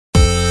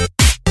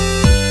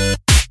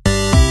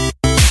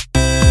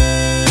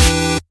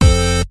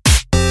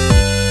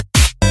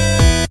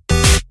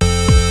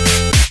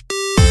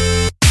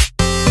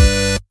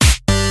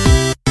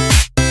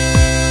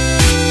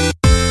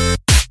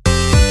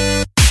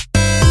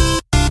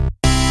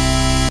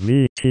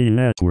VT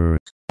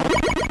Network.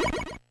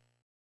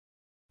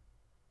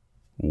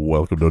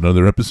 Welcome to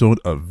another episode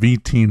of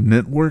VT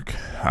Network.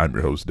 I'm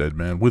your host,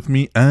 Deadman. With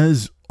me,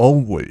 as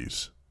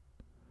always,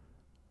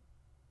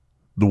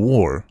 the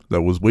war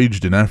that was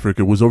waged in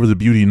Africa was over the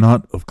beauty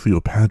not of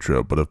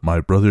Cleopatra, but of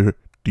my brother,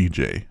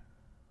 DJ.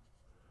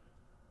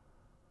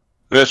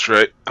 That's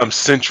right. I'm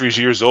centuries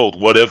years old.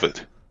 What of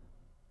it?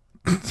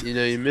 You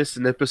know, you miss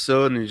an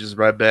episode and you just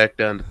right back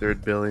down to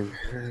third billing.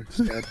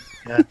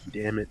 God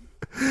damn it.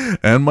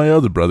 And my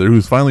other brother,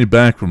 who's finally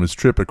back from his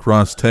trip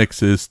across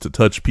Texas to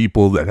touch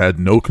people that had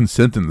no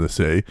consent in the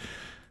say,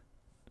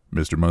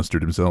 Mr.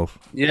 Mustard himself.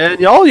 Yeah,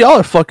 y'all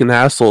are fucking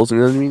assholes. You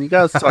know what I mean? You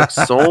guys talk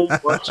so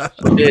much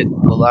shit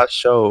in the last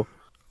show.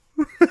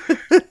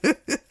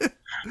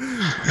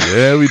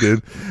 Yeah, we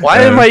did. Why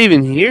am I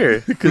even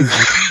here?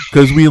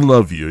 Because we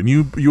love you, and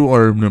you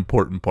are an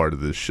important part of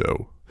this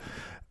show.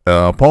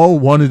 Paul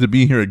wanted to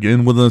be here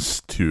again with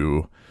us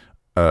to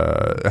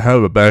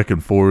have a back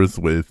and forth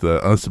with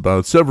us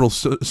about several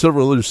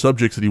other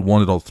subjects that he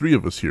wanted all three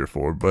of us here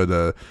for,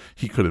 but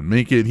he couldn't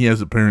make it. He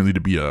has apparently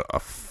to be a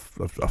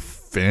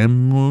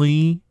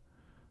family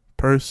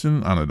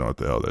person. I don't know what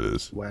the hell that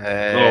is.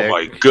 Whack. Oh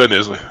my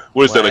goodness.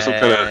 What is that? Like some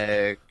kind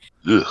of...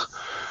 Ugh.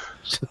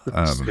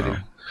 I don't know.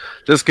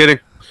 Just kidding.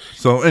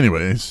 So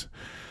anyways,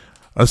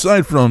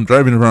 aside from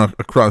driving around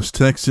across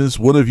Texas,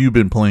 what have you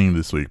been playing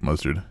this week,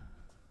 Mustard?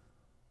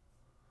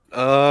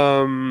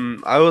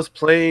 I was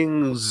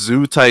playing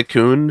Zoo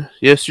Tycoon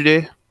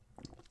yesterday.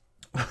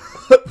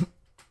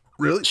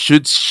 Really?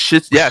 Shit.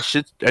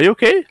 Are you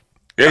okay?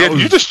 Yeah,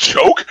 you just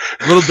choke?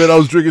 A little bit. I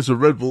was drinking some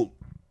Red Bull.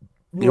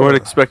 You weren't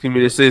expecting me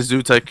to say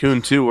Zoo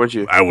Tycoon too, weren't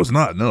you? I was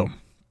not, no.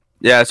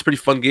 Yeah, it's a pretty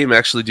fun game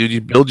actually, dude. You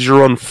build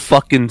your own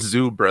fucking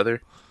zoo,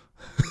 brother.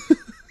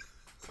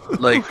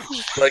 like,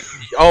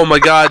 oh my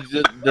god,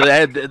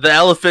 the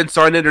elephants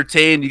aren't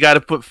entertained. You got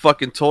to put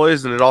fucking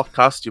toys, and it all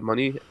costs you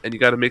money, and you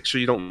got to make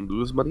sure you don't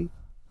lose money.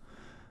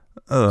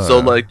 So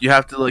like, you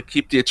have to like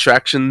keep the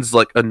attractions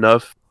like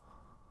enough,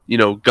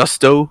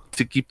 gusto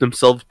to keep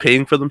themselves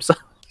paying for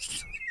themselves.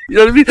 You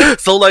know what I mean?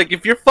 So like,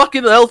 if your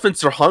fucking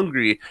elephants are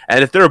hungry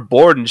and if they're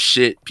bored and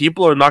shit,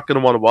 people are not gonna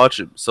want to watch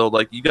them. So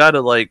like, you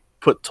gotta like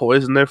put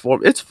toys in there for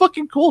them. It's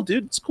fucking cool,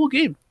 dude. It's a cool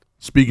game.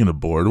 Speaking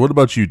of bored, what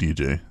about you,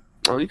 DJ?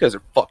 Oh, you guys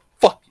are fuck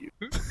you.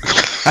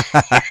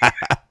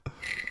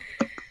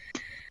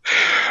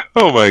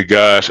 Oh my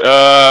gosh.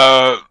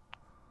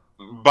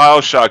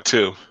 BioShock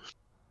 2.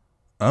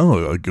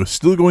 Oh,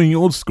 still going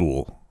old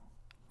school.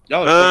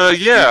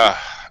 Yeah.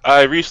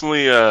 I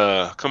recently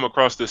come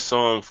across this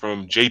song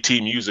from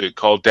JT Music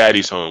called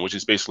Daddy's Home, which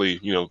is basically,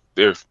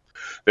 their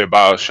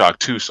BioShock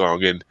 2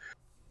 song, and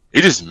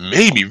it just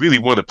made me really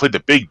want to play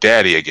the Big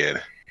Daddy again.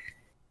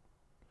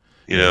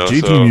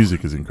 JT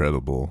Music is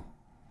incredible.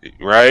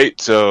 Right?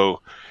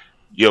 So,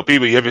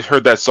 people, you haven't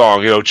heard that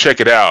song, check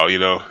it out.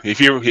 If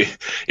you're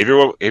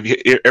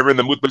ever in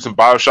the mood for some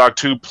BioShock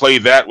 2, play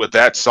that with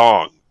that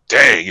song.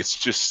 Dang, it's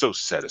just so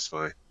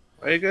satisfying.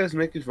 Why are you guys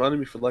making fun of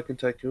me for liking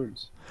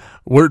tycoons?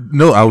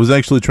 No, I was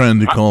actually trying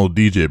to call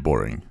DJ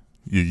boring.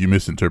 You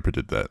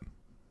misinterpreted that.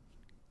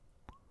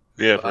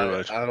 Yeah, pretty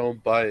much. I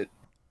don't buy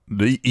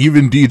it.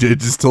 Even DJ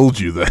just told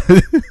you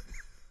that.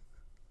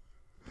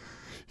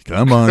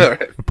 Come on,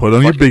 right. Put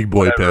on your big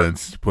boy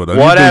pants. Put on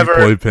your big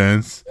boy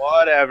pants.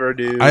 Whatever,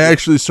 dude. I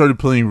actually started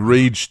playing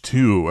Rage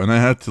 2, and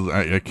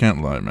I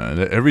can't lie, man.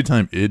 Every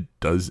time it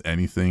does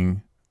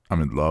anything,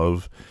 I'm in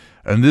love.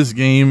 And this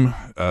game,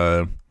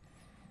 a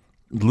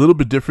little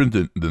bit different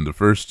than the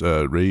first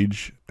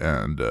Rage,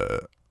 and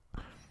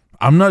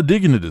I'm not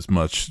digging it as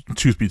much,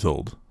 truth be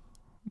told.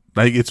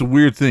 Like, it's a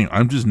weird thing.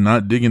 I'm just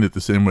not digging it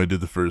the same way I did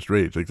the first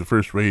Rage. Like, the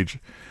first Rage,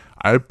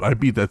 I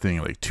beat that thing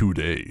in like 2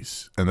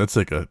 days, and that's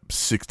like a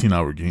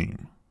 16-hour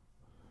game.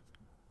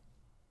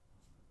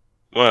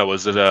 Well,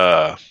 was it,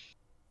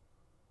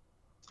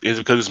 is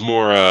it because it's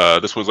more,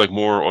 this one's like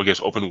more, I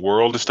guess, open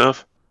world and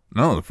stuff?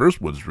 No, the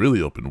first one's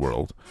really open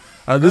world.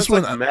 This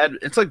one,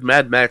 it's like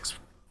Mad Max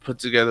put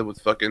together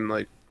with fucking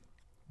like,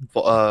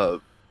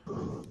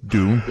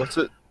 Doom. What's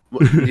it?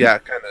 Yeah,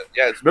 kind of.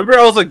 Yeah, remember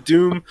I was like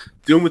Doom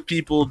with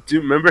people.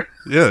 Doom, remember?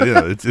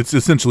 yeah. It's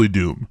essentially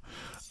Doom,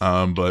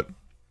 but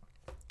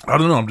I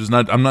don't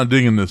know. I'm not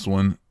digging this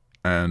one,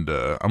 and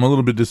I'm a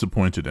little bit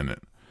disappointed in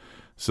it.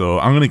 So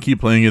I'm gonna keep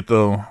playing it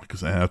though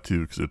because I have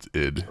to because it's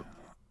id.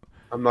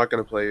 I'm not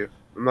gonna play you.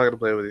 I'm not gonna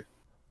play with you.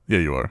 Yeah,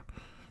 you are.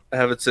 I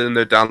have it sitting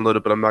there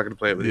downloaded, but I'm not gonna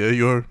play it with you. Yeah,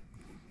 you are.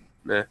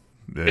 Nah.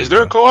 Yeah, is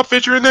there a co-op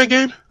feature in that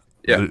game?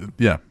 Yeah.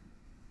 Yeah.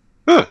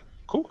 Huh.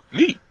 Cool.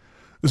 Neat.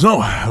 So,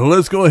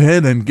 let's go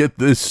ahead and get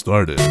this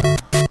started.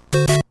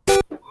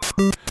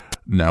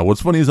 Now,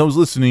 what's funny is I was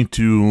listening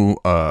to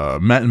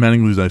Matt and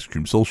Mattingly's Ice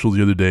Cream Social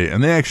the other day,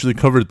 and they actually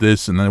covered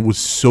this, and that was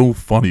so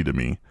funny to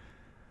me.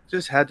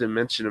 Just had to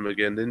mention him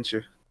again, didn't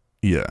you?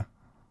 Yeah.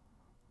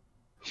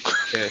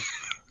 Okay.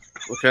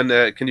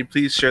 Can you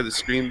please share the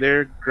screen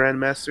there,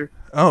 Grandmaster?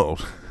 Oh.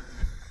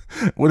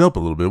 Would help a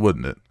little bit,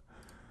 wouldn't it?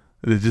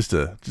 It's just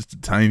a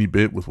tiny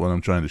bit with what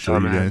I'm trying to show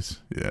you guys.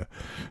 Yeah.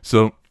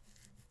 So,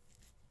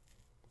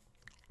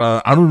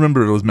 I don't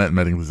remember if it was Matt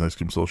Mattingly's Ice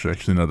Cream Social,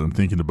 actually, now that I'm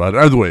thinking about it.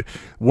 Either way,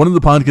 one of the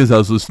podcasts I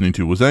was listening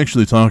to was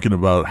actually talking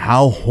about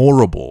how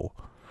horrible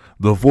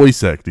the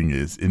voice acting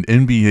is in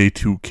NBA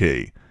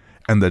 2K,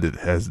 and that it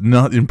has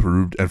not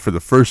improved. And for the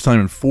first time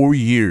in 4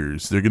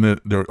 years,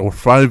 or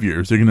 5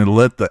 years, they're gonna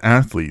let the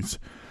athletes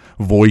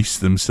voice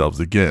themselves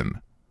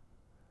again.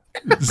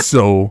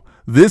 So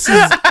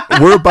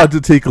we're about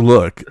to take a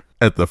look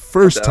at the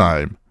first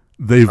time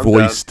they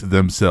voiced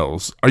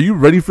themselves. Are you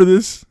ready for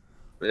this?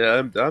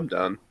 Yeah, I'm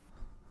done.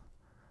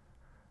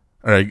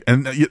 All right,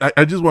 and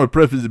I just want to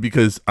preface it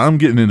because I'm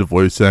getting into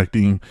voice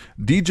acting.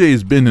 DJ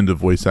has been into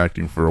voice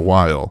acting for a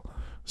while,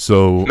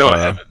 so no, I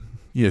haven't.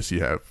 Yes, you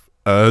have.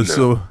 No.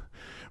 So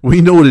we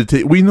know what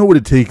it We know what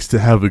it takes to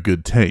have a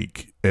good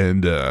take,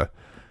 and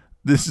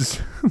this is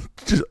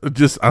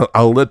just.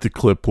 I'll let the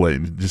clip play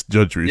and just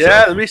judge for yourself.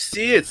 Yeah, let me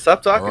see it.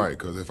 Stop talking. All right,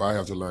 because if I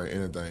have to learn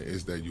anything,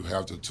 it's that you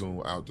have to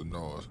tune out the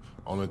noise.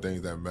 Only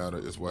thing that matter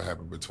is what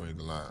happened between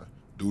the lines.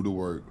 Do the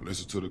work,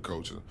 listen to the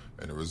coaches,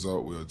 and the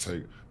result will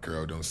take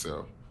care of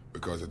themselves.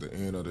 Because at the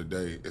end of the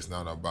day, it's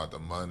not about the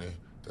money,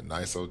 the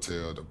nice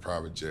hotel, the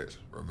private jets.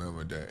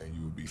 Remember that, and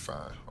you will be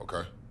fine.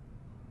 Okay?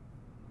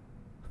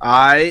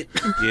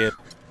 Yeah.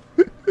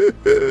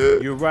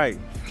 You're right.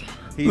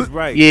 He's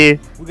right. Yeah.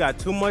 We got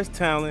too much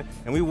talent,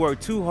 and we work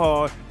too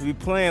hard to be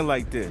playing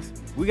like this.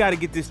 We got to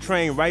get this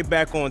train right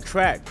back on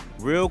track,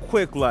 real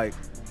quick, like.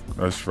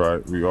 That's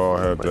right. We all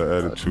have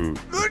that attitude.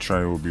 The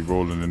train will be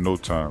rolling in no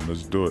time.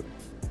 Let's do it.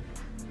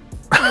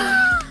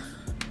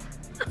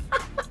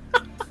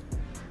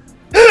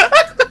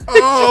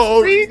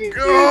 Oh,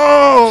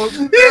 God.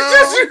 He's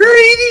just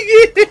reading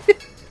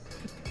it.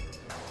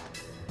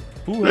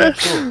 Who had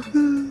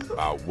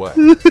thought What?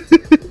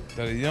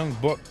 that a young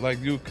buck like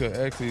you could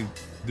actually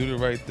do the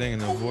right thing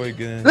and avoid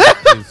getting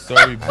his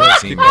sorry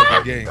butt kicked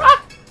out the game?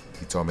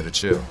 He told me to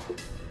chill.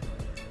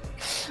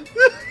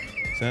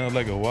 Sounds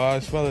like a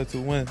wise fella to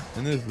win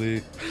in this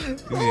league.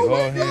 You need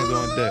all hands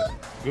on deck.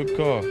 Good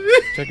call.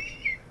 Check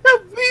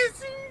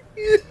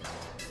it.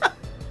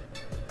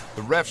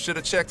 The ref should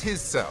have checked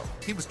his cell.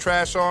 He was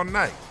trash all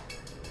night.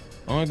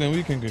 Only thing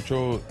we can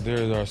control there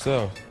is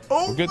ourselves.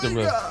 Forget the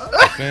ref,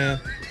 the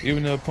fan,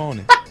 even the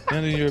opponent.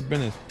 Handle your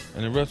business,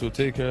 and the rest will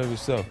take care of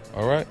itself.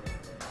 All right?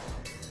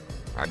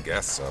 I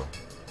guess so.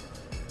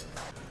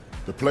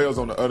 The players,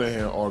 on the other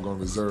hand, are going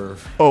to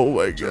reserve Oh,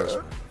 my God.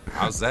 judgment.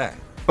 How's that?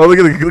 Oh, look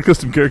at the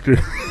custom character.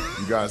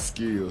 You got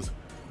skills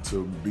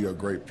to be a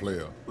great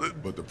player,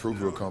 but the proof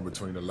will come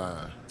between the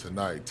line.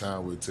 Tonight,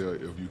 time will tell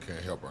if you can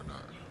help or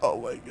not. Oh,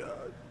 my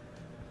God.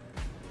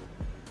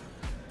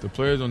 The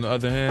players, on the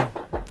other hand,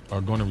 are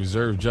going to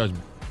reserve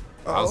judgment.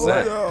 How's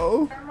that?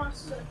 No.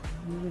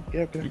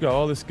 You got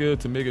all the skill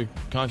to make a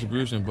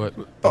contribution, but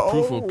the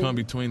proof will come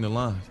between the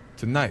lines.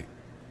 Tonight,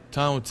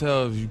 time will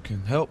tell if you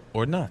can help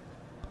or not.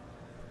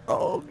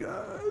 Oh,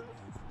 God.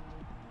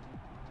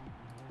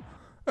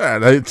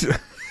 And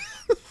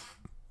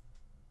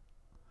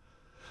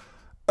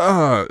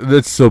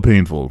that's so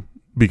painful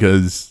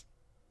because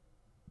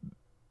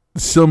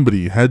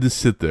somebody had to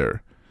sit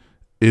there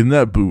in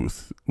that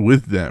booth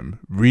with them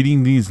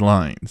reading these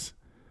lines,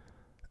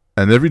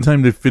 and every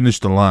time they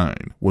finished a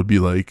line would be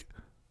like,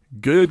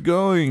 "Good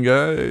going,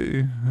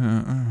 guy."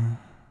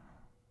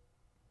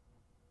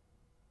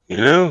 You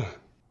know,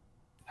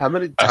 How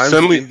many times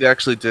do you think they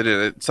actually did it?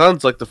 It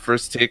sounds like the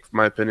first take, in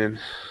my opinion.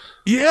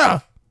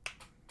 Yeah.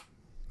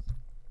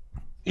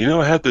 You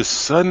know, I had this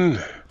sudden,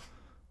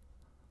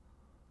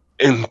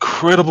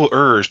 incredible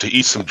urge to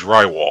eat some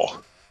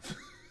drywall.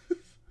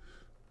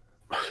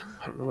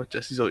 I don't know what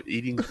Jesse's always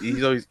eating.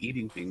 He's always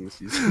eating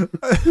things.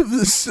 I have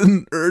this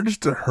sudden urge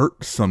to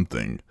hurt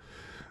something,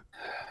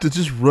 to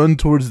just run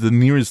towards the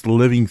nearest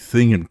living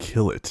thing and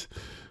kill it.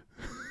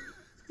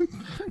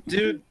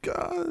 Dude,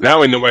 God.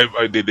 Now I know why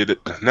they did it.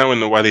 Now I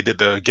know why they did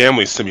the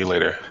gambling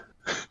simulator.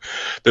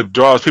 That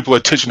draws people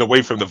attention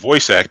away from the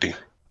voice acting.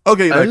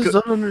 Okay, I just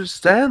don't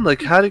understand.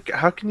 Like, how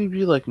can you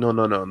be like, no,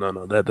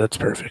 that's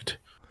perfect.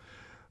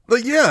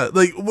 like, yeah,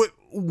 like what?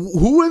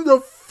 Who in the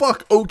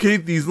fuck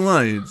okayed these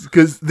lines?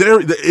 Because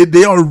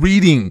they are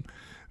reading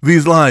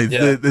these lines.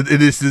 Yeah.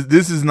 This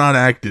is not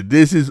acted.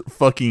 This is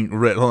fucking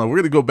read. Hold on, we're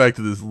gonna go back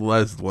to this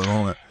last one.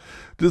 Hold on,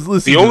 just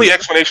listen. The only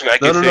explanation I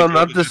can think No, of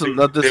not is this that one,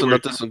 not this one,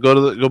 not this one.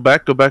 Go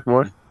back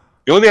more.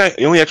 The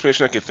only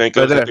explanation I can think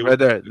of Right there,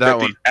 that that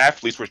one. the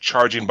athletes were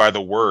charging by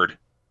the word.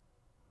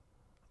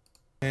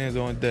 Hands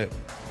on deck.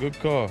 Good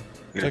call.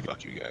 Yeah, Check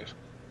fuck you guys.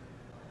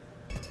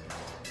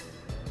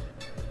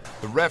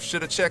 The ref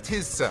should have checked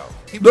his cell.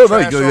 He was No,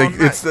 trash all like,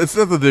 night. it's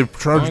not that they're Only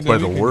charged thing by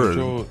we the can word.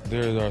 control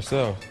there is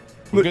ourselves.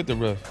 Forget the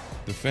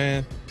ref, the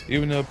fan,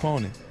 even the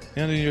opponent.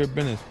 Handle your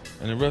business,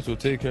 and the rest will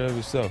take care of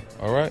itself.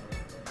 All right?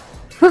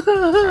 I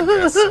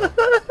guess so.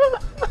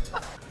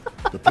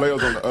 The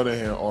players, on the other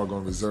hand, are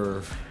going to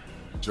reserve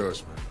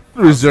judgment.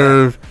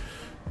 Reserve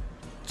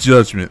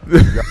judgment.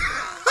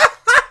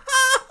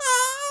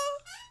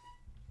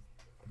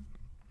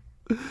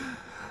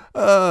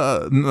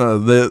 No,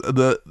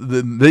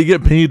 they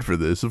get paid for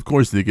this. Of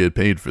course, they get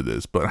paid for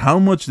this. But how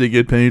much they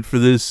get paid for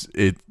this,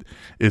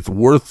 it's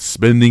worth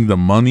spending the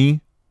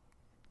money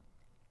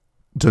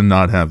to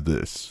not have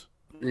this.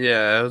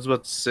 Yeah, I was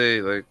about to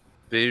say, like,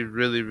 they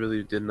really,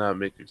 really did not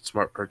make a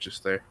smart purchase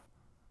there.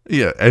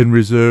 Yeah, and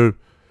reserve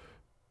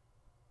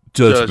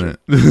judgment.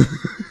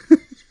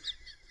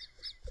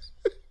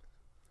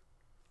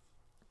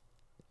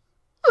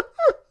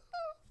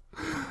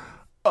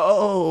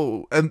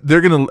 Oh, and they're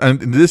gonna,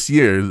 and this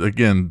year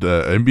again,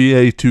 the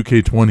NBA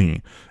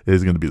 2K20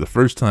 is gonna be the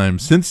first time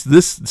since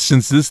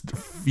this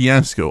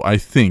fiasco, I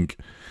think,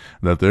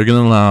 that they're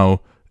gonna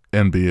allow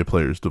NBA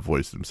players to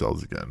voice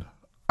themselves again.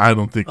 I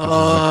don't think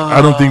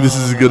this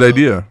is a good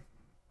idea.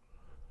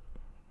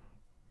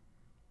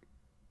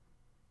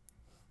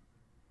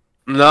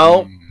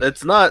 No,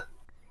 it's not.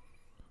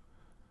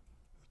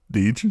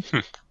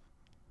 Deej?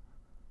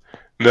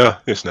 No,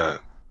 it's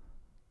not.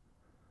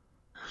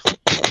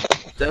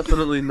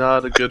 Definitely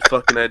not a good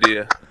fucking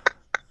idea.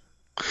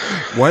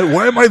 Why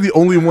am I the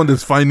only one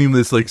that's finding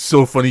this like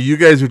so funny? You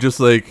guys are just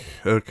like,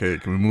 okay,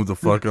 can we move the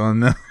fuck on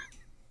now?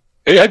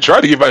 Hey, I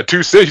tried to give my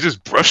 2 cents. You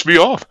just brushed me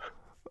off.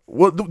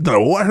 What?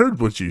 No, I heard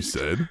what you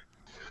said.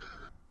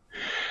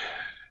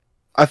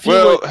 I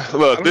feel like,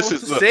 look, I don't this know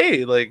is what to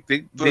say. Like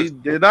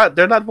they're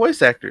not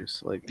voice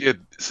actors. Like, yeah.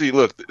 See,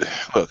 look.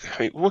 I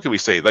mean, what can we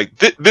say? Like,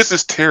 this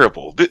is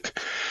terrible.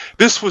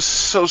 This was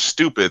so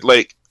stupid.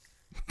 Like,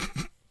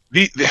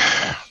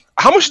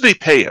 how much did they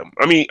pay him?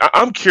 I mean,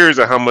 I'm curious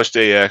at how much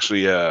they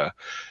actually,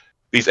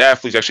 these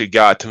athletes actually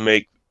got to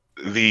make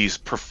these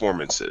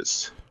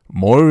performances.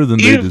 More than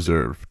they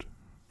deserved.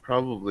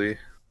 probably.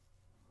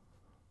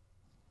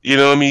 You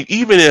know, I mean,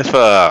 even if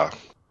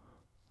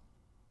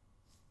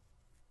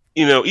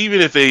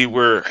even if they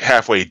were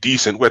halfway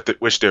decent,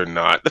 which they're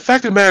not, the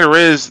fact of the matter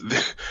is,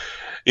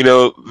 you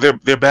know,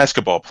 they're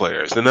basketball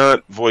players. They're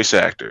not voice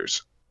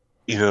actors.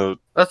 You know,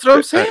 That's what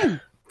I'm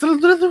saying.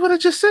 That's literally what I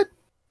just said.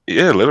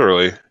 yeah,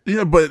 literally.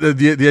 Yeah, but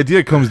the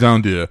idea comes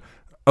down to,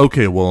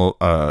 okay, well,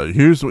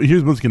 here's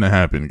what's gonna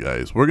happen,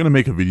 guys. We're gonna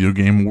make a video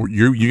game.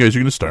 You guys are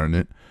gonna star in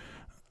it.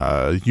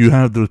 You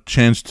have the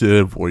chance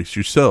to voice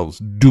yourselves.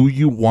 Do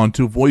you want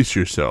to voice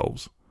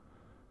yourselves?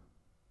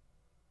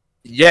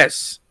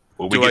 Yes.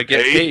 Will we Do I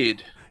get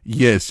paid?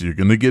 Yes, you're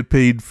gonna get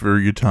paid for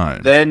your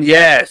time. Then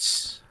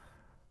yes.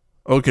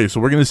 Okay, so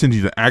we're gonna send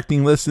you the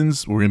acting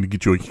lessons. We're gonna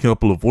get you a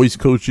couple of voice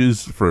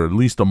coaches for at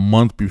least a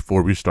month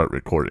before we start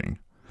recording.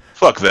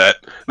 Fuck that.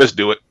 Let's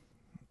do it.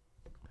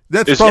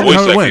 That's It's probably voice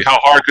how it acting. went. How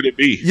hard could it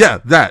be? Yeah,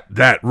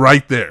 that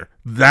right there.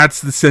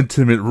 That's the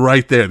sentiment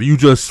right there. You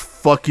just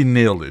fucking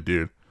nailed it,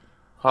 dude.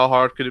 How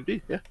hard could it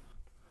be? Yeah.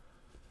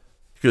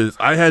 Because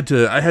I had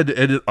to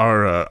edit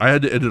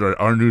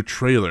our new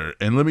trailer,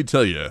 and let me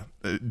tell you,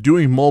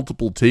 doing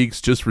multiple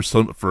takes just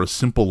for a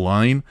simple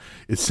line,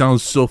 it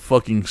sounds so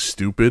fucking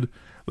stupid.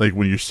 Like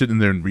when you're sitting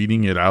there and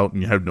reading it out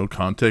and you have no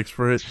context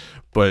for it.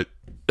 But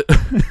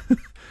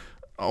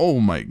oh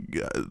my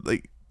god,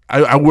 like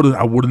I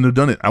wouldn't have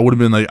done it. I would have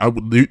been like,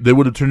 they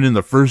would have turned in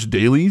the first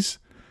dailies.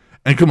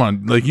 And come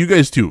on, like you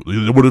guys too,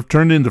 they would have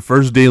turned in the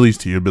first dailies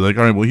to you. Be like,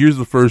 all right, well here's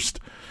the first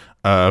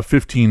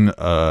 15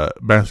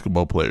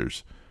 basketball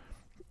players.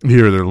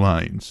 Here are their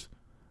lines,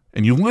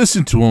 and you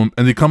listen to them,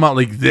 and they come out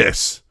like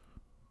this.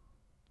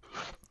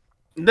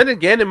 And then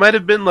again, it might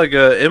have been like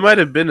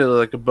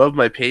like above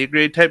my pay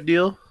grade type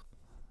deal.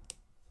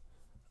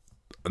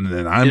 And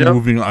then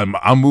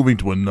I'm moving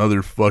to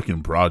another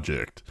fucking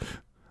project.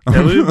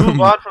 And we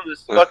move on from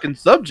this fucking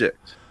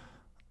subject.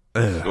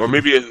 Or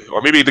maybe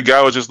the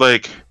guy was just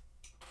like,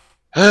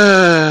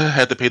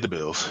 had to pay the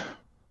bills.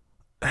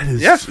 That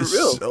is for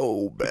real.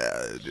 so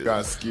bad.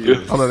 Got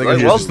skills. Hold on, I Like, gotta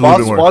hear well, just a little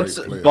bit more.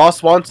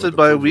 boss wants But it the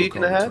by a proof will week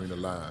and a come half.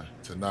 between the line.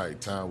 Tonight,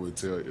 time will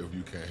tell if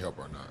you can help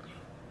or not.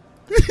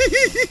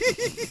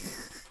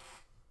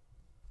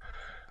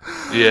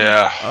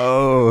 Yeah.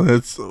 Oh,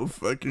 that's so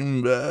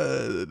fucking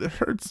bad. It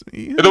hurts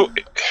me.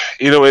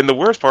 You know, and the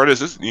worst part is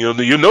this. You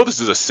know,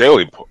 this is a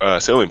selling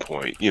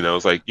point. You know,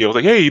 it's like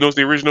hey, it's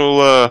the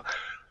original,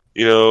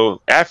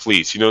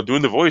 athletes.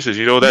 Doing the voices.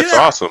 That's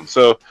awesome.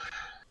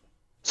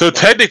 So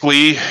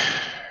technically,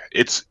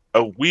 it's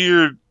a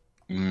weird,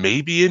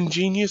 maybe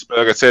ingenious, but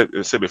like I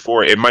said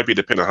before, it might be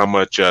depending on how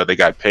much they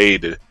got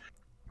paid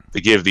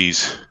to give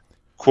these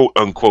quote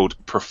unquote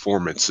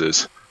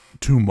performances.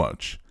 Too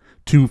much.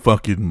 Too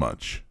fucking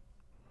much.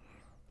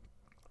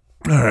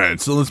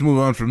 Alright, so let's move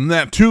on from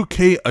that.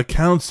 2K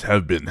accounts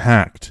have been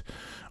hacked.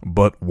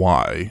 But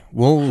why?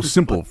 Well,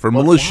 simple. For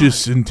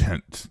malicious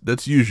intent.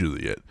 That's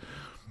usually it.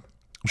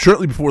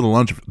 Shortly before the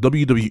launch of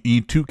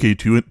WWE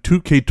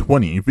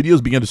 2K20,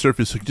 videos began to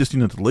surface suggesting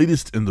that the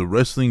latest in the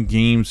wrestling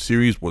game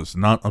series was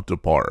not up to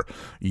par.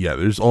 Yeah,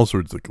 there's all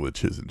sorts of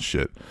glitches and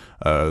shit.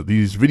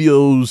 These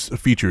videos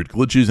featured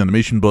glitches,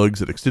 animation bugs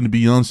that extended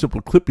beyond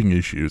simple clipping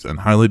issues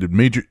and highlighted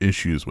major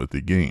issues with the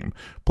game.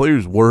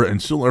 Players were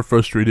and still are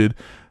frustrated,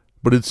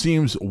 but it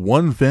seems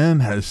one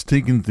fan has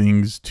taken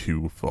things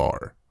too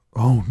far.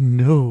 Oh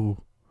no.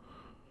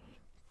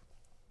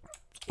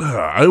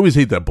 I always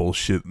hate that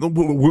bullshit.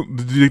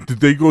 Did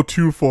they go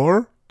too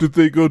far? Did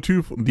they go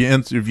too far? The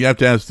answer, if you have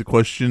to ask the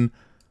question,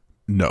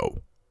 no.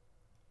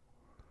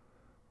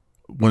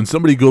 when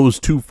somebody goes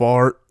too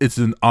far, it's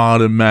an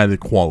automatic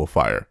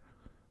qualifier.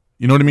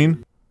 You know what I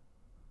mean?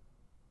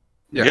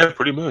 Yeah,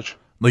 pretty much.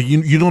 Like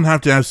you don't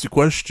have to ask the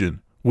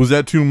question. Was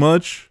that too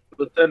much?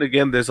 But then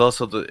again, there's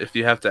also if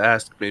you have to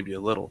ask, maybe a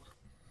little.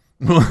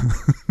 Well,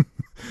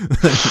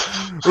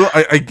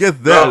 I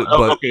get that,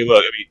 but okay,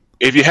 look, I mean,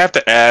 if you have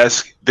to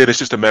ask, then it's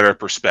just a matter of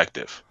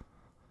perspective.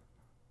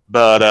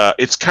 But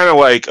it's kind of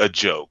like a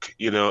joke,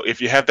 you know. If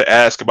you have to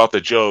ask about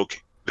the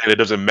joke, then it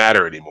doesn't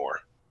matter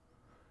anymore.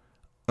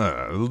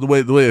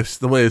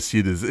 the way I see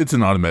it is, it's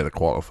an automatic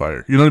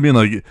qualifier. You know what I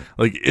mean?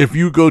 Like if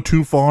you go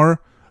too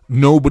far,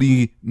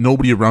 nobody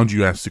around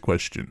you asks the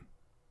question.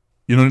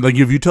 You know, like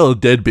if you tell a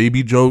dead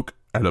baby joke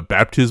at a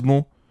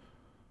baptismal,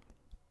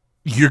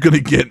 you're gonna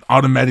get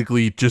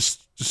automatically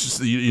just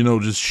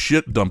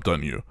shit dumped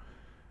on you.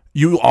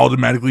 You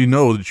automatically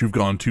know that you've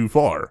gone too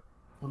far.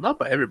 Well, not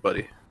by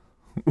everybody.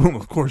 Well,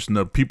 of course,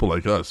 no. People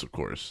like us, of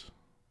course.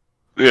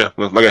 Yeah,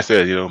 well, like I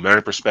said, you know, matter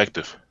of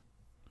perspective.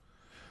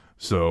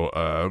 So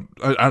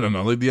I don't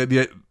know, like the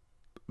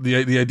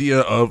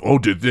idea of, oh,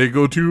 did they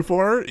go too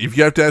far? If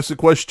you have to ask the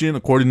question,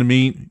 according to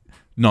me,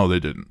 no, they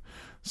didn't.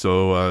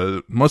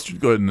 So Mustard,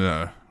 go ahead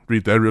and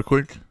read that real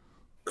quick.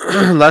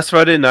 Last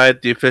Friday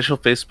night, the official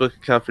Facebook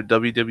account for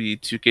WWE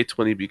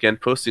 2K20 began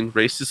posting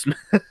racist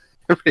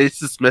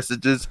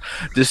messages,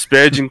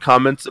 disparaging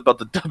comments about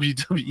the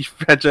WWE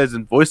franchise,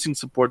 and voicing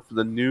support for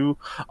the new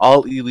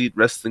All Elite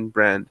Wrestling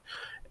brand.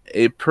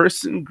 A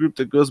person group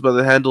that goes by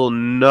the handle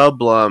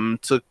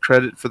Nublum took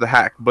credit for the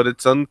hack, but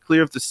it's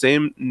unclear if the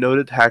same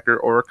noted hacker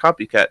or a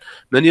copycat.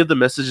 Many of the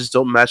messages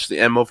don't match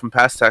the MO from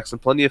past hacks,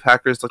 and plenty of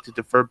hackers like to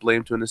defer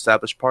blame to an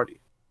established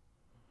party.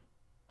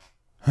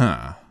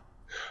 Huh.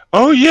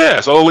 Oh yeah,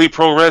 it's All Elite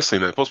Pro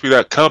Wrestling. It's supposed to be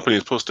that company.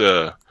 It's supposed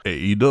to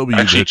AEW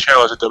actually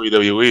challenge the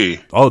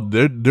WWE. Oh,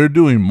 they're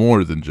doing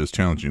more than just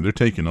challenging. They're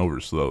taking over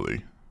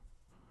slowly.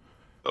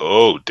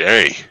 Oh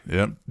dang!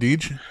 Yep,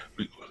 Deej.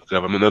 We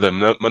have another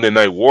Monday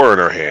Night War in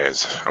our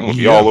hands. I'm gonna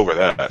be all over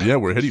that. Yeah,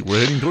 we're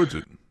heading towards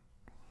it.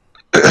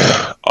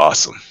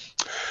 Awesome.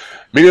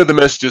 Many of the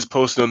messages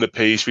posted on the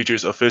page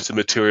features offensive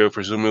material,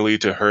 presumably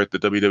to hurt the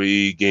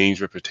WWE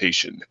game's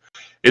reputation.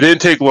 It didn't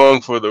take long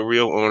for the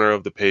real owner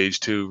of the page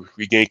to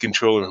regain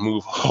control and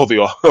remove all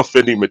the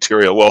offending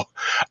material. Well,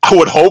 I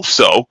would hope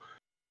so.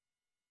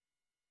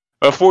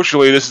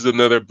 Unfortunately, this is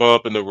another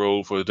bump in the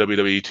road for the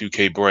WWE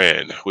 2K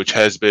brand, which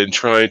has been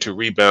trying to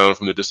rebound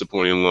from the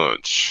disappointing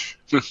launch.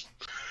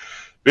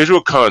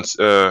 Visual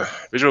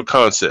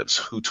Concepts,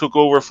 who took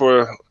over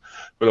for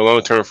the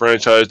long-term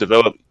franchise,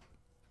 developed,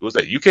 was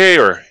that UK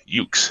or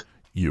Ukes?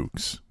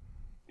 Ukes.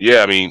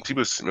 Yeah, I mean,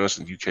 people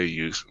mention UK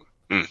Ukes.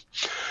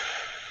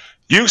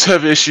 Ukes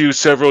have issued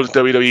several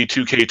WWE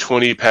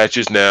 2K20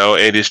 patches now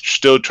and is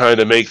still trying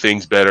to make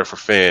things better for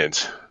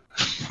fans.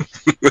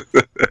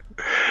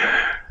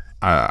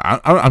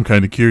 I'm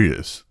kind of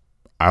curious.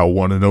 I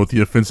want to know what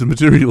the offensive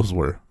materials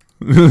were.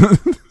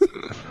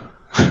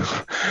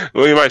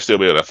 Well, you might still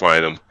be able to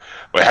find them.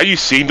 But have you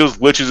seen those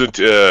glitches in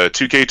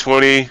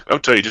 2K20? I'll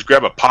tell you, just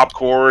grab a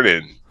popcorn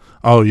and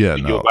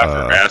you'll laugh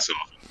your ass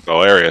off. It's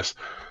hilarious.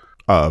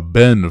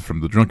 Ben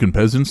from the Drunken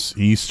Peasants,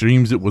 he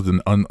streams it with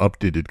an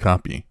unupdated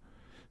copy.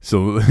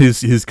 So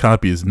his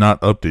copy is not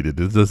updated.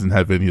 It doesn't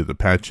have any of the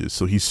patches.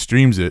 So he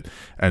streams it,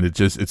 and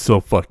it's so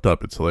fucked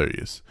up. It's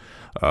hilarious.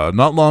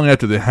 Not long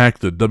after they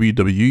hacked the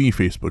WWE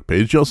Facebook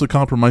page, they also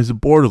compromised the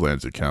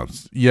Borderlands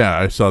accounts. Yeah,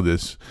 I saw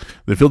this.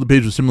 They filled the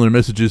page with similar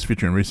messages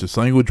featuring racist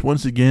language.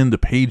 Once again, the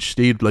page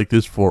stayed like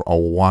this for a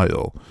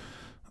while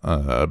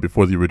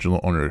before the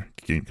original owner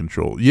gained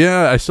control.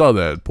 Yeah, I saw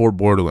that. Poor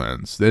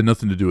Borderlands. They had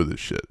nothing to do with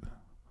this shit.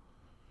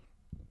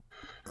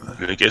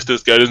 I guess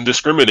this guy doesn't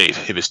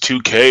discriminate. If it's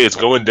 2K, it's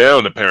going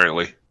down,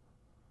 apparently.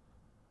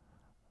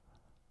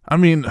 I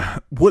mean,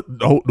 what?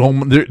 Oh,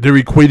 they're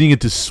equating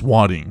it to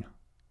swatting.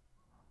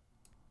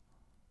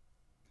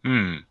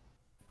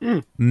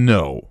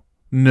 No.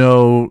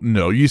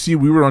 You see,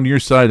 we were on your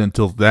side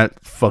until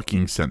that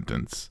fucking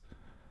sentence.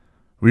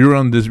 We were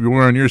on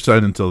your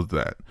side until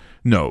that.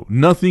 No,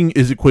 nothing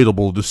is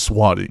equatable to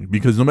swatting,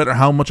 because no matter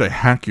how much I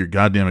hack your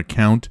goddamn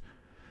account,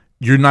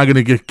 you're not going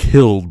to get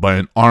killed by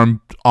an armed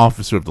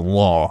officer of the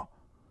law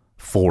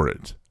for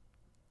it.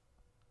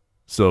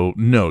 So,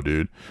 no,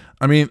 dude.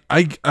 I mean,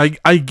 I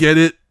get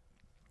it.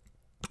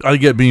 I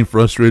get being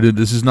frustrated.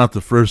 This is not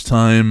the first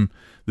time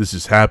this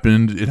has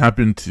happened. It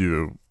happened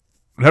to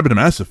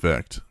Mass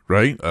Effect,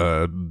 right?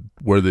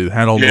 Where they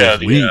had all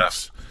those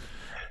leaks.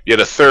 Yeah,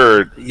 the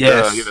third.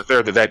 Yes. The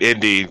third that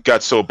indie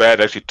got so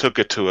bad, actually took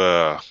it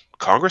to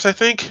Congress, I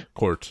think.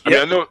 Court. I mean,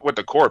 I know it went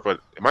to court,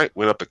 but it might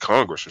went up to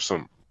Congress for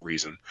some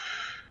reason.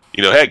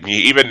 You know, heck,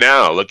 even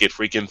now, look at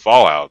freaking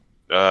Fallout.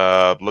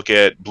 Look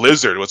at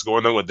Blizzard. What's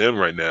going on with them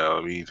right now?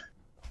 I mean,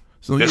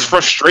 so there's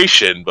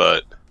frustration,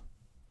 but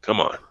come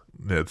on.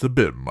 Yeah, it's a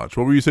bit much.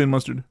 What were you saying,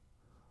 Mustard?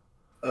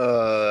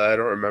 I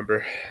don't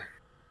remember.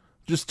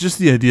 Just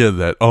the idea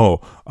that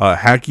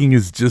hacking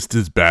is just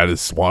as bad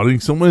as swatting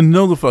someone.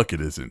 No, the fuck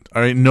it isn't.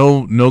 All right,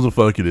 no, the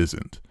fuck it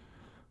isn't.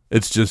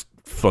 It's just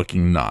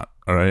fucking not.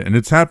 All right, and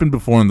it's happened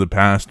before in the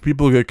past.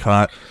 People get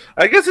caught.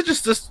 I guess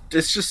it's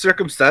just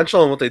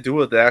circumstantial on what they do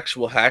with the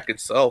actual hack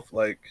itself.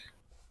 Like,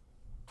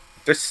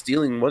 they're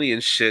stealing money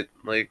and shit,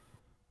 like,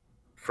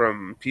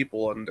 from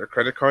people on their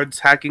credit cards,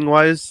 hacking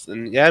wise.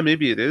 And yeah,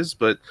 maybe it is,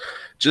 but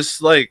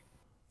just like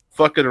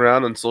fucking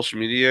around on social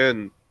media,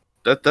 and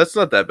that's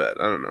not that bad.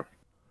 I don't know.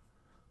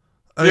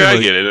 I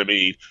get it. I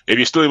mean, if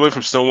you're stealing money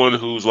from someone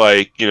who's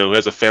like, who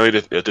has a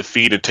family to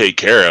feed and take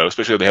care of,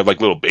 especially if they have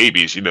like little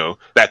babies,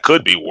 that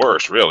could be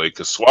worse, really.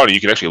 Because swatting, you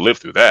can actually live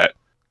through that.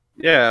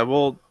 Yeah,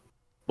 well,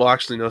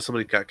 actually, no,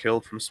 somebody got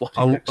killed from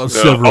swatting.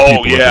 Several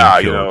people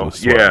have been killed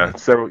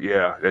several.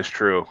 Yeah, that's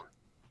true.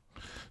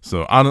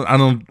 So I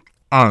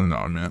don't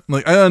know, man.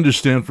 Like, I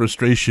understand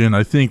frustration.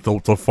 I think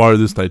the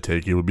farthest I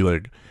take it would be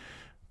like,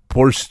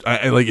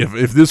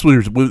 if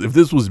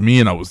this was me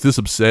and I was this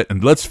upset,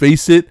 and let's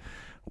face it.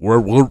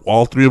 We're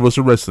all three of us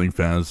are wrestling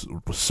fans.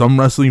 Some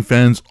wrestling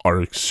fans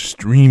are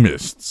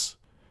extremists.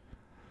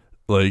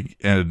 Like,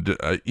 and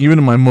even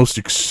in my most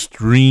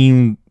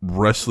extreme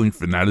wrestling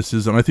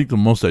fanaticism, I think the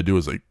most I do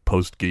is like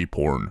post gay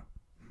porn.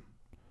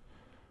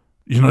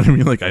 You know what I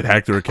mean? Like, I'd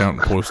hack their account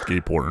and post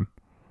gay porn.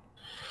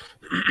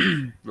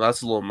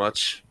 That's a little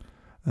much.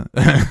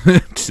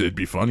 It'd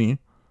be funny.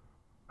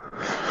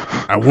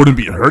 I wouldn't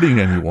be hurting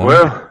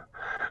anyone.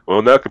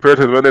 Well, now compared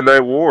to the Monday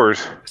Night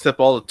Wars. Except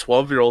all the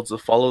 12-year-olds that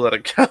follow that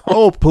account.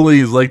 Oh,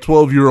 please. Like,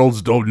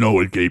 12-year-olds don't know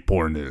what gay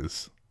porn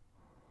is.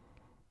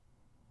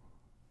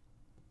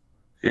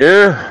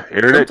 Yeah,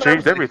 internet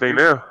changed everything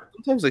now.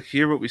 Sometimes I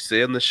hear what we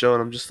say on the show,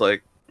 and I'm just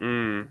like,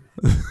 I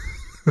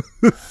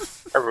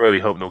really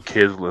hope no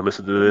kids will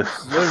listen to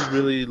this. I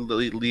really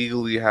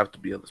legally have to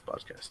be on this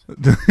podcast.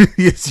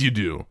 Yes, you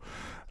do.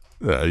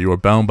 You are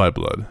bound by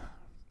blood.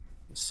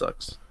 It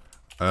sucks.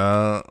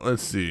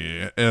 Let's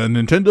see.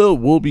 Nintendo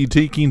will be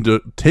taken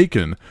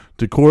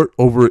to court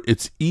over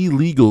its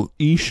illegal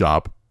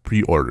eShop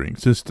pre-ordering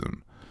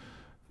system.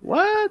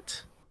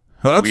 What?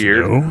 That's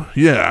weird. New.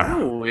 Yeah.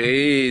 No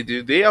way,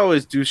 dude. They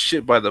always do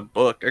shit by the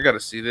book. I gotta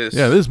see this.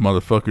 Yeah, these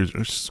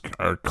motherfuckers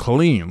are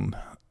clean.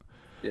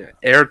 Yeah,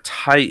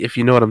 airtight, if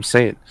you know what I'm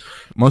saying.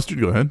 Mustard,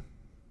 go ahead.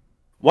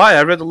 Why?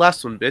 I read the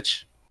last one,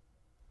 bitch.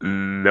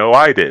 No,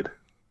 I did.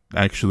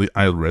 Actually,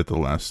 I read the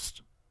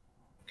last.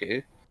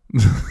 Okay.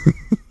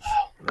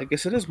 I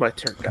guess it is my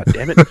turn. God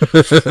damn it!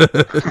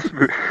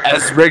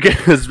 As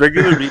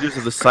regular readers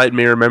of the site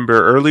may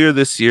remember, earlier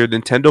this year,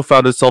 Nintendo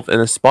found itself in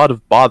a spot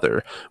of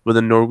bother with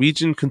a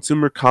Norwegian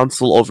consumer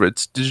console over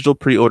its digital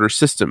pre-order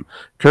system.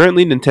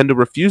 Currently, Nintendo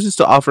refuses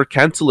to offer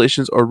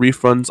cancellations or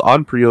refunds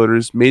on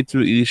pre-orders made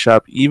through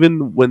eShop,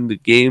 even when the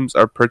games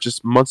are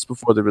purchased months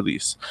before the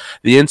release.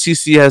 The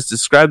NCC has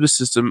described the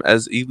system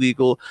as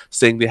illegal,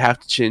 saying they have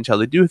to change how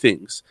they do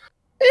things.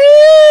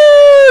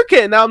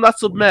 Okay, now I'm not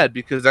so mad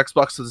because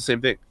Xbox does the same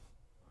thing.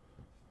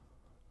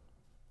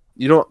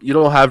 You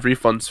don't have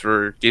refunds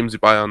for games you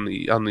buy on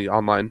the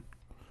online.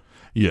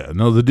 Yeah,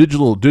 no, the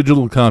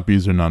digital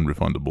copies are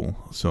non-refundable.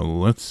 So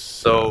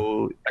let's.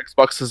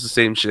 Xbox does the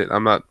same shit.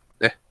 I'm not.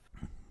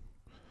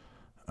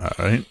 All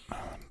right,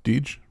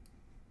 Deej.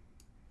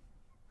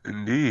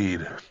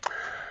 Indeed.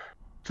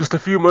 Just a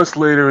few months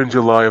later in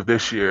July of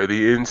this year,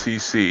 the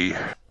NCC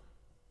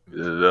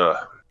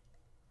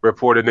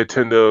reported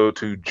Nintendo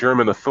to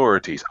German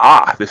authorities.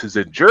 This is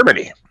in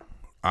Germany.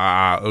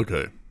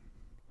 Okay.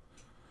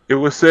 It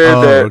was said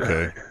that.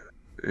 Okay.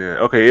 Yeah,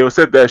 okay. It was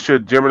said that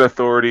should German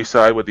authorities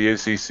side with the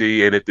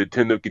NCC, and if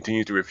Nintendo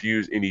continues to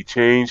refuse any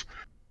change,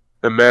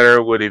 the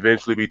matter would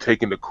eventually be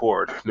taken to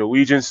court.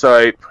 Norwegian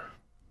site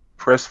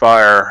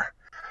Pressfire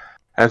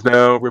has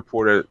now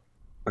reported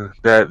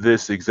that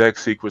this exact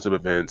sequence of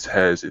events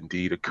has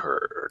indeed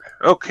occurred.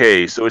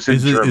 Okay, so it's in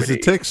Germany. Is the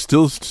text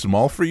still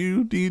small for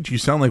you, Deej? You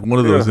sound like one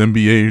of those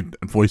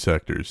NBA voice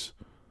actors.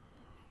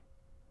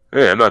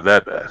 Yeah, I'm not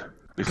that bad.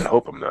 At least I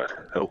hope I'm not.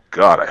 Oh,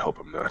 God, I hope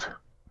I'm not.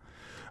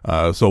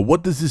 So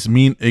what does this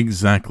mean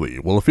exactly?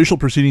 Well, official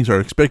proceedings are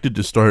expected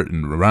to start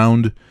in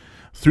around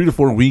 3 to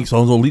 4 weeks,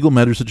 although legal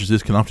matters such as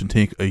this can often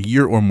take a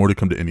year or more to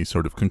come to any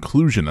sort of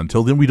conclusion.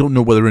 Until then, we don't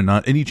know whether or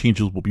not any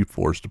changes will be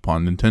forced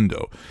upon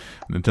Nintendo.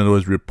 Nintendo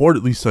has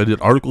reportedly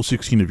cited Article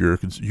 16 of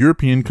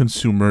European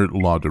Consumer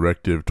Law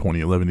Directive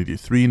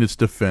 2011-83 in its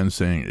defense,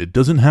 saying it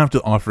doesn't have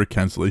to offer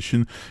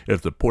cancellation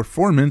if the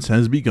performance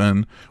has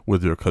begun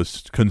with their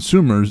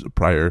consumers'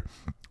 prior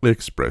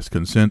express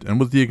consent, and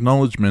with the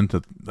acknowledgement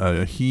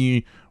that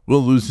he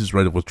will lose his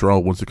right of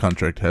withdrawal once the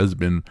contract has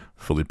been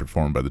fully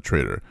performed by the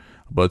trader.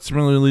 But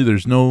similarly,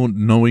 there's no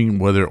knowing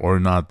whether or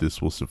not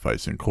this will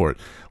suffice in court.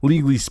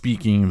 Legally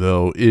speaking,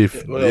 though,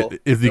 if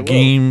the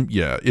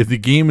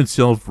game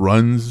itself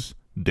runs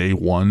day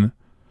one,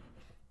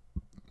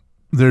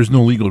 there's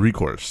no legal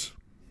recourse.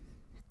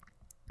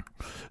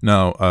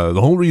 Now,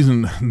 the whole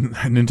reason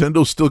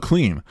Nintendo's still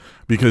clean,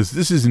 because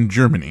this is in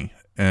Germany,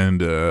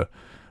 and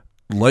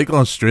like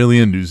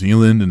Australia and New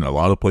Zealand and a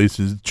lot of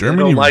places,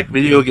 Germany don't like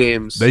video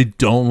games. They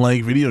don't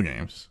like video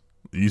games.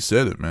 You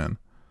said it, man.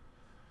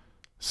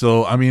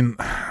 So I mean,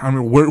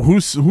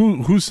 whose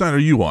side are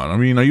you on? I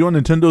mean, are you on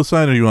Nintendo's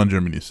side or are you on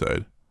Germany's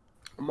side?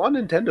 I'm on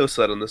Nintendo's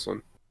side on this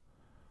one.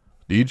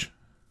 Deej?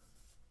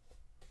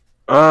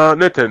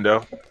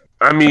 Nintendo.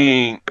 I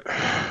mean,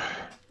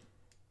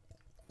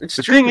 It's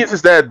the true. thing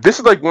is that this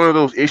is like one of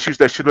those issues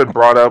that should have been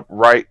brought up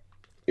right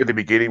in the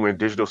beginning when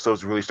digital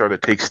sales really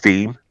started to take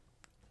steam.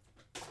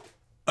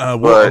 Well,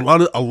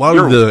 But a lot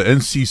of the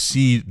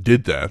NCC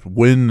did that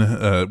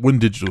when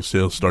digital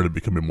sales started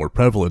becoming more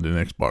prevalent in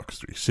Xbox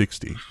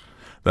 360.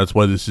 That's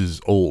why this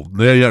is old.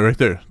 Yeah, right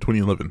there,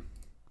 2011.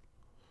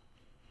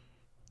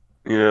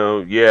 You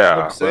know,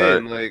 yeah, I'm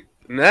saying, but like,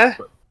 nah.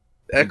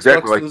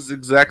 Exactly, Xbox like- was the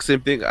exact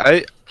same thing.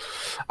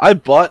 I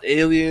bought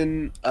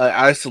Alien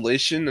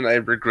Isolation and I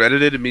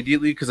regretted it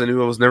immediately because I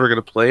knew I was never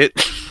gonna play it.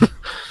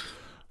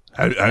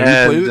 Have you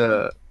played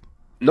it?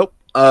 Nope.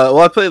 Well,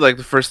 I played like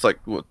the first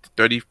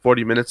 30,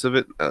 40 minutes of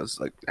it. I was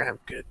like, I'm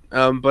good.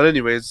 But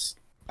anyways,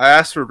 I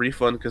asked for a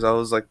refund because I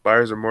was like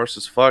buyer's remorse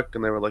as fuck,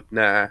 and they were like,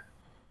 nah.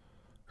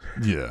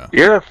 Yeah.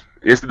 yeah,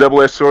 it's the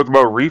double-edged sword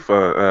about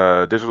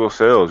refund, digital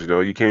sales. You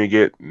know, you can't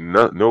get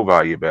no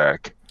value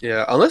back.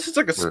 Yeah, unless it's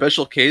like a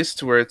special case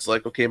to where it's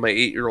like, okay, my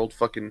 8-year-old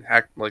fucking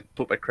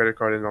put my credit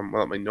card in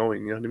without my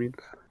knowing. You know what I mean?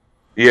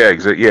 Yeah,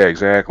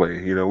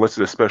 exactly. You know, unless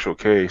it's a special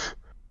case.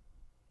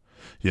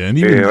 Yeah, and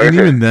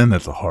even then,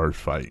 that's a hard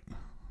fight.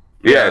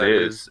 Yeah, it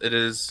is. It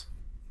is.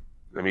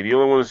 I mean, the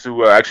only ones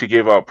who actually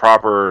gave out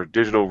proper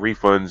digital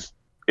refunds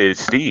is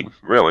Steam,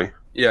 really.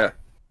 Yeah.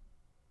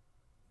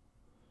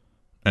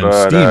 And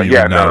But, Steam even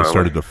yeah, now no,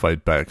 started to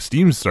fight back.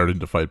 Steam's starting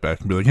to fight back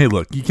and be like, hey,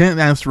 look, you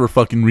can't ask for a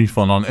fucking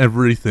refund on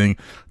everything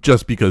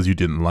just because you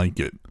didn't like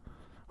it.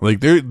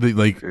 Like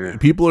Yeah.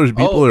 people are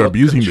but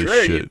abusing sure,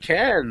 this You shit.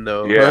 can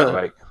though.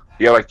 Yeah,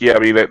 I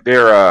mean,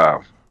 they're I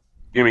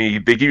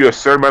mean, they give you a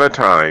certain amount of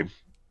time.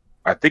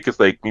 I think it's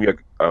like maybe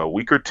a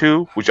week or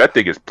two, which I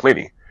think is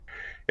plenty.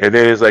 And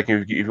then it's like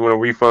if you want a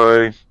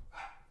refund,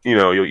 you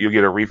know, you'll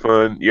get a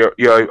refund.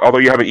 Although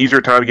you have an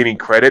easier time getting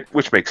credit,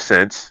 which makes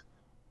sense.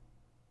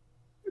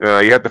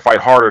 You have to fight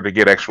harder to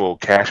get actual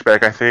cash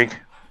back, I think.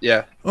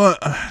 Yeah. Well,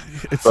 But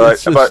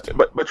it's just,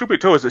 truth be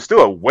told, it's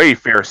still a way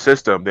fair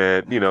system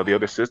than the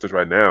other systems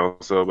right now.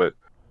 So, but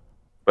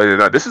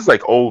this is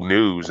like old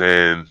news,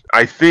 and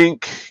I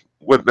think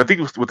what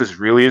this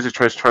really is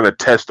trying to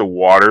test the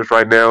waters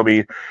right now. I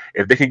mean,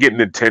 if they can get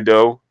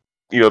Nintendo,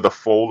 the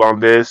fold on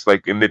this,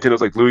 like, and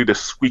Nintendo's like literally the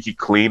squeaky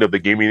clean of the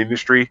gaming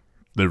industry.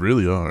 they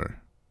really are.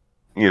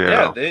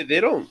 Yeah, they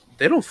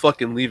don't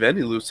fucking leave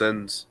any loose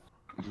ends.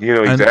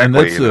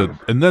 Exactly.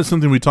 And that's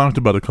something we talked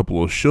about a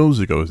couple of shows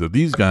ago, is that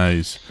these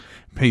guys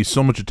pay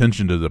so much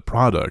attention to the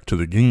product, to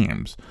the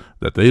games,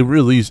 that they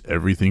release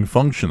everything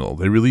functional.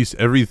 They release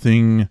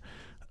everything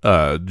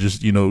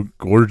just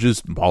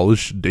gorgeous,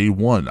 polished day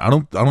one. I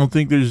don't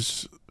think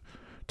there's,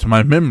 to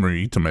my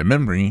memory, let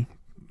me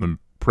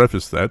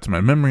preface that, to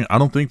my memory, I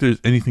don't think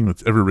there's anything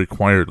that's ever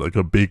required like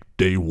a big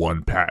day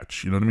one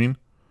patch. You know what I mean?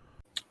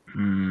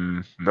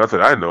 Not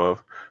that I know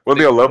of. One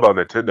thing I love about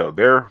Nintendo,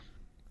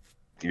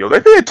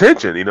 they pay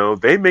attention.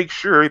 They make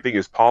sure everything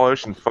is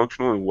polished and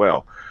functional and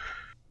well.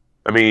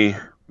 I mean,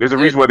 there's a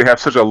reason why they have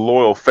such a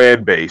loyal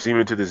fan base,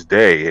 even to this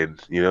day,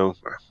 and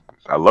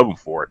I love them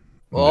for it.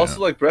 Well,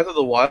 also, like, Breath of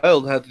the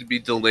Wild had to be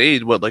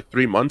delayed,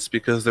 3 months,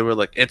 because they were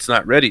like, it's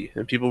not ready.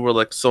 And people were,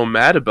 like, so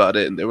mad about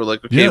it. And they were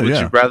like, okay, would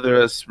you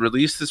rather us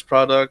release this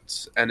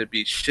product and it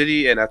be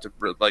shitty and have to,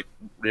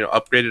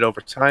 upgrade it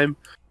over time?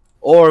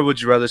 Or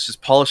would you rather us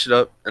just polish it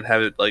up and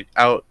have it,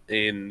 out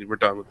and we're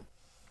done with it?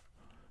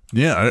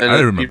 Yeah,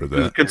 I remember that.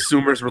 The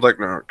consumers were like,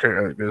 no, okay,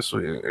 I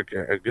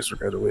guess we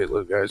gotta wait,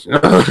 look, guys.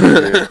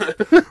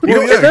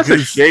 That's a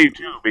shame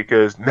too,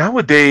 because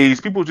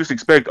nowadays people just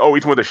expect,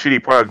 each one of the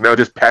shitty products now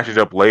just patch it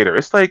up later.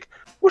 It's like,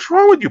 what's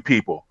wrong with you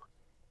people?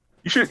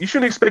 You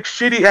shouldn't expect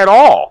shitty at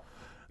all.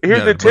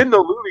 Here's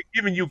Nintendo literally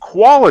giving you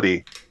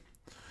quality.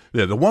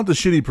 Yeah, they want the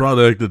shitty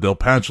product that they'll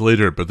patch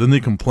later, but then they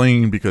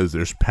complain because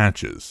there's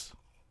patches.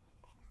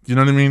 You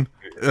know what I mean?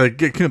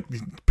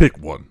 Pick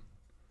one.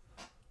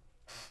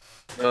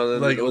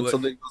 When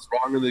something goes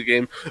wrong in the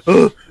game,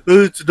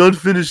 it's an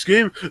unfinished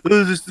game.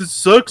 This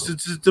sucks.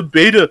 It's a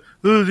beta.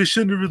 They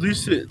shouldn't have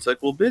released it. It's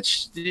like, well,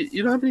 bitch,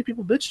 you know how many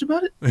people bitched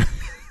about it?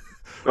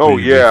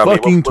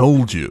 We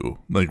told you.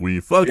 Like, we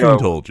fucking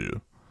told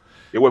you.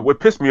 Yeah, what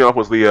pissed me off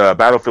was the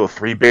Battlefield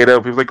 3 beta.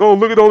 People were like, oh,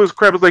 look at all this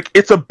crap. It's like,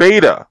 it's a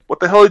beta. What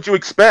the hell did you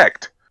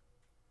expect?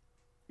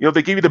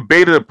 They gave you the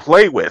beta to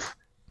play with.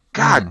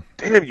 God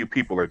damn, you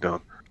people are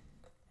dumb.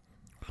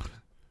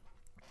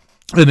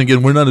 And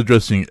again, we're not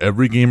addressing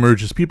every gamer,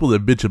 just people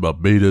that bitch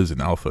about betas and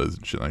alphas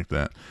and shit like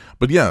that.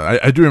 But yeah,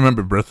 I do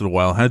remember Breath of the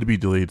Wild had to be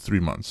delayed 3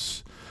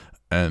 months,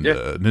 and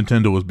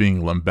Nintendo was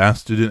being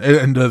lambasted.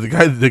 And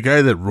the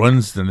guy that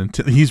runs the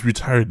Nintendo, he's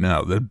retired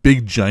now. That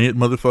big giant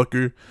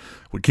motherfucker,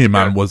 what came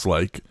out and was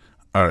like,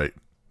 "All right,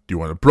 do you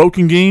want a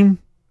broken game,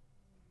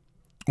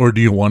 or do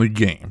you want a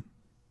game?"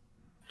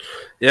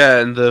 Yeah,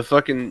 and the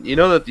fucking,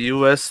 that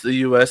the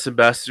U.S.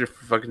 ambassador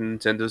for fucking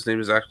Nintendo's name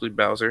is actually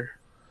Bowser.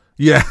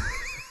 Yeah.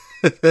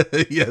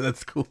 Yeah,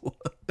 that's cool.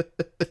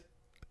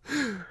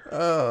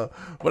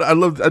 But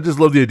I just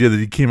love the idea that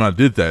he came out and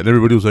did that, and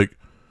everybody was like,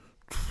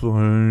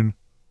 "Fine,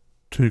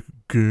 take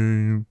a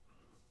game."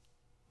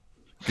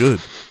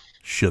 Good.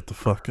 Shut the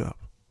fuck up.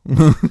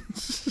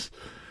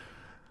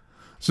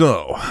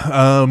 So,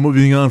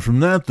 moving on from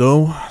that,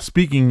 though,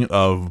 speaking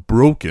of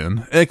broken,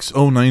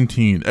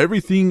 X019,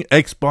 everything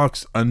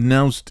Xbox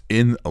announced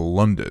in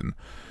London.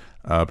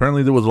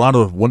 Apparently there was a lot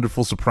of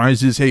wonderful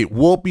surprises. Hey,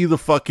 we'll be the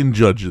fucking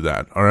judge of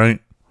that,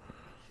 alright?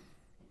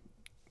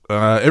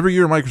 Every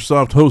year,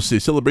 Microsoft hosts a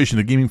celebration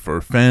of gaming for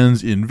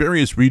fans in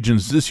various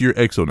regions. This year,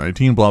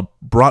 X019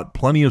 brought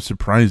plenty of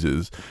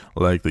surprises,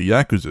 like the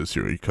Yakuza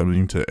series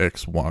coming to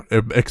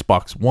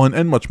Xbox One,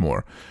 and much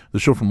more. The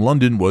show from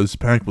London was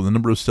packed with a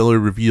number of stellar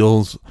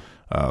reveals,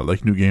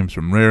 like new games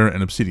from Rare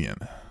and Obsidian.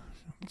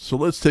 So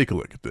let's take a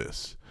look at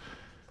this.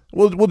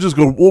 We'll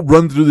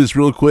run through this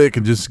real quick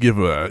and just give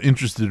a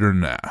interested or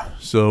not.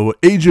 So,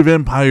 Age of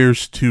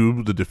Empires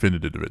 2, the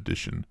definitive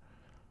edition.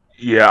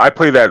 Yeah, I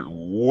played that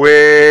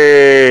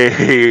way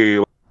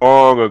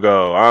long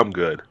ago. I'm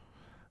good.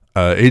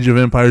 Age of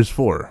Empires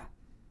 4.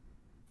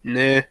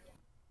 Nah.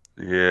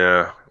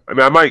 Yeah. I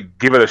mean, I might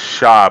give it a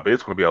shot, but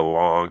it's going to be a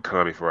long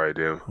time before I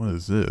do. What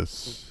is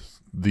this?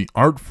 The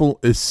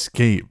Artful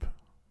Escape.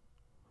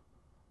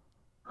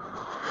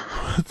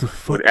 What the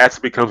fuck? When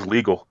acid becomes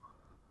legal.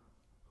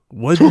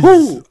 What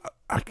is...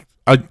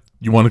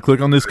 You want to click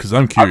on this? Because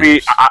I'm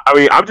curious. I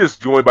mean, I'm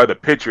just joined by the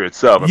picture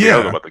itself. I mean, I don't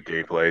know Yeah. about the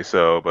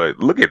gameplay, but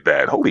look at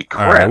that. Holy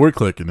crap. All right, we're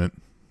clicking it.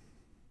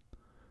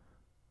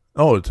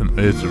 Oh, it's a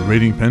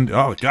rating pen.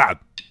 Oh, God.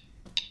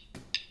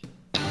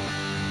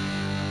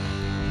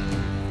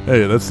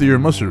 Hey, that's the year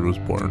Mustard was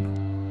born.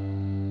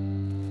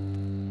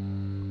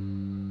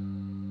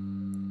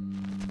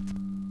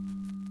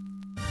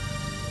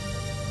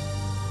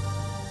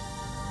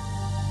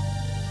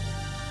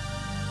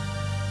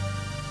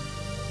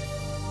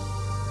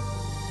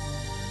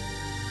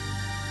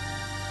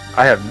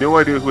 I have no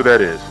idea who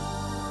that is.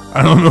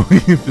 I don't know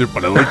either,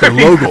 but I like the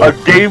logo. A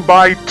game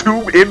by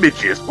 2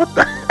 images. What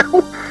the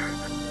hell?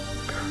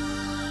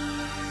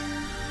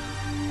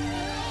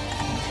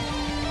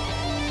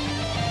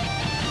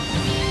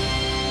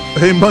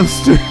 Hey,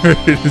 Mustard,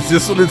 is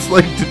this what it's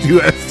like to do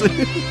acid?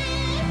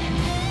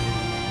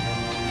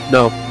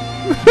 No.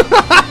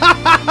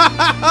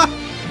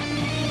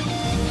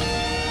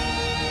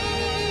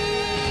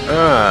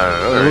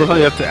 I love how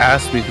you have to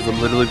ask me because I'm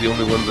literally the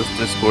only one in this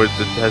Discord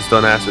that has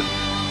done acid.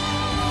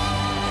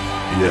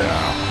 Yeah.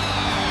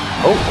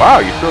 Oh, wow.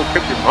 You still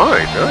kept your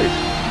mind. Nice.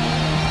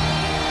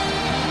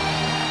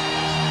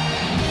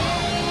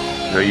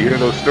 You know, you hear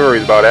those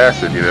stories about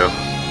acid, you know.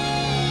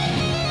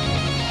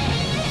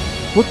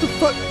 What the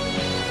fuck?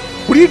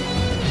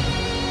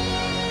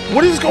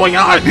 What is going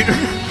on?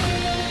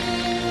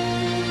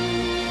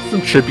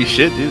 Some trippy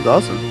shit, dude.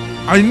 Awesome.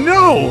 I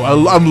know.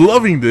 I'm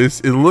loving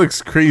this. It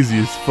looks crazy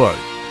as fuck.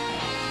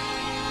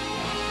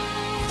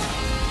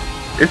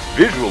 It's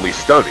visually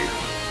stunning.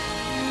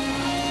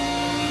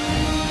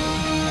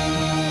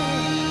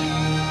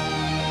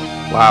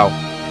 Wow.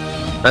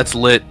 That's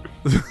lit.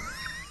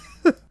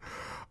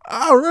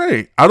 All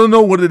right. I don't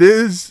know what it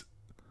is.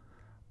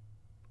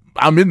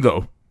 I'm in,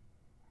 though.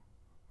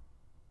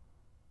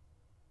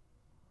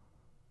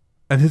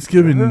 And it's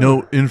giving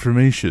no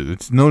information.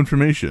 It's no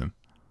information.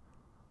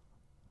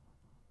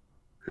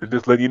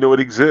 Just letting you know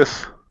it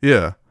exists.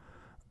 Yeah.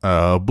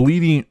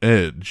 Bleeding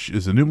Edge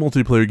is a new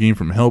multiplayer game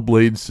from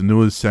Hellblade,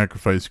 Senua's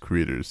Sacrifice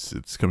creators.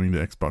 It's coming to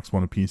Xbox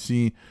One and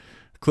PC.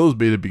 Closed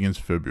beta begins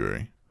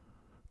February.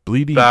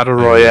 Bleeding Battle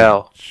Edge.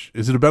 Royale.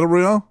 Is it a battle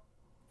royale?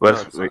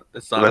 Let's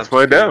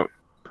find out.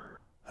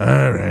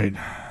 All right.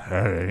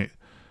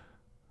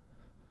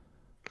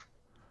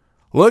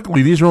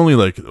 Luckily, these are only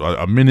like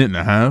a minute and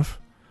a half.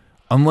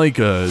 Unlike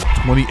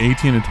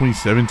 2018 and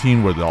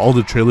 2017, where all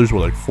the trailers were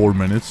like 4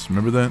 minutes.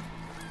 Remember that?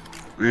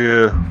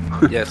 Yeah.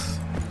 Yes.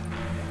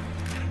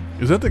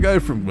 Is that the guy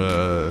from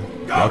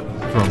not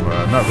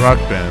Rock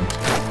Band?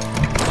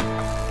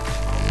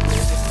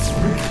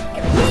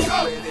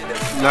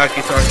 Not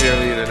Guitar Hero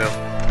either, no.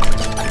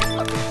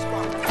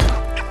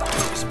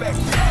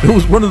 It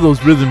was one of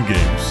those rhythm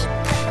games.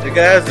 The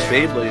guy has a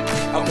Beyblade.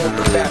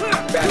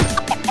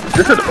 Is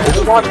this an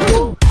Overwatch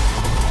game?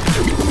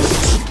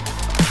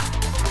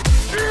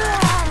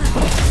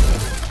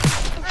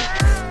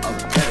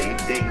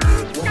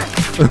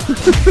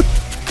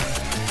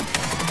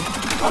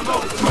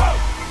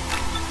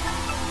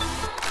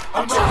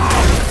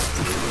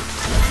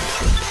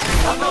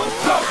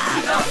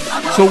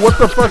 So what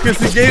the fuck is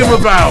the game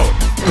about?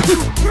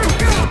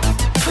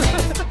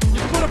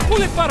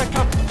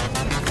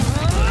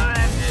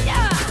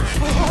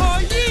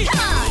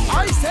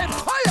 I said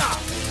fire!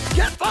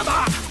 Get them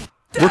up!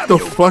 What the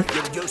fuck?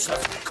 You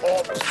useless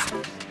corpse!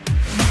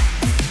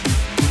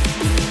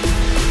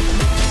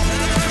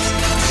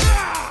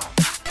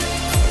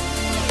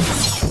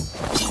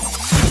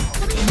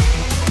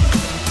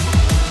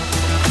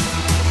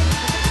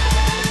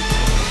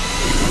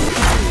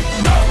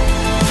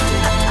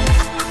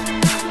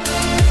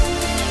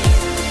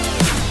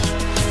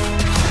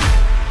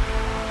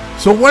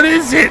 So what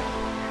is it?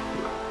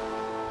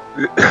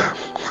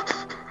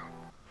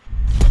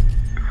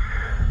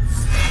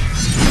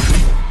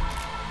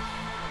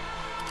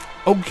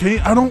 Okay,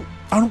 I don't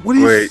What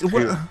is?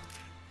 What?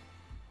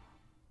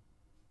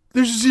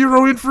 There's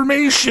zero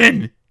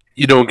information.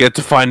 You don't get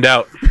to find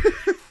out.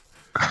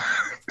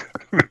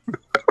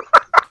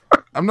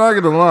 I'm not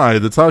gonna lie.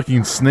 The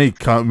talking snake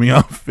caught me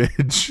off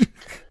edge.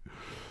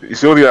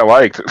 It's the only I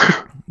liked.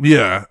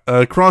 Yeah,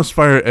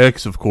 Crossfire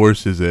X, of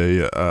course, is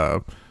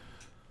a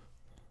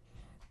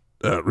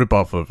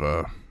ripoff of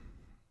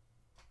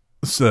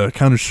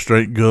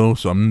Counter-Strike Go,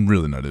 so I'm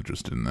really not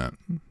interested in that.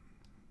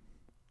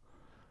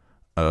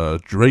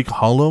 Drake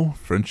Hollow,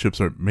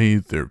 friendships aren't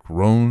made, they're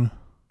grown.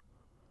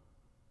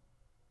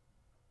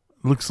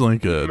 Looks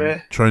like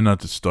Try Not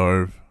to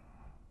Starve.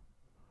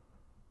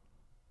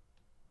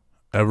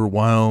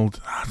 Everwild,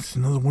 it's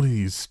another one of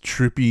these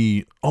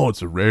trippy. Oh,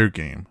 it's a rare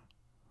game.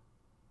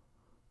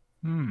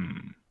 All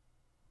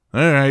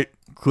right,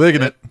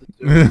 clicking it.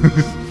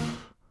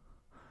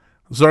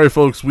 Sorry,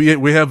 folks. We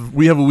have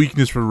a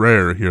weakness for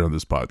rare here on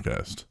this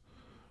podcast.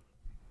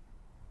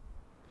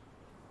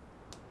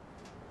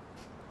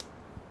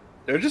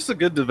 They're just a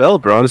good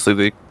developer,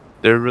 honestly.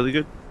 They're really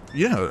good.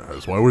 Yeah,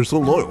 that's why we're so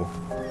loyal.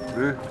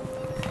 Yeah.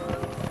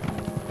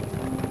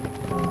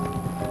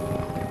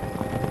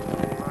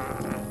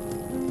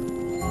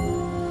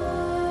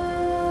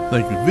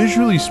 Like,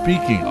 visually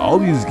speaking, all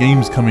these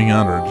games coming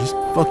out are just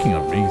fucking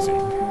amazing.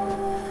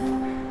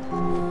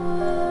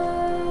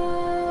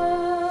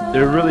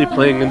 They're really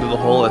playing into the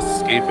whole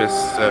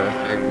escapist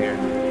thing here.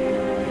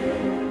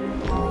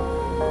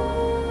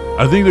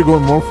 I think they're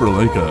going more for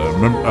like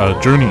a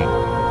Journey.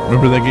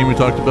 Remember that game we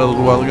talked about a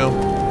little while ago?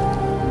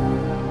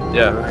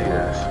 Yeah.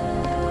 Yes.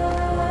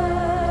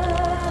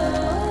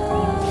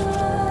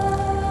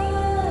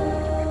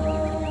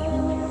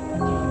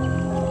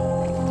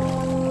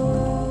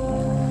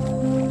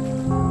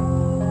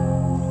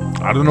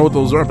 I don't know what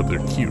those are, but they're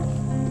cute.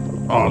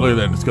 Oh, look at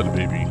that. It's got a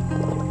baby.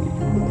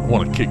 I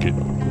want to kick it.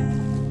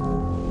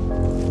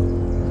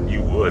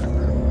 You would.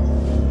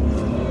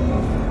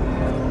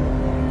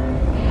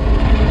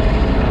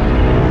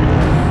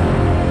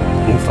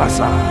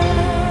 Mufasa.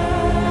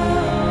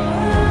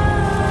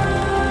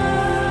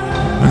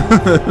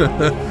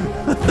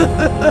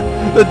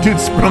 That dude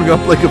sprung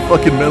up like a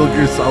fucking Metal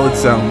Gear Solid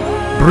sound.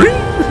 Bring.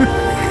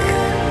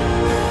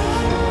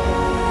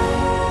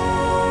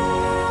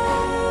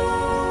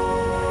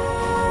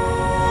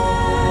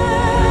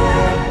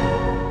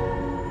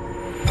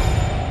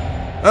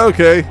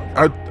 Okay,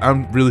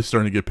 I'm really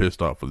starting to get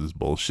pissed off with this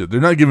bullshit. They're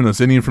not giving us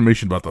any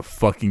information about the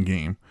fucking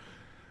game.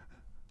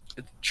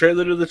 It's a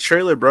trailer to the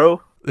trailer,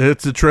 bro.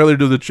 It's a trailer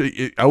to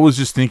the. I was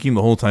just thinking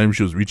the whole time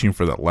she was reaching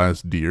for that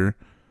last deer.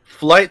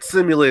 Flight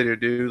Simulator,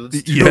 dude.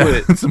 Let's do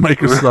it. It's a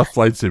Microsoft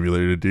Flight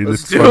Simulator, dude.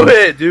 Let's do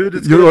it, dude.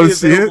 It's you gonna want to be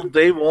see available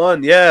day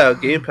one. Yeah,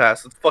 Game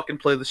Pass. Let's fucking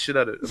play the shit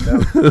out of it.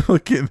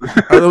 Fucking,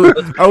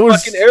 I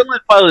was fucking airline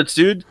pilots,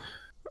 dude.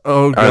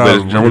 Oh god,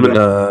 ladies and gentlemen,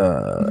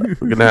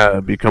 we're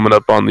gonna be coming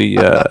up on the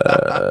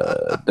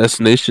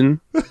destination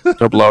a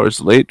couple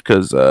hours late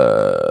because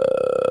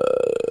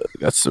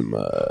got some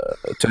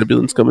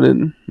turbulence coming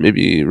in,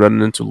 maybe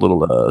running into a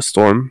little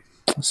storm.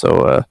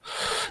 So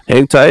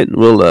hang tight, and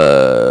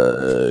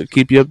we'll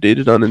keep you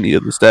updated on any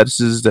of the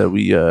statuses that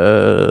we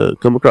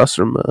come across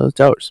from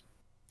towers.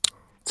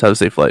 That's how to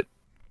say flight.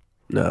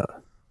 No.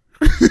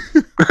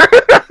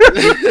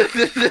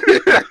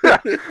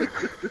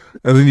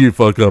 And then you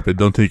fuck up and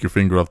don't take your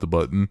finger off the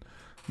button.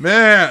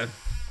 Man,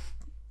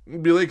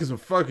 you'd be like because I'm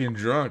fucking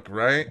drunk,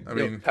 right? I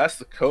mean, pass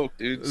the coke,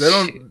 dude. They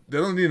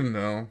don't need to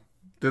know.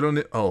 They don't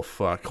need. Oh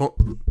fuck.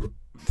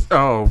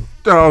 Oh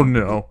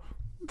no.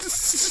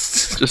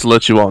 Just to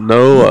let you all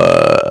know,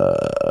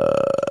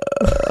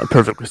 I'm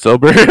perfectly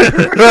sober.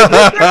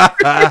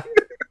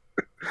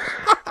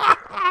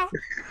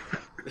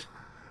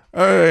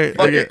 All right,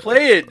 fucking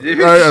play it,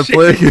 dude. All right, I'm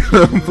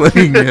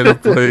playing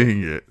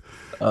it.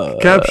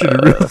 Caption in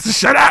real.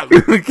 Shut up.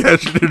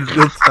 Caption in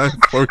real time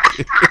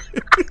 4K.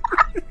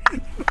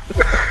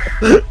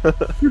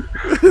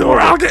 We're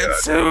all getting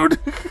sued.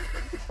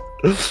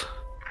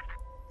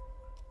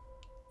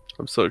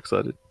 I'm so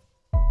excited.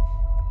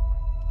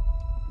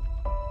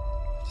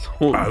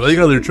 I like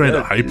how they're trying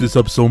to hype this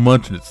up so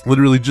much, and it's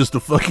literally just a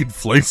fucking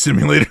flight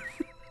simulator.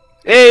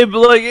 Hey, but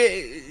like,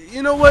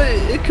 you know what?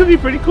 It could be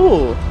pretty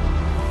cool.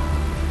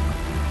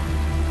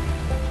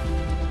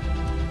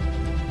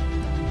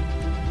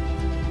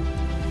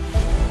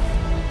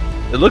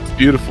 It looks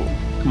beautiful.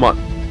 Come on.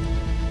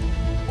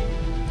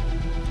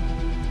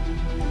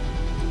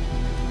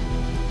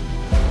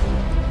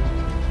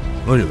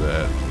 Look at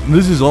that.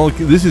 This is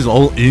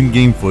all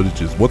in-game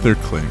footage is what they're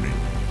claiming.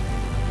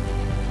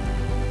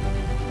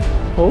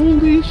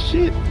 Holy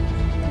shit.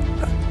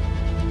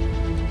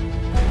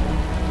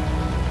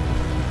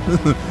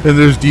 And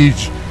there's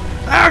Deej.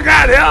 Oh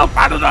god, help!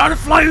 I don't know how to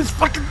fly this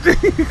fucking thing.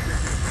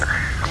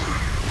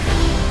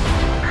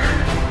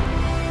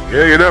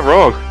 Yeah, you're not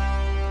wrong.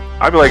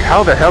 I'd be like,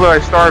 how the hell did I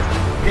start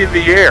in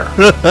the air?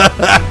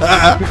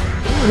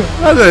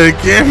 How did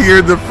I get here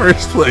in the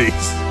first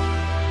place?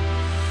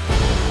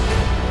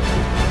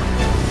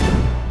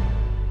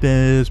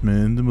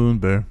 Desmond the Moon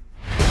Bear.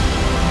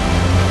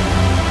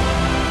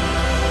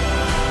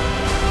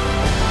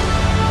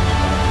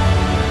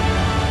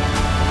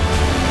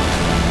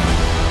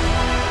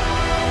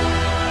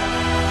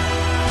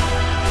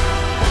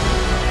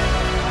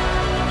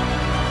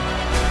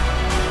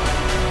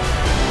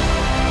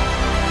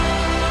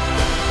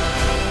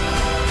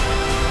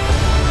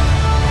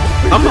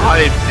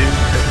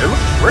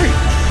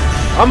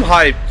 I'm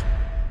hyped.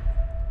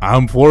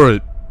 I'm for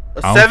it.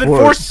 A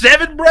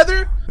 747,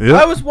 brother? Yep.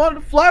 I was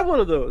wanting to fly one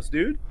of those,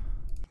 dude.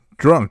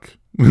 Drunk.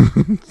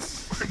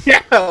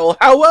 Yeah, well,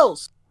 how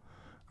else?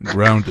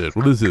 Grounded.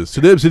 What is this?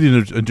 Today,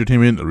 Obsidian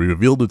Entertainment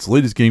revealed its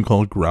latest game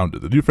called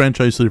Grounded. The new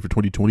franchise slated for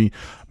 2020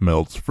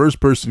 melds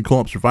first-person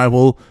co-op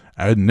survival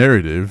and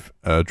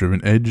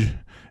narrative-driven edge.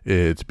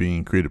 It's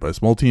being created by a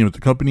small team at the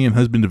company and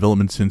has been in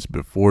development since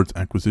before its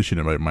acquisition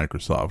by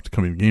Microsoft.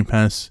 Coming to Game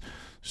Pass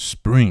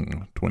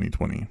spring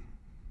 2020.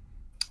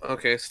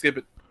 Okay, skip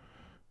it.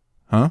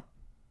 Huh?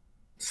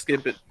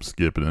 Skip it.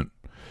 Skipping it.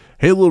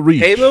 Halo Reach.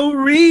 Halo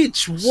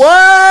Reach.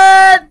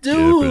 What,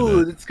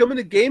 dude? It's coming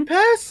to Game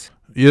Pass?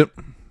 Yep.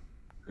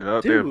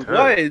 Dude,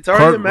 why? It's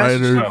already in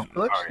Master Chief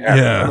Collection.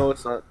 Yeah. No,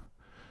 it's not.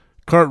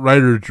 Kart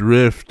Rider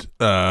Drift.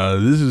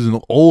 This is an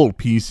old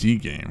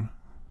PC game.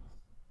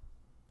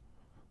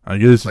 I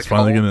guess it's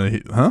finally gonna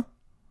hit, huh?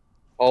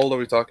 How old are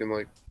we talking?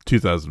 Like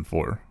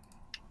 2004.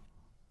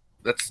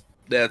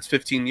 That's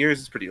 15 years.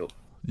 It's pretty old.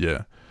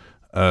 Yeah.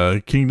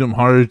 Kingdom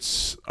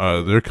Hearts.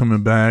 They're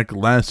coming back.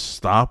 Last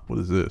Stop. What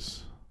is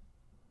this?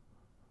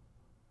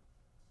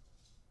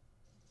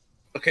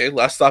 Okay,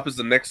 Last Stop is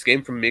the next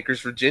game from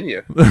Makers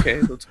Virginia.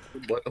 Okay,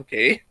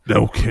 okay.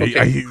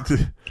 Okay.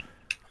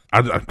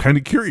 I'm kind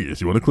of curious.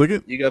 You want to click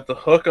it? You got the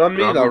hook on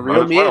me. Now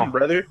reel me in,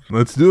 brother.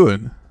 Let's do it.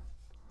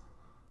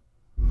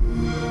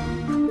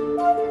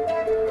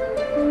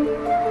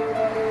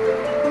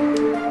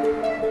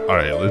 All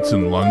right, it's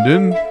in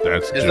London.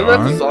 That's John. Isn't that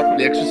the song from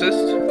The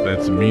Exorcist?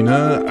 That's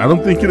Mina. I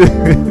don't think it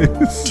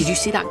is. Did you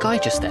see that guy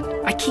just then?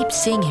 I keep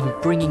seeing him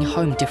bringing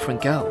home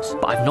different girls,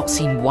 but I've not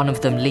seen one of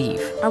them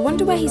leave. I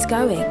wonder where he's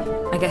going.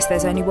 I guess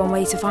there's only one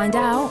way to find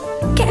out.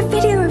 Get a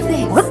video of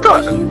this. What the?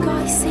 Are you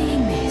guys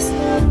seeing this?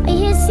 Are you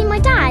here to see my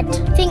dad?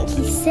 I think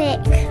he's sick.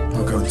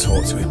 I'll go and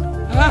talk to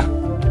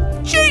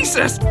him.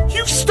 Jesus!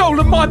 You've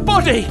stolen my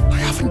body! I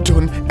haven't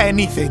done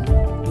anything.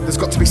 There's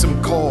got to be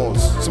some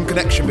cause, some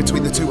connection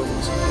between the two of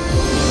us.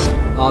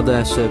 Are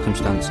there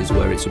circumstances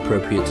where it's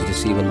appropriate to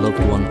deceive a loved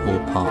one or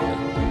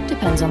partner?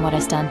 Depends on what I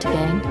stand to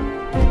gain.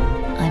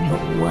 I'm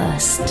your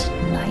worst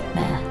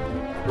nightmare.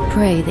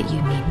 Pray that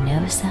you need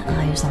never set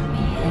eyes on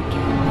me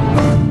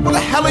again. What the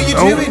hell are you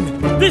doing?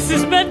 This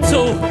is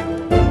mental!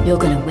 You're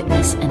gonna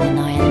witness an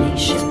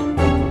annihilation.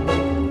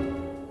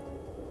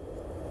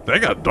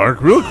 That got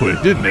dark real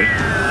quick, didn't it?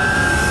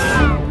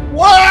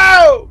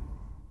 Whoa!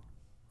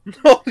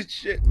 Holy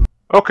shit.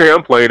 Okay,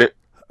 I'm playing it.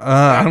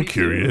 I'm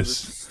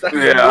curious. That's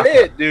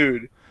it,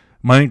 dude.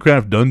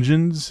 Minecraft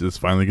Dungeons is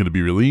finally going to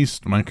be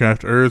released.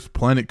 Minecraft Earth,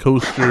 Planet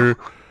Coaster.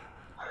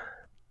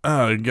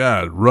 Oh,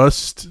 God.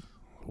 Rust.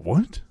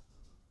 What?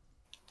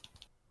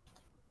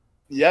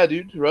 Yeah,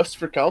 dude. Rust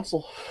for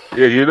console.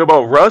 Yeah, you know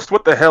about Rust?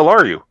 What the hell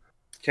are you?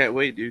 Can't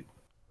wait, dude.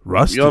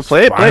 Rust You want is to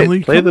play it?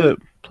 finally Play coming?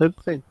 the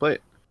thing. Play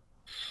it.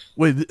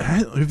 Wait,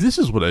 if this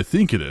is what I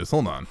think it is,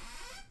 hold on.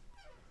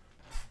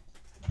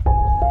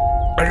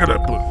 I gotta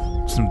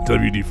put some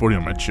WD-40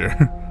 on my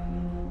chair.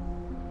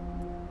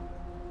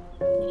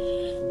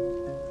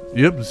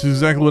 Yep, this is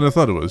exactly what I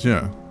thought it was,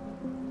 yeah.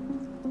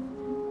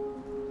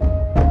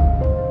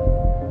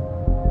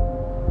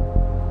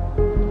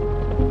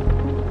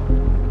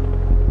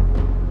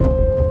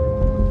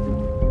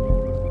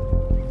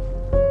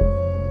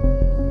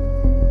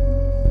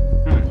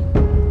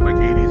 Like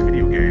 80s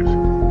video games.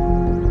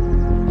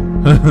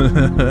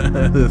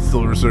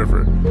 Silver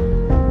Surfer.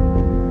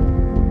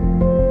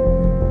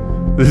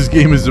 This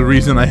game is the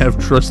reason I have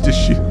trust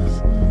issues.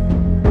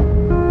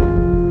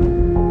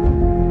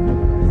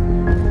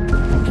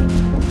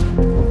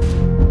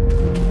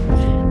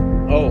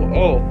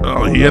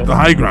 Oh, he had the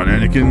high ground,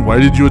 Anakin. Why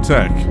did you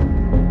attack?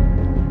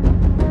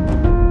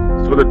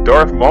 So did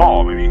Darth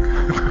Maul, maybe.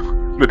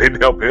 But they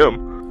didn't help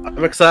him.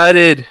 I'm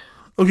excited.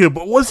 Okay,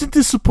 but wasn't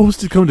this supposed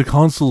to come to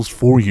consoles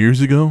 4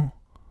 years ago?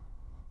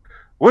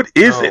 What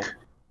is it?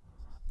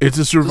 It's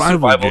a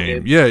survival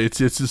game. Yeah, it's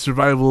a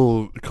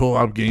survival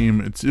co-op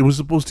game. It was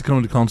supposed to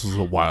come to consoles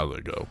a while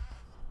ago.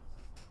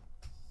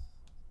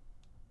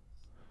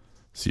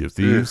 Sea of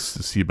Thieves,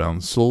 The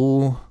Seabound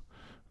Soul,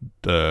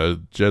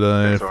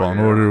 Jedi Fallen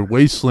Order,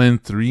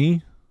 Wasteland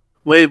 3.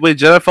 Wait,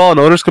 Jedi Fallen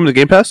Order's coming to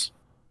Game Pass?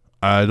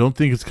 I don't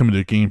think it's coming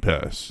to Game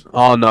Pass.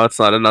 Oh no, it's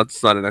not.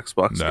 It's not an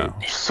Xbox game.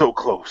 So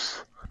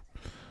close.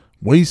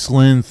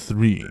 Wasteland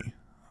 3.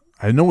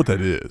 I know what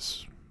that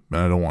is, but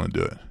I don't want to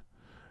do it.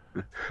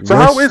 So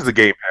how is the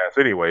Game Pass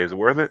anyway? Is it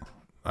worth it?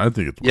 I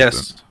think it's worth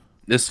Yes, it.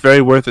 it's very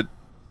worth it.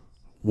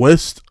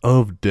 West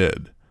of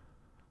Dead.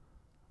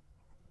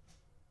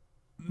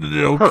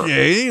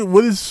 Okay,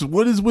 what is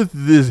with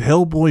this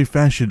Hellboy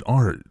fashion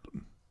art?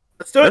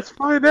 Let's do it. Let's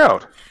find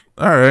out.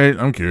 All right,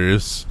 I'm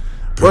curious.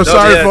 Well,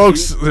 sorry,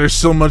 folks. There's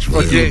so much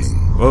fucking.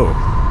 Whoa.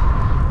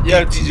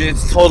 Yeah, DJ,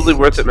 it's totally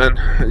worth it, man.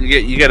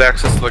 You get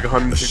access to like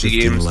 150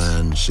 games.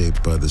 Land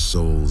shaped by the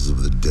souls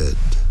of the dead.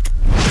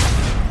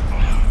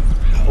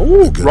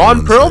 Oh,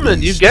 Ron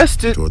Perlman, you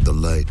guessed it. Toward the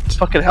light.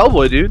 Fucking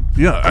Hellboy, dude.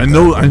 Yeah, I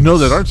know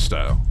that art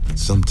style.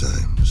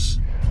 Sometimes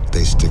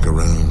they stick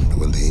around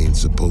when they ain't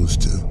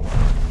supposed to.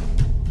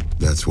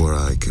 That's where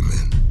I come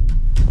in.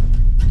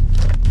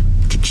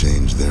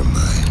 change their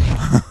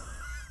mind.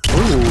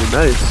 Ooh,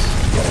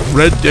 nice.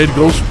 Red Dead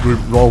Ghost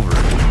Revolver.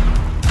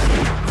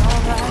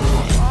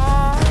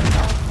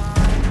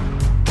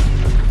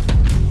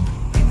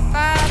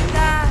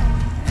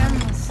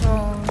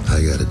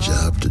 I got a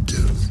job to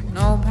do.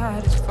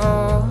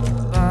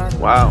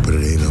 Wow. But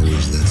it ain't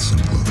always that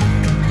simple.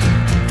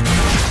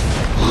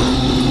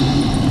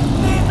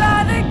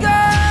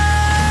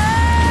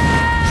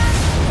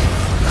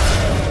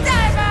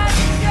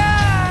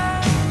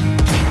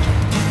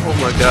 Oh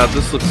my god,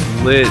 this looks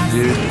lit,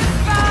 dude.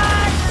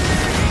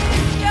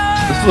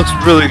 This looks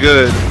really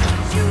good.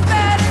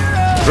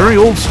 Very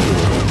old school.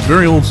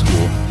 Very old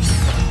school.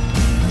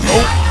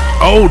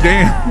 Oh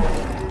damn.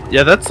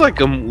 Yeah, that's like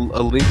a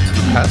link to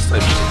the past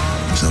type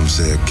shit. Some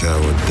say a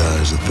coward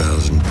dies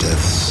 1,000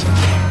 deaths,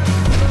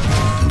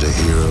 and a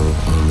hero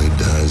only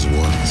dies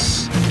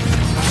once.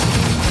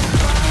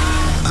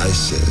 I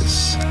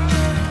says,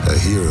 a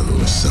hero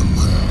is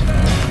someone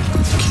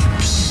who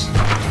keeps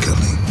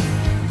coming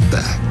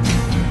back.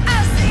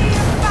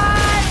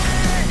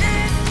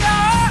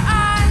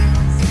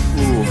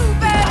 Ooh,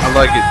 I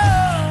like it.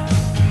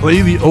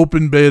 Play the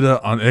open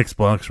beta on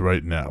Xbox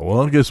right now.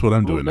 Well, guess what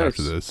I'm doing nice.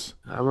 after this?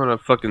 I'm gonna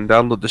fucking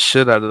download the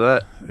shit out of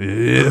that.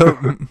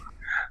 Yep.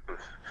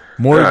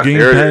 More Game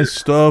Pass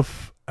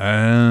stuff,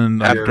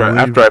 and after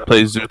I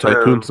play Zoo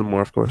Tycoon some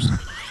more, of course.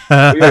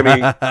 Yeah, I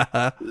mean,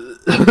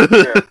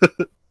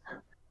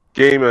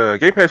 Game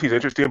Pass seems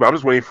interesting, but I'm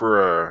just waiting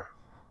for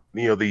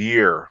the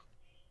year.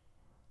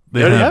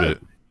 They have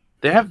it.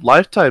 They have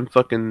lifetime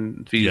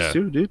fucking fees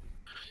too, dude.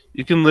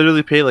 You can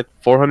literally pay like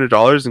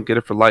 $400 and get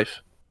it for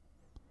life.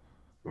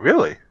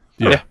 Really?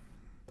 Yeah.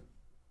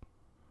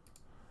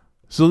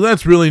 So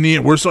that's really neat.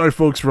 We're sorry,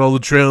 folks, for all the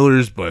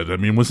trailers, but I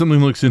mean, when something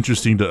looks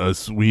interesting to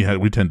us, we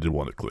tend to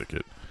want to click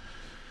it.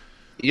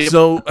 Yep.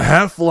 So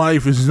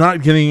Half-Life is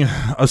not getting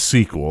a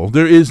sequel.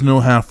 There is no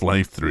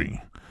Half-Life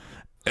 3.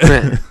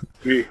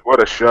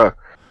 What a shock!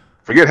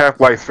 Forget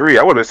Half-Life 3.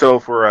 I would have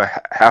settled for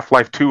a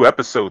Half-Life 2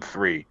 Episode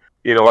 3.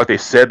 Like they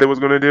said they was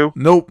going to do.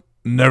 Nope.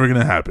 Never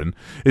gonna happen.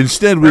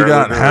 Instead, we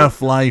got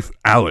Half-Life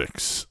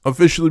Alyx,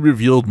 officially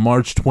revealed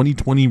March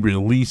 2020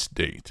 release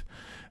date.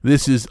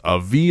 This is a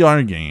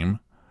VR game.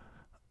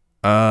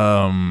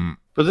 But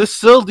this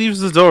still leaves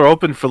the door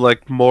open for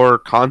like more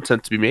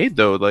content to be made,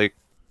 though. Like,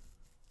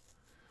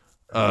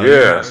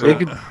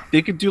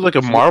 they could do like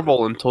a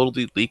Marvel and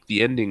totally leak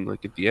the ending,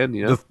 like at the end.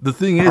 You know, the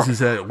thing is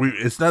that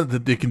it's not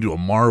that they can do a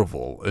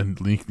Marvel and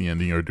leak the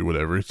ending or do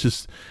whatever. It's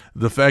just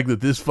the fact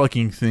that this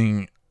fucking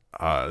thing.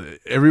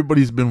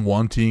 Everybody's been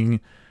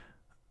wanting,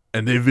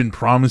 and they've been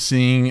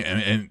promising,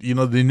 and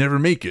they never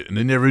make it, and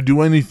they never do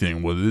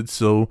anything with it.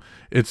 So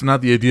it's not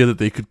the idea that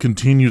they could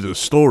continue the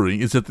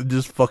story; it's that they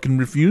just fucking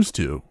refuse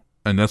to,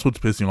 and that's what's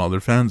pissing all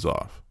their fans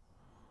off.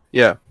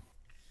 Yeah.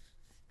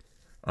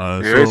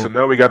 So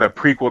now we got a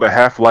prequel to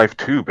Half-Life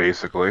 2,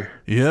 basically.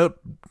 Yep.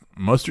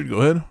 Mustard,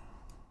 go ahead.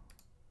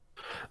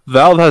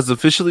 Valve has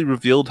officially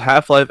revealed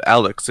Half-Life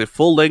Alyx, a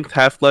full-length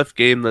Half-Life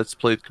game that's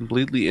played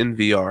completely in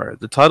VR.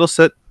 The title is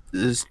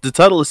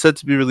set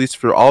to be released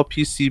for all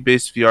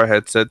PC-based VR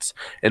headsets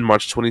in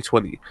March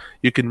 2020.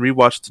 You can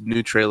rewatch the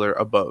new trailer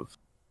above.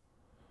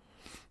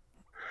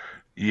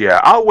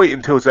 Yeah, I'll wait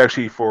until it's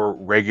actually for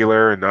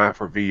regular and not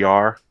for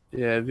VR.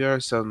 Yeah,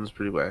 VR sounds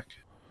pretty whack.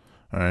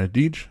 All right,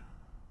 Deej?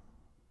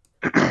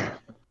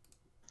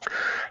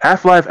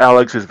 Half-Life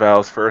Alyx is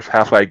Valve's first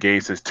Half-Life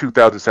game since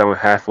 2007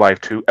 Half-Life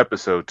 2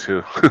 Episode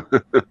 2.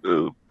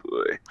 Oh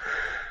boy.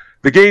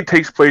 The game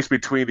takes place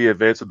between the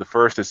events of the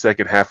first and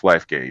second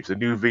Half-Life games. The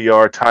new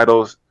VR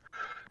title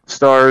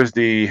stars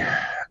the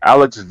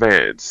Alyx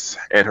Vance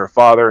and her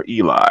father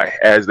Eli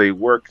as they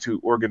work to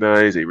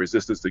organize a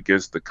resistance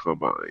against the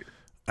Combine.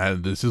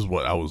 And this is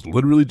what I was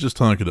literally just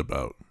talking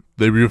about.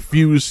 They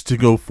refuse to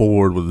go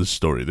forward with this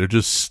story. They're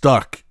just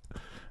stuck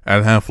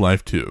at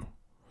Half-Life 2.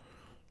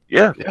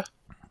 Yeah.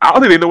 I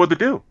don't think they know what to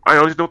do. I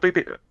honestly don't think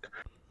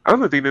I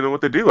don't think they know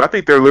what to do. I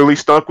think they're literally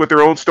stuck with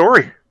their own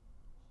story.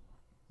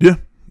 Yeah.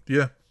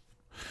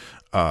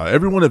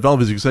 Everyone at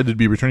Valve is excited to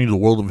be returning to the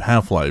world of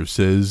Half-Life,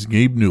 says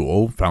Gabe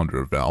Newell, founder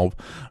of Valve.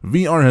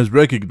 VR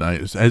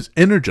has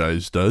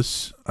energized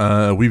us.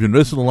 We've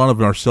invested a lot of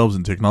ourselves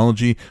in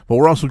technology, but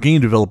we're also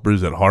game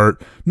developers at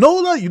heart.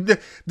 No,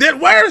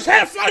 then where's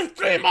Half-Life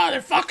 3,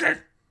 motherfucker?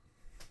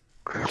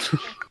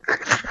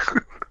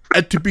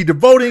 And to be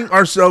devoting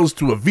ourselves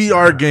to a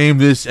VR game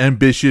this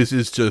ambitious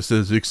is just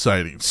as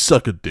exciting.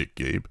 Suck a dick,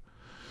 Gabe.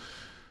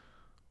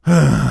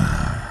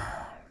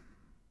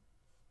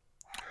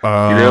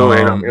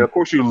 And of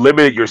course you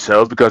limit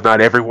yourselves because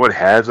not everyone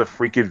has a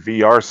freaking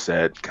VR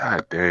set.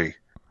 God dang.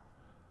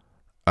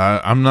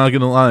 I'm not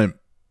gonna lie,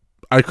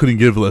 I couldn't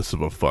give less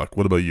of a fuck.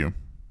 What about you?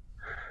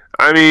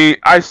 I mean,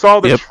 I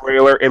saw the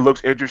trailer. It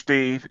looks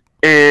interesting,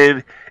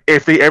 and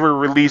if they ever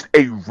release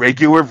a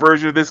regular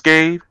version of this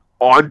game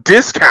on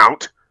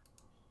discount,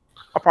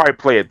 I'll probably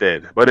play it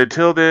then. But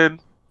until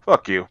then,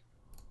 fuck you,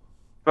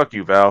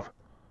 Valve.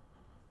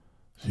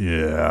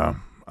 Yeah,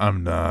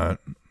 I'm not.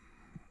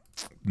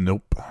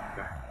 Nope.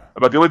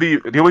 But the only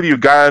thing you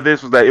got out of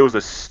this was that it was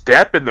a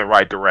step in the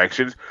right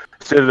direction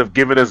instead of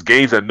giving us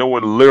games that no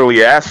one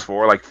literally asked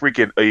for, like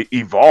freaking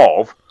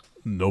Evolve.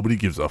 Nobody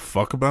gives a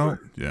fuck about.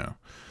 Yeah.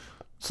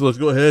 So let's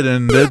go ahead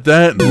and let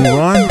that move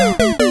on.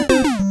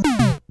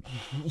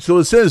 So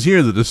it says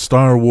here that the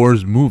Star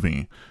Wars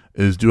movie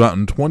is due out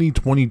in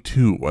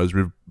 2022, as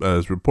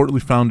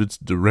reportedly found its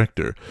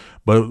director.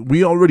 But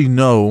we already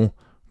know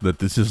that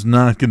this is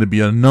not going to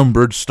be a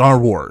numbered Star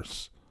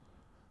Wars.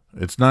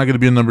 It's not going to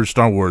be a numbered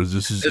Star Wars.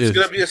 It's going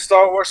to be a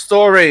Star Wars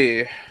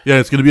story. Yeah,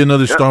 it's going to be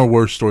another Star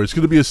Wars story. It's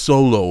going to be a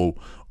Solo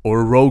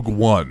or Rogue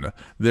One.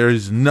 There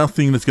is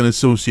nothing that's going to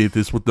associate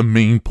this with the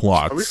main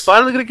plots. Are we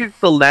finally going to get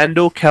the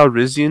Lando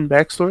Calrissian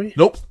backstory?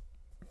 Nope.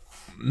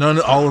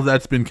 All of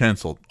that's been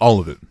canceled.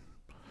 All of it.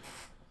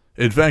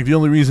 In fact, the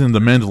only reason The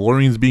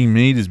Mandalorian's being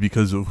made is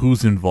because of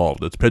who's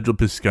involved. It's Pedro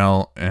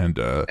Pascal and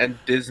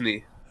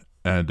Disney.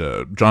 And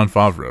Jon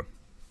Favreau.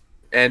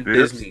 And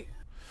Disney.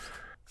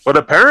 But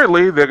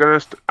apparently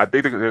I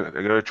think they're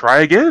gonna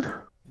try again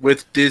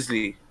with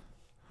Disney.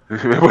 But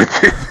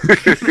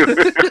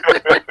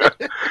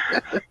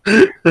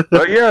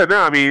yeah, no,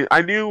 I mean,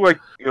 I knew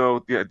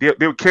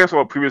they would cancel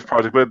a previous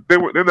project, but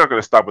they're not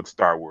gonna stop with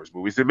Star Wars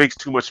movies. It makes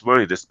too much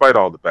money despite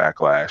all the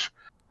backlash.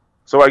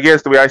 So I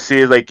guess the way I see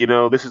it is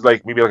this is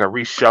maybe a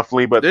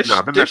reshuffling, but there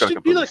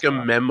should be a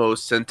memo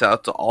sent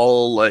out to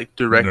all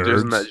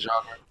directors in that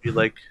genre. Be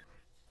like,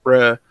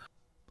 bruh,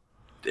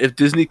 if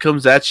Disney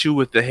comes at you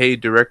with the "Hey,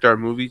 direct our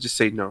movie," just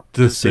say no.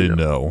 Just say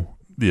no.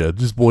 Yeah,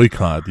 just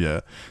boycott.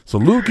 Yeah. So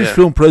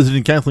Lucasfilm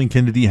president Kathleen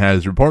Kennedy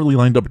has reportedly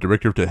lined up a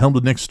director to helm the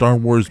next Star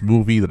Wars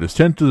movie that is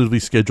tentatively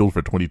scheduled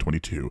for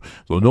 2022.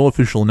 Though no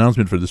official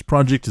announcement for this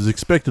project is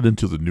expected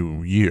until the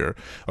new year.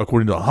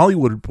 According to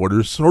Hollywood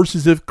Reporter,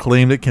 sources have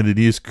claimed that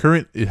Kennedy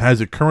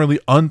has a currently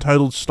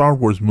untitled Star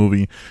Wars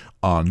movie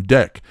on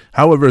deck.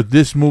 However,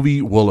 this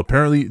movie will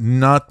apparently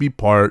not be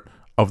part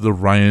of the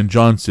Rian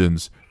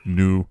Johnson's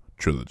new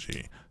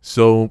trilogy.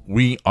 So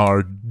we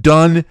are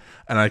done,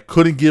 and I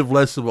couldn't give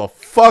less of a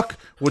fuck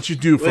what you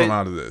do from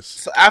out of this.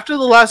 So after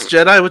The Last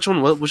Jedi,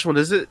 which one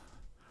is it?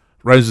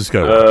 Rise of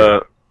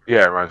Skywalker.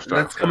 Yeah, Rise of Skywalker.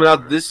 That's coming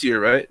out this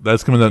year, right?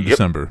 That's coming out in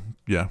December.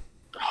 Yeah.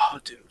 Oh,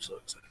 dude, I'm so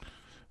excited.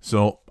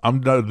 So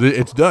I'm done.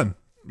 It's done.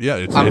 Yeah,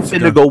 it's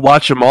finna go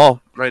watch them all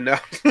right now.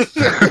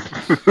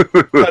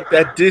 Got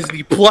that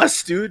Disney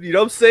Plus, dude. You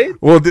know what I'm saying?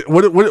 Well,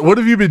 what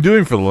have you been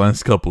doing for the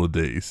last couple of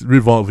days,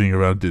 revolving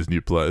around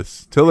Disney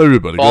Plus? Tell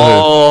everybody.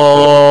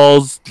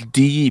 Balls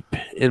deep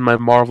in my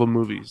Marvel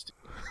movies,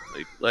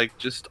 like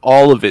just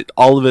all of it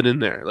in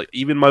there. Like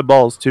even my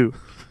balls too.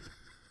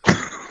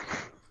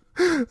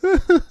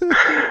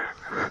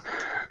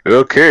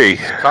 Okay,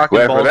 glad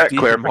for that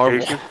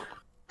clarification.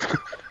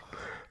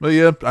 But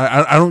yeah,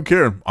 I don't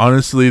care.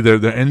 Honestly,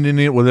 they're ending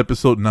it with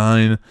episode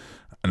 9,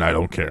 and I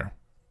don't care.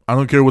 I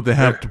don't care what they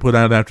have to put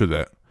out after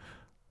that.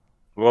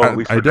 Well, at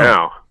least for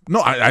now.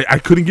 No, I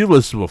couldn't give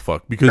less of a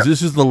fuck because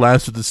this is the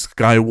last of the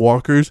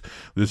Skywalkers.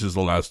 This is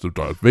the last of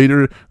Darth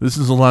Vader. This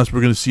is the last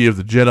we're going to see of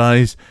the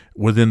Jedis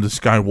within the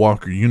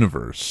Skywalker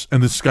universe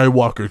and the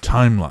Skywalker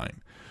timeline.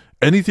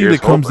 Anything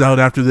that comes out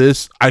after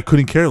this, I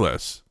couldn't care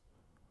less.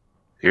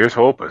 Here's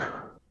hoping.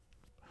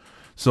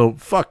 So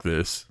fuck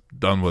this.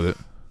 Done with it.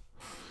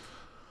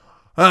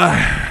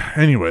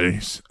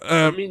 Anyways,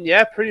 I mean,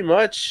 yeah, pretty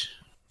much.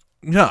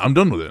 Yeah, I'm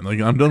done with it.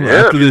 I'm done with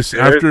it. After this.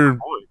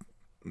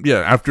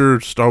 After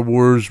Star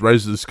Wars: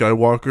 Rise of the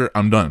Skywalker,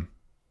 I'm done.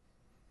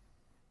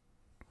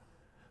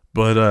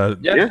 But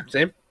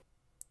same.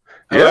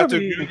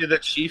 After you did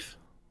that, Chief.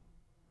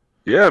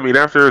 Yeah, I mean,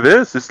 after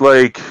this, it's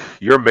like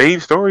your main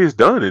story is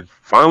done and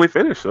finally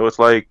finished. So it's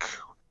like,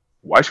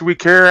 why should we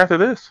care after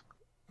this?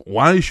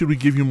 Why should we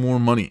give you more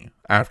money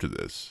after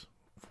this?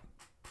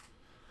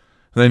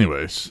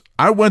 Anyways,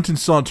 I went and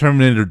saw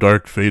Terminator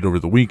Dark Fate over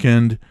the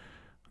weekend.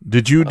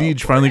 Did you, Deej,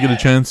 finally get a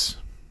chance?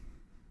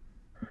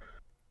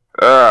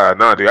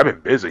 No, dude, I've been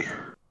busy.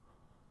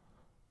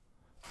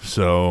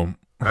 So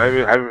I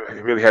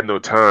haven't really had no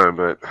time,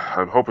 but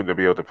I'm hoping to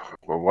be able to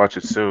watch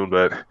it soon.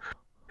 But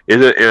is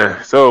it?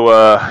 I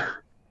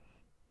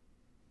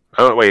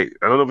don't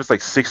know if it's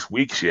like 6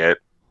 weeks yet.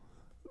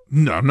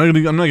 No, I'm not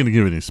gonna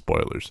give any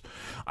spoilers.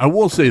 I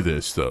will say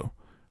this though,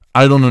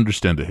 I don't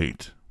understand the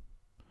hate.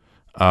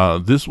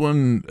 This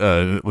one,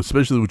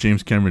 especially with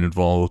James Cameron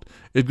involved,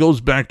 it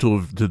goes back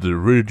to the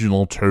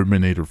original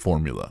Terminator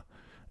formula,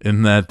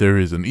 in that there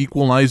is an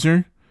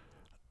equalizer,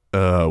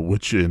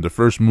 which in the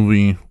first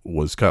movie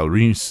was Kyle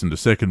Reese, in the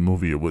second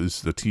movie it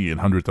was the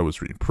T-800 that was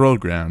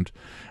reprogrammed,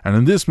 and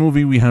in this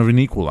movie we have an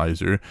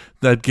equalizer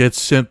that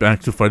gets sent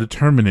back to fight a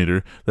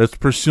Terminator that's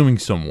pursuing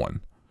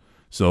someone.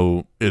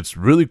 So it's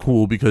really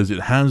cool because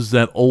it has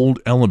that old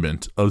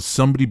element of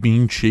somebody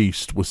being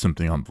chased with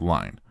something on the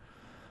line.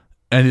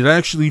 And it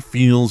actually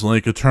feels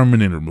like a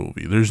Terminator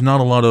movie. There's not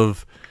a lot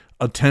of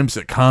attempts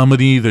at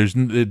comedy.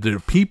 There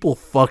people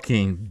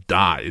fucking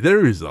die.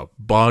 There is a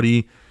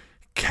body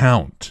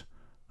count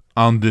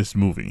on this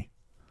movie.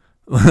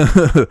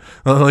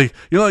 like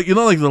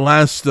the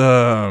last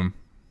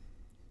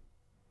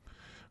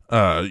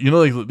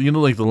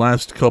like the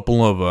last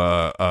couple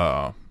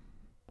of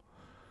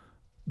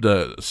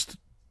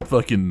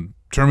fucking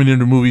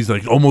Terminator movies,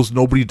 like almost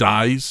nobody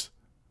dies.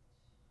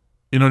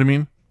 You know what I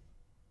mean?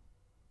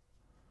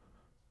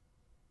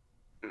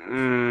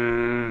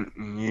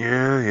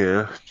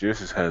 Yeah.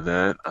 Juice had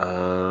that.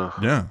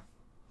 Yeah.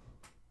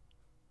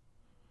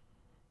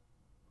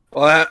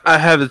 Well, I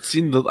haven't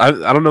seen the. I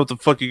don't know what the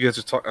fuck you guys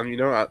are talking. I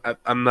mean,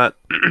 I'm not.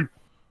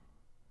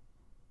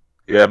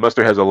 Yeah,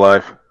 Mustard has a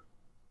life.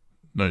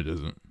 No, he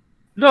doesn't.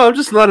 No, I'm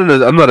just not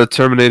I'm not a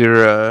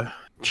Terminator.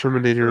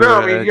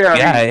 No, I mean,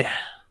 guy.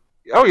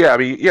 Oh yeah, I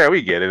mean, yeah,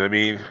 we get it. I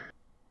mean,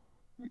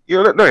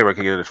 not anyone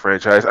can get in this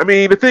franchise. I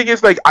mean, the thing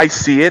is, like, I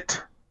see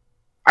it.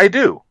 I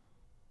do.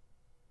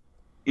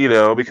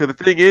 Because the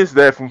thing is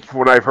that from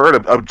what I've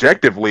heard,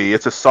 objectively,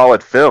 it's a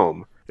solid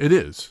film. It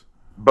is.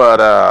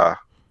 But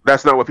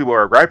that's not what people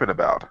are griping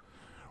about.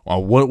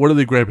 Well, what are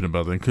they griping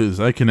about then? Because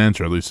I can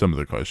answer at least some of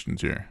the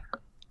questions here.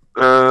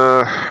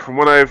 From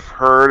what I've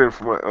heard and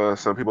from what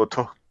some people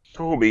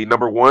told me,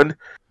 number one,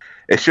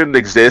 it shouldn't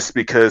exist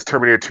because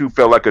Terminator 2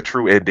 felt like a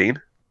true ending.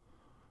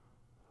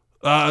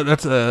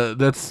 That's a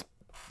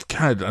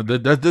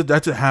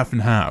half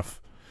and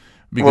half.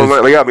 Because...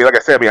 Well, like I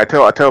said, I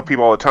tell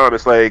people all the time,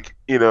 it's like,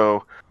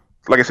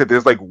 like I said,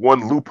 there's like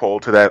one loophole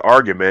to that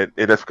argument,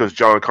 and that's because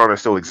John Connor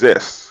still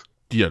exists.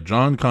 Yeah,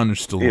 John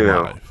Connor's still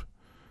alive.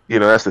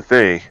 That's the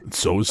thing.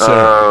 So is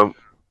Sarah.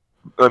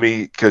 I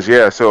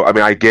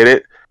get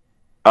it.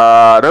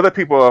 Another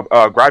people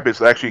gripe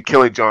is actually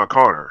killing John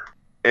Connor,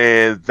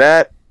 and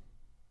that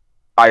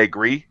I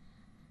agree,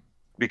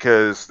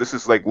 because this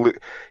is like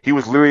he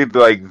was literally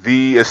like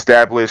the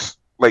established,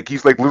 like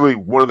he's like literally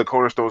one of the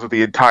cornerstones of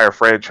the entire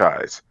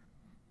franchise.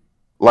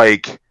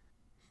 Like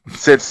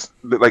since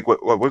like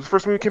what was the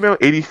first movie came out?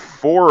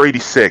 84 or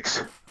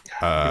 86?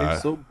 I'm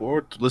so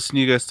bored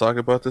listening to you guys talk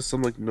about this.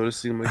 I'm like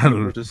noticing like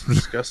we're just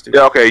disgusting.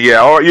 Yeah, okay,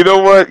 yeah. Or you know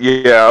what?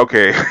 Yeah,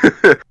 okay.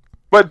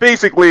 But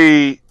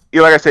basically,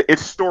 like I said,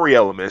 it's story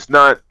elements,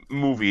 not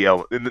movie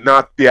element,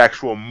 not the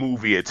actual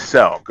movie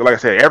itself. Like I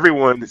said,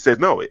 everyone says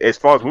no. As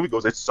far as the movie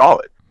goes, it's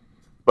solid,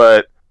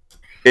 but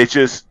it's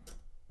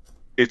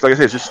like I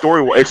said, it's just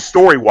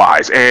story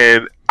wise,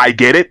 and I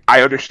get it,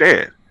 I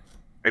understand.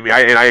 I mean,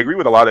 I agree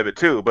with a lot of it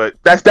too. But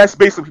that's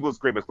basically people's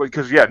agreement,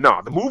 because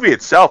the movie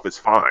itself is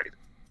fine,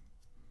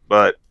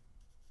 but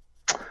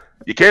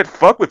you can't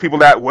fuck with people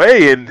that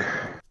way and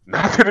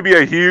not going to be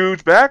a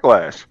huge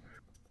backlash.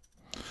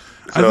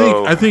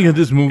 So, I think had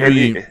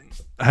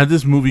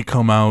this movie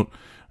come out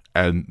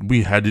and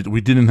we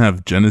didn't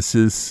have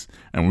Genesis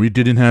and we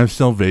didn't have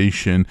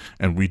Salvation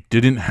and we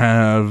didn't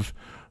have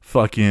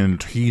fucking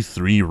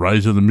T3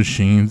 Rise of the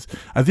Machines.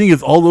 I think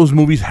if all those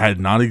movies had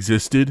not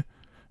existed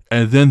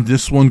and then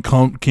this one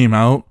came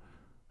out,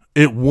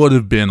 it would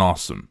have been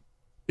awesome.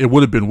 It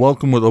would have been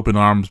welcome with open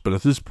arms, but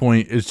at this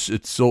point, it's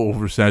so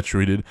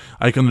oversaturated.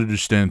 I can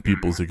understand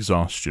people's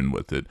exhaustion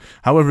with it.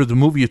 However, the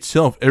movie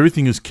itself,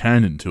 everything is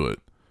canon to it.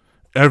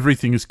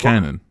 Everything is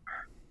canon.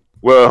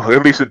 Well,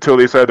 at least until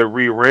they decided to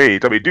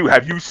rearrange. I mean, dude,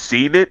 have you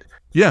seen it?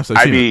 Yes,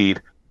 I've seen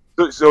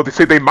it. So they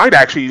say they might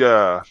actually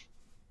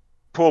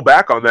pull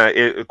back on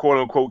that quote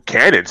unquote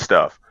canon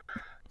stuff.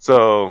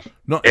 So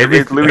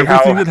it's literally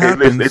everything that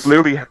happens. It's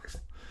literally.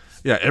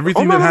 Yeah,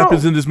 everything that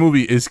happens in this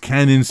movie is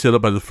canon set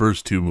up by the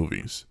first two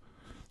movies.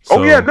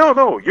 So,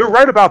 no, you're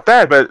right about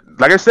that. But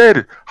like I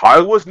said,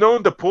 Hollywood's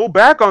known to pull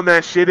back on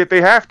that shit if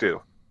they have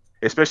to,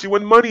 especially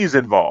when money is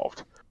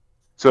involved.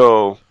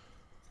 So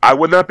I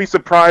would not be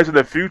surprised in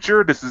the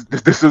future this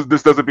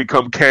doesn't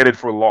become canon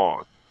for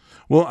long.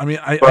 Well, I mean,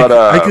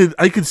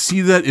 I could see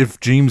that if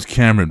James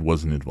Cameron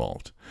wasn't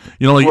involved.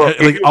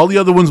 All the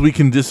other ones we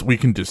can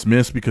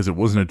dismiss because it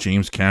wasn't a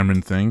James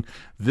Cameron thing.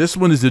 This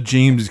one is a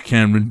James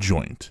Cameron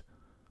joint.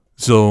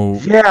 So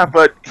yeah,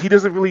 but he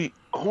doesn't really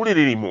own it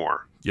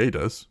anymore. Yeah, he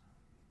does.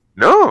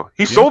 No,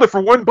 he sold it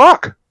for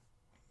 $1.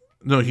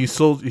 No, he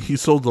sold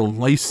the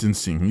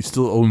licensing. He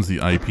still owns the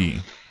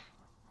IP.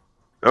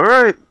 All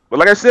right. But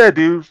like I said,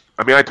 dude,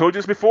 I mean, I told you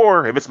this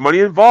before. If it's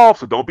money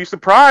involved, so don't be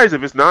surprised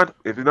if it's not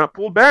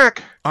pulled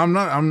back. I'm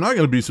not going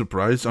to be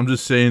surprised. I'm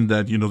just saying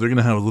that they're going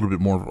to have a little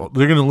bit more.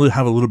 They're going to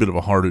have a little bit of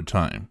a harder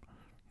time.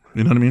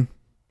 You know what I mean?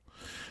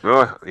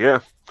 Yeah.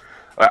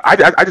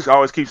 I just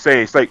always keep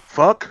saying it's like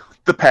fuck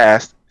the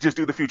past, just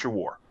do the future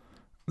war.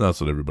 That's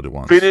what everybody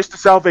wants. Finish the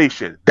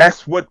Salvation.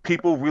 That's what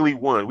people really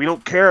want. We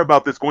don't care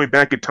about this going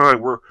back in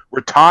time. We're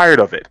tired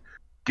of it.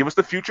 Give us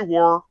the future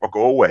war or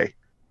go away.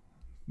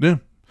 Yeah.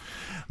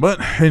 But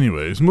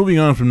anyways, moving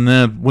on from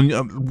that, when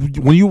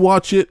you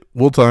watch it,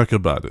 we'll talk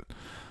about it.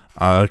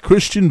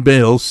 Christian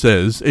Bale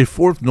says a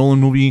fourth Nolan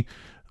movie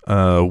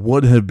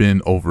would have been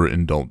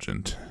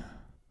overindulgent.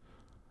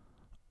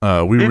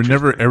 We were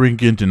never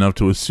arrogant enough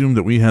to assume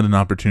that we had an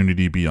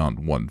opportunity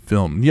beyond one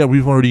film. Yeah,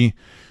 we already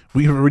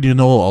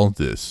know all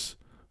this.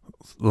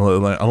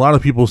 Like, a lot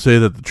of people say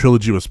that the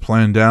trilogy was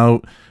planned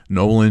out.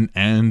 Nolan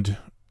and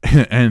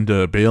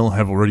Bale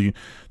have already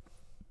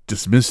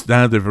dismissed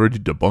that. They've already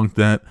debunked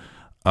that.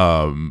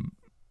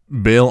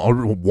 Bale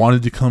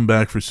wanted to come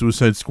back for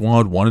Suicide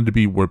Squad, wanted to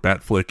be where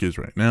Batfleck is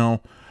right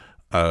now.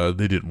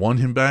 They didn't want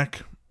him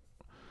back.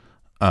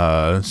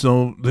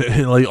 So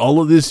like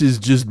all of this is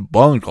just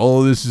bunk.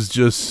 All of this is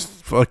just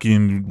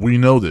fucking. We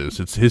know this.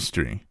 It's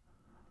history.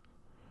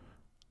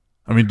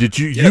 I mean, did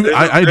you?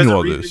 I knew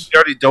all this. You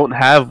already don't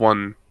have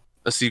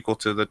a sequel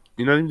to the.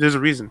 You know, there's a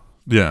reason.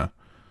 Yeah.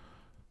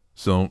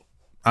 So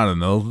I don't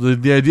know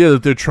the idea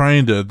that they're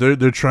trying to,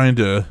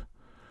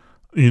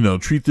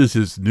 treat this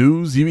as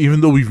news,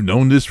 even though we've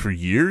known this for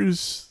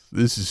years.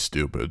 This is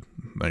stupid.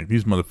 Like,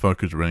 these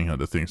motherfuckers are running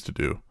out of things to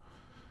do.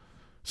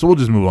 So we'll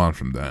just move on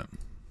from that.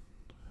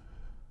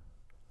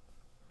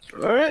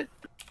 All right.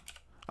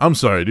 I'm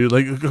sorry, dude.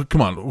 Like,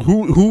 come on.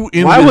 Who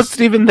in Why this... was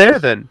it even there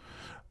then?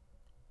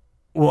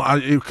 Well,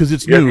 because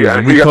it's news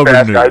and we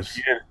cover news.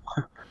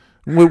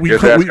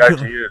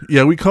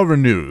 We cover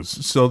news.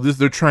 So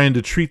they're trying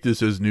to treat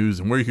this as news,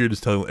 and we're here to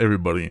tell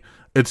everybody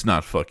it's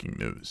not fucking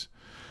news.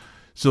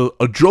 So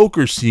a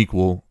Joker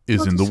sequel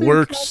is in the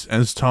works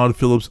as Todd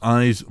Phillips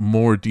eyes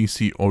more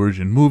DC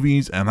origin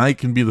movies, and I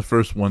can be the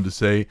first one to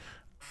say,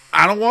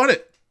 I don't want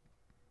it.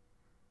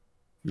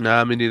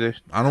 Nah, me neither.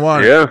 I don't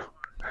want it. Yeah.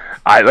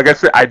 Like I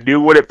said, I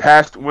knew when it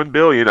passed 1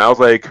 billion, I was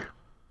like,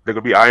 they're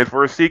going to be eyeing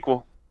for a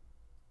sequel.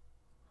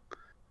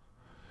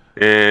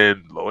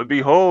 And lo and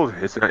behold,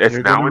 it's now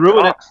in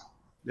talks.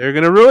 They're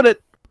going to ruin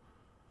it.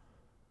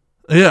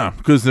 Yeah,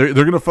 because they're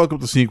going to fuck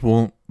up the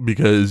sequel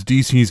because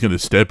DC's going to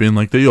step in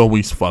like they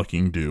always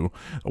fucking do.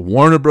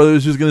 Warner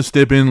Brothers is going to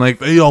step in like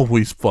they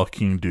always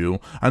fucking do.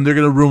 And they're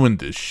going to ruin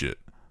this shit.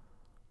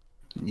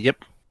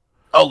 Yep.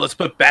 Oh, let's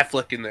put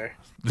Batfleck in there.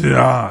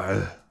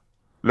 Yeah.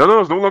 No,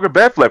 it's no longer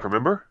Batfleck,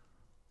 remember?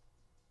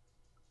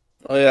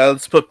 Oh, yeah,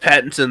 let's put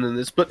Pattinson in.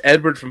 Let's put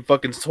Edward from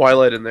fucking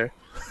Twilight in there.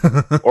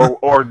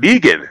 or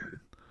Negan.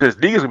 Because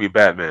Negan's going to be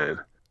Batman.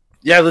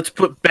 Yeah, let's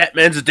put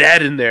Batman's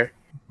dad in there.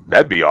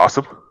 That'd be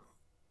awesome.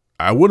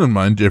 I wouldn't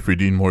mind Jeffrey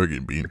Dean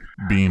Morgan being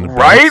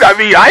right. I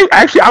mean,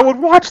 I would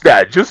watch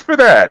that just for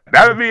that.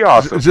 That would be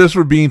awesome. Just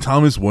for being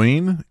Thomas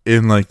Wayne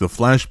in like the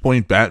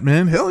Flashpoint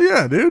Batman. Hell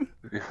yeah, dude.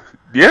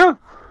 Yeah.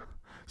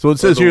 So it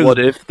says here, what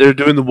if they're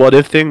doing the what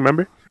if thing?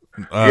 Remember?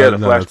 Yeah, the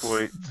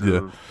Flashpoint.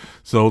 Yeah.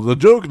 So the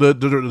joke, the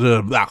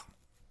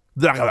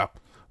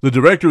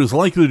director is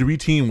likely to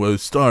reteam with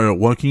star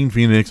Joaquin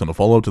Phoenix on a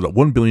follow-up to the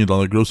 $1 billion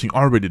grossing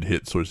R-rated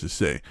hit, sources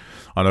say.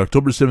 On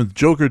October 7th,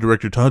 Joker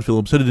director Todd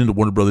Phillips headed into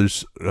Warner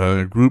Brothers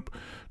Group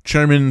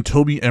chairman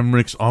Toby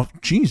Emmerich's off.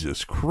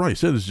 Jesus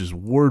Christ, that is just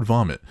word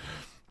vomit.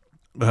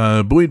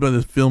 Buoyed by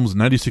the film's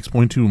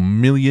 $96.2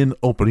 million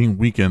opening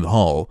weekend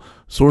haul,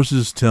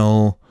 sources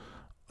tell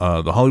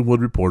The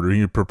Hollywood Reporter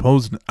he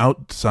proposed an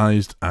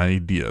outsized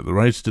idea: the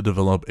rights to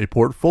develop a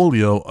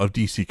portfolio of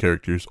DC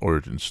characters'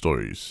 origin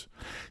stories.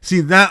 See,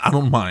 that I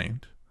don't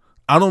mind.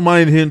 I don't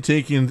mind him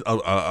taking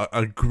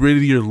a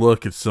grittier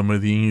look at some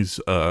of these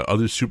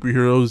other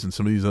superheroes and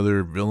some of these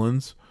other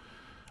villains.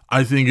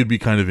 I think it'd be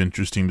kind of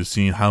interesting to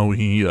see how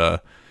he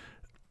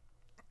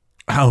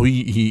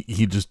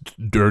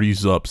just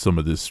dirties up some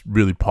of this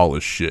really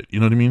polished shit. You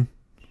know what I mean?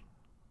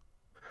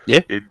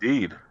 Yeah,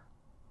 indeed.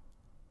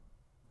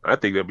 I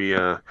think that'd be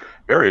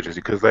very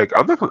interesting because, like,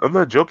 I'm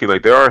not joking.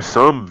 Like, there are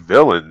some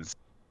villains.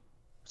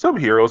 Some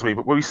heroes, I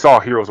mean, we saw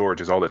heroes'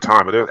 origins all the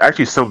time, but there's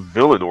actually some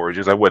villain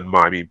origins I wouldn't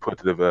mind being put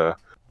to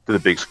the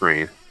big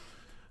screen.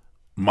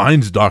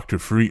 Mine's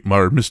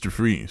Mr.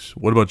 Freeze.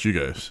 What about you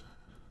guys?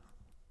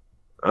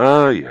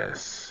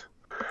 Yes.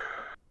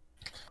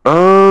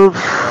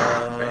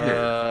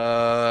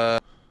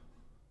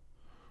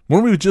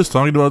 Weren't we just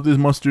talking about this,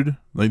 Mustard,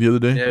 like the other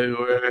day? Yeah, we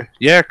were.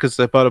 Yeah, because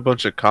I bought a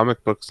bunch of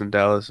comic books in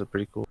Dallas. They're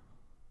pretty cool.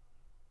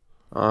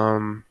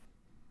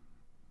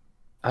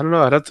 I don't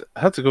know. I'd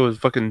have to go with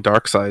fucking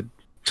Darkseid.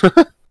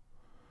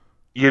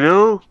 You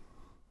know?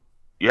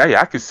 Yeah,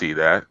 I could see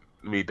that.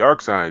 I mean,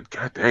 Darkseid,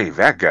 god dang,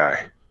 that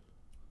guy.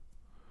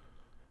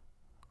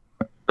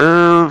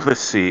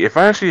 Let's see. If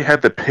I actually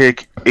had to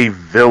pick a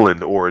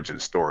villain origin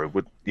story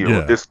with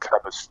with this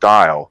type of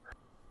style.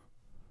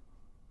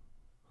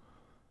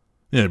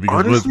 Yeah,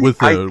 because honestly,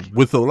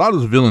 with a lot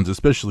of the villains,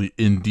 especially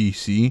in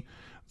DC,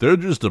 they're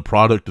just a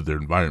product of their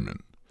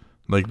environment.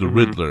 Like the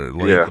Riddler,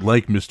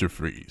 like Mr.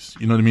 Freeze.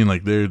 You know what I mean?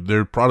 Like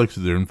they're products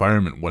of their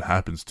environment, what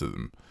happens to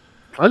them.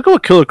 I'd go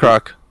with Killer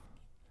Croc.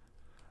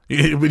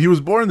 Yeah, but he was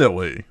born that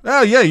way.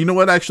 Oh, yeah, you know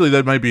what? Actually,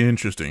 that might be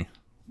interesting.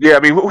 Yeah, I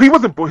mean,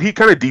 he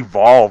kind of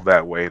devolved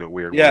that way in a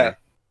weird way.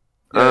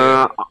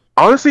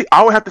 Honestly,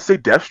 I would have to say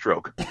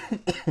Deathstroke.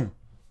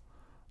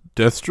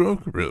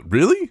 Deathstroke?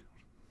 Really?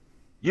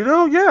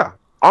 Yeah.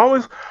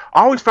 I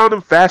always found him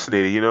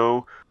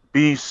fascinating,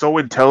 being so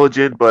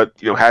intelligent, but,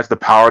 has the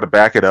power to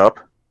back it up.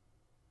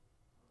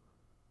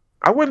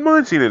 I wouldn't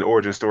mind seeing an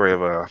origin story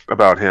of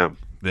about him.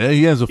 Yeah,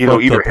 he has a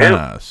fucked up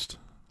past.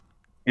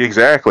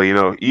 Exactly,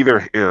 and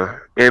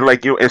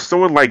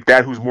someone like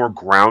that who's more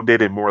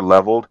grounded and more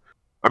leveled.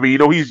 I mean,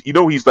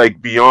 he's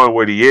like beyond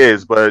what he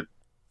is, but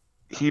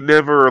he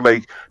never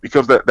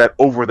becomes that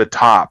over the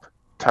top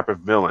type of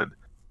villain.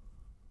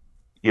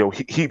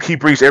 He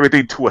brings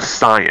everything to a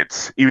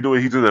science, even though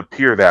he doesn't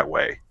appear that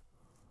way.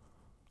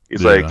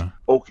 It's like,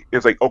 okay,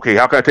 it's like, okay,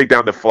 how can I take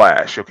down the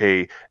Flash?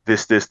 Okay,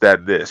 this,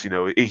 that, this. You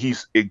know,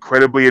 he's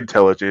incredibly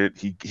intelligent.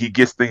 He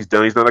gets things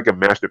done. He's not like a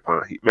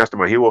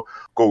mastermind. He will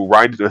go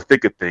right into the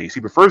thick of things.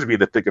 He prefers to be in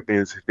the thick of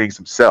things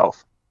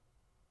himself,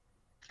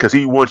 because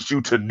he wants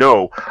you to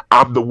know,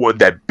 I'm the one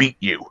that beat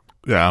you.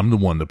 Yeah, I'm the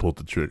one that pulled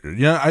the trigger.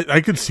 Yeah,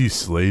 I could see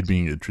Slade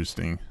being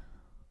interesting.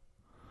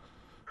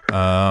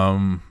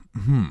 But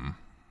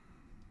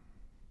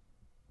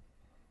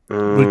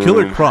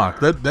Killer Croc,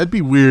 that'd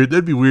be weird.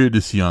 That'd be weird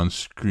to see on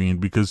screen,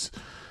 because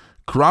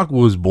Croc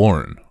was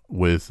born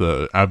with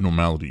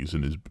abnormalities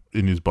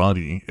in his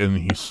body, and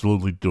he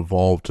slowly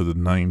devolved to the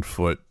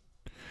 9-foot,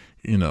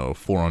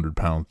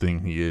 400-pound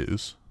thing he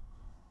is.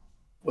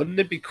 Wouldn't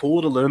it be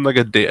cool to learn like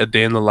a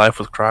day in the life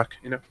with Croc?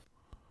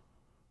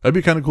 That'd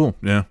be kind of cool.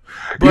 Yeah,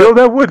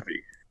 that would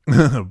be.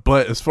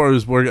 But as far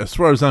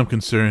as I'm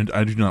concerned,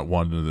 I do not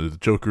want the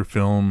Joker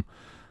film.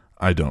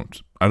 I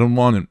don't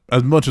want it.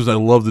 As much as I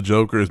love the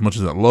Joker, as much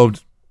as I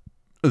loved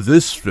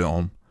this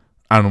film,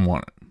 I don't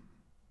want it.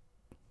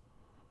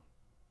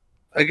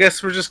 I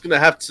guess we're just gonna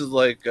have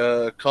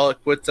to call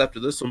it quits after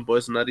this one,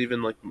 boys. And not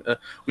even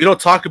we don't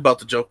talk about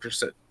the Joker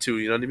set 2.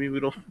 You know what I mean? We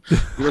don't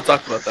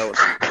talk about that one.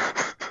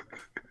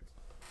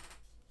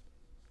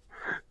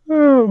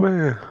 Oh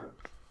man,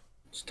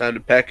 it's time to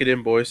pack it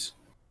in, boys.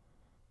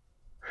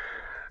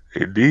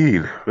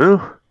 Indeed.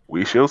 Well,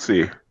 we shall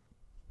see.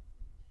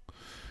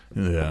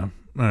 Yeah.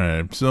 All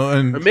right. So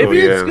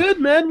it's good,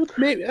 man.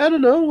 Maybe I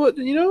don't know what .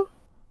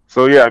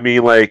 So yeah, I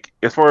mean, like,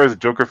 as far as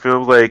Joker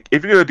films, like,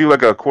 if you're gonna do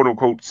like a quote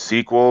unquote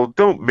sequel,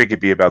 don't make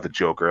it be about the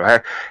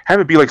Joker. Have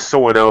it be like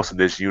someone else in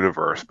this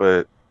universe.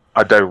 But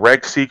a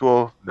direct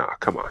sequel, nah,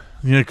 come on.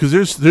 Yeah,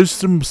 because there's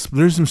some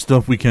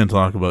stuff we can't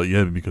talk about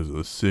yet because of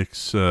the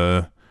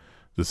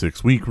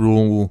 6-week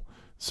rule.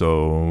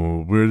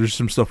 So there's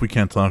some stuff we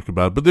can't talk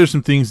about, but there's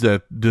some things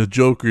that the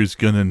Joker's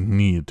gonna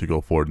need to go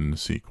forward in the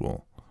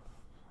sequel.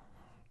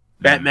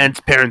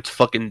 Batman's parents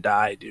fucking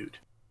die, dude.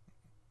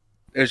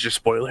 There's your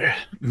spoiler.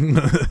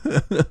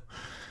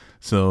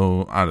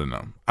 So, I don't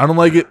know. I don't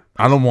like it.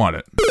 I don't want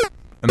it.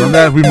 And on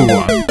that, we move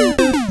on.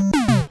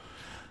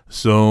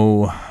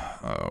 So,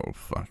 oh,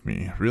 fuck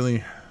me.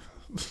 Really?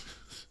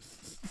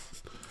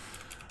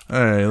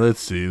 Alright, let's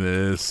see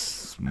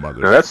this. Now,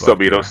 that's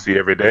something you don't see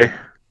every day.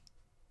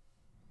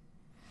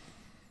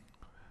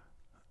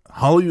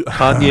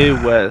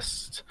 Kanye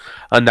West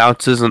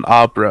announces an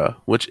opera,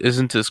 which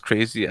isn't as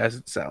crazy as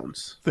it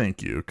sounds.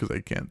 Thank you, because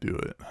I can't do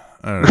it.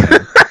 All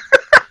right.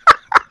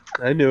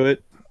 I knew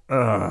it.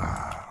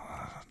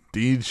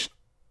 Deej.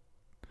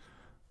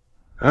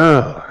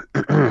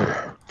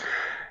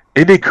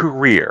 In a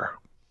career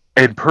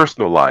and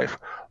personal life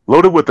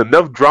loaded with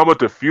enough drama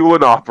to fuel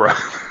an opera.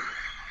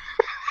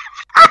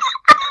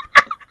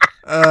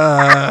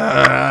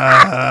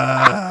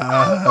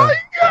 Oh my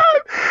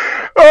god!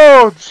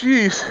 Oh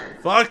jeez!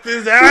 Fuck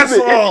this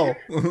asshole!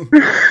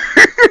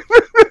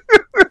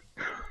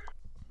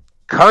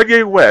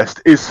 Kanye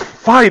West is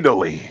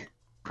finally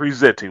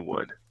presenting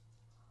one,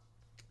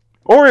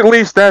 or at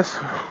least that's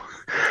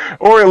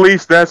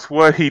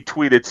what he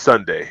tweeted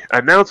Sunday,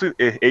 announcing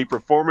a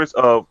performance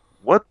of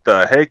what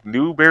the heck,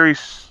 Newberry?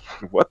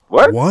 What?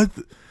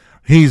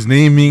 He's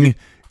naming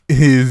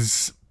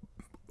his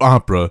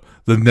opera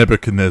the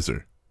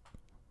Nebuchadnezzar.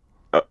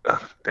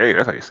 Dang,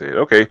 that's how you say it.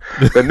 Okay.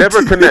 The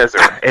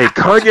Nebuchadnezzar, a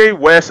Kanye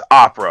West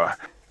opera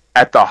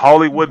at the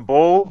Hollywood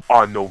Bowl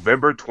on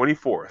November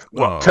 24th.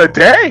 Well,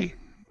 today.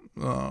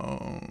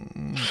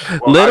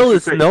 Little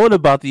is known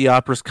about the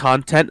opera's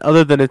content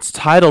other than its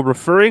title,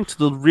 referring to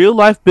the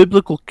real-life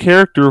biblical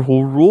character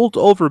who ruled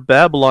over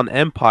Babylon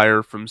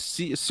Empire from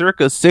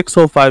circa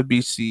 605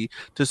 BC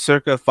to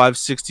circa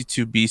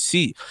 562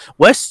 BC.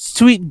 West's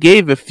tweet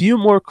gave a few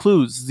more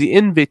clues. The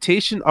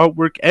invitation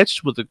artwork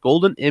etched with a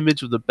golden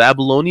image of the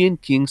Babylonian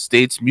king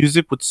states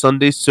music with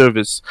Sunday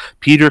service,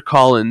 Peter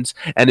Collins,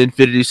 and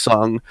Infinity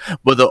Song,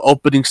 with an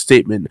opening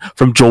statement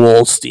from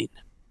Joel Osteen.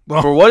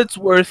 For what it's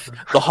worth,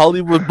 the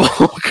Hollywood Bowl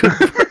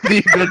confirmed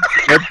the event to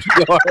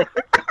NPR.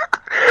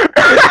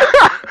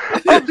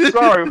 I'm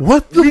sorry.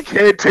 We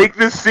can't take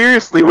this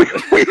seriously. We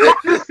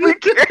honestly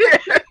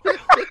can't.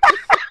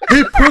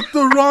 He put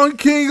the wrong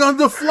king on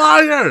the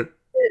flyer.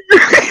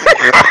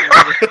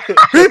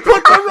 He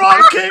put the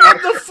wrong king on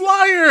the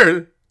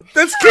flyer.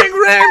 That's King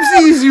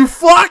Ramses, you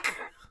fuck.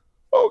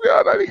 Oh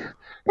god,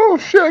 oh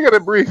shit, I gotta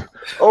breathe.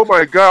 Oh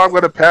my god, I'm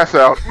gonna pass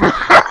out.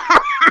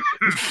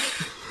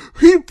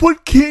 He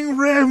put King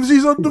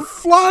Ramses on the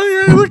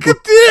flyer. Look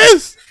at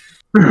this.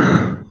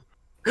 The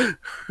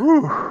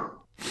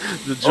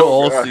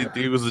Joel Osteen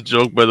thing was a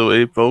joke, by the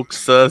way,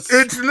 folks.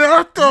 It's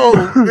not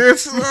though.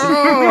 It's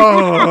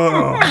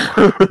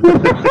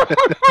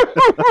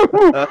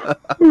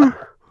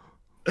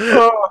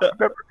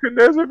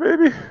Nebuchadnezzar,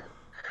 baby.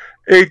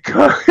 A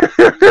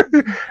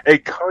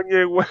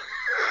Kanye West.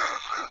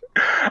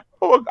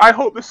 Oh, I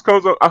hope this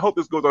goes on. I hope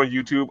this goes on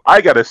YouTube.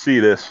 I gotta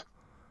see this.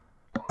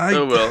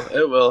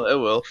 It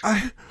will.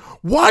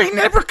 Why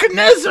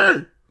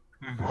Nebuchadnezzar?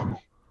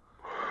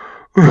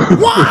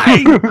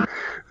 Why?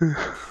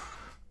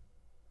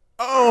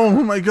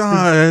 Oh my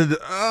god.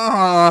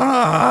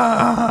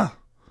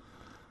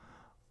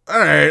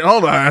 Alright,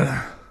 hold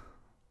on.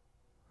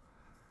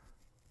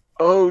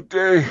 Oh,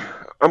 dang.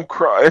 I'm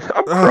crying.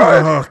 I'm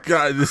crying. Oh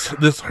god,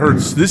 this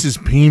hurts. This is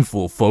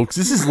painful, folks.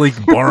 This is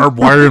like barbed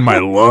wire in my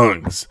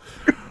lungs.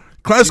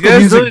 Classical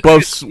music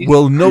buffs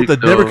will note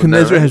that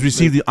Nebuchadnezzar has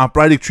received the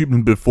operatic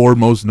treatment before,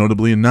 most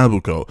notably in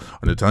Nabucco,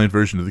 an Italian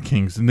version of the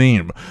king's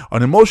name.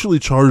 An emotionally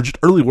charged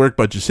early work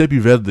by Giuseppe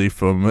Verdi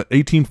from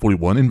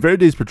 1841, in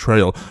Verdi's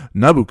portrayal,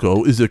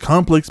 Nabucco is a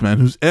complex man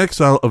whose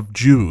exile of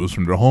Jews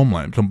from their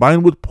homeland,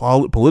 combined with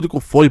political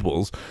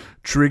foibles,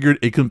 triggered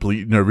a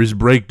complete nervous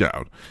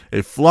breakdown.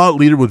 A flawed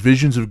leader with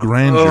visions of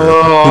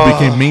grandeur who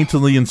became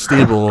mentally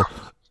unstable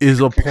is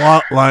a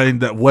plot line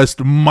that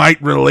West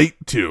might relate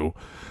to.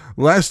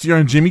 Last year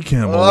on Jimmy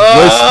Kimmel,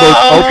 West spoke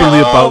openly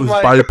about his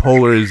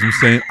bipolarism,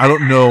 saying, I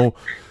don't know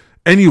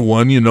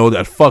anyone,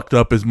 that fucked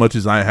up as much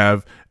as I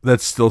have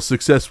that's still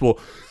successful.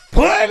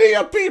 Plenty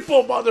of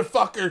people,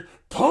 motherfucker!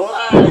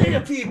 Plenty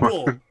of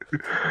people!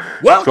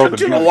 Welcome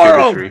to the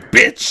world,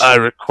 bitch! I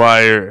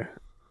require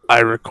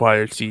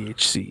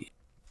THC.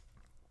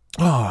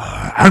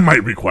 I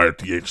might require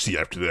THC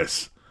after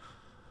this.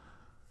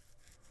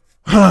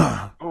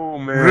 Oh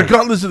man!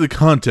 Regardless of the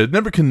content,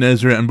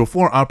 Nebuchadnezzar and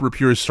before opera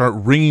purists start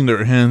wringing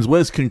their hands,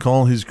 West can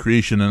call his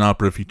creation an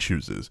opera if he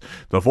chooses.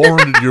 The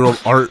 400-year-old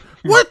art.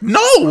 What?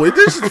 No!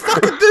 There's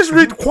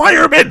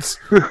requirements.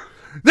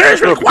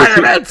 There's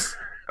requirements.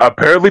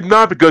 Apparently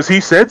not, because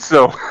he said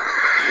so.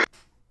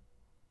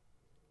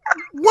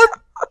 What?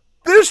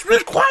 There's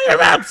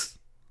requirements.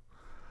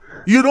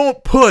 You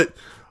don't put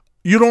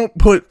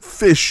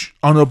fish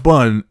on a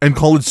bun and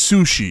call it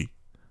sushi.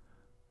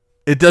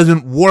 It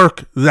doesn't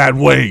work that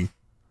way.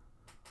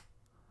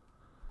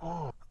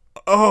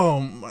 Oh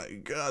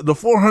my god. The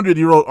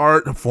 400-year-old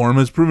art form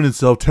has proven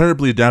itself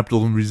terribly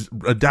adaptable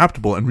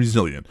and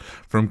resilient.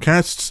 From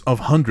casts of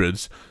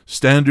hundreds,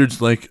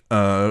 standards like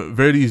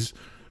Verdi's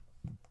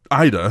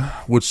Aida,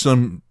 which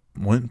some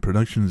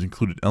productions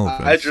included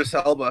elephants.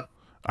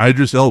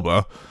 Idris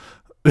Elba.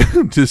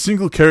 To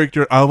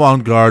single-character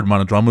avant-garde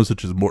monodramas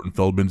such as Morton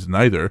Feldman's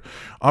Neither,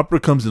 opera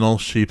comes in all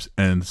shapes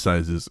and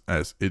sizes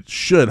as it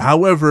should.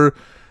 However,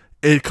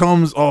 it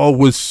comes all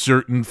with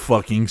certain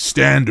fucking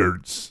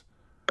standards.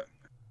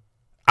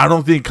 I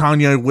don't think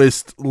Kanye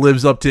West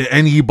lives up to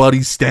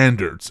anybody's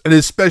standards, and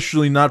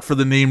especially not for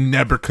the name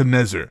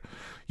Nebuchadnezzar.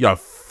 Yeah,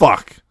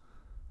 fuck.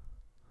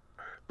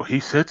 But he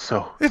said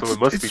so it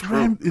must be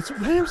true. It's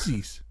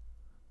Ramses.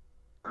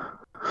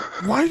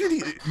 Why did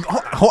he?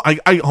 Hold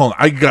on.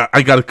 I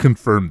gotta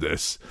confirm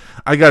this.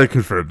 Okay,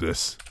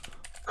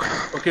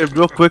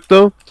 real quick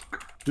though,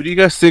 who do you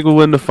guys think will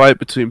win the fight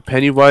between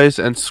Pennywise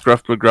and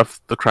Scruff McGruff,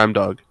 the crime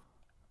dog?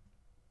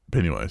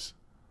 Pennywise.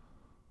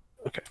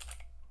 Okay.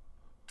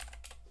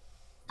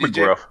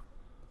 McGruff.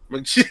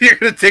 You're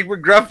gonna take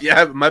McGruff?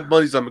 Yeah, my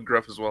money's on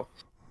McGruff as well.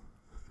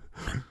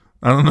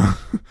 I don't know.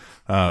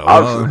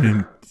 Well, I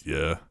mean,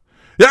 yeah,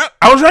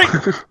 I was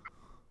right.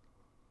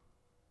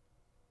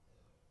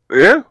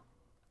 Yeah.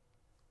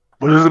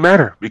 What does it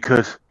matter?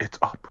 Because it's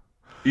up.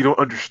 You don't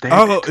understand.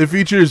 Oh, it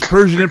features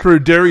Persian Emperor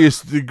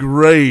Darius the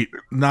Great,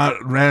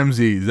 not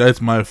Ramses.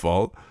 That's my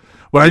fault.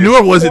 But I knew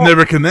it wasn't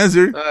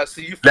Nebuchadnezzar. So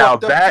you now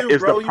fucked up that too,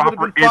 is bro. the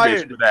proper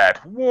image for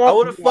that. I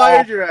would have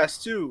fired your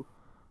ass too.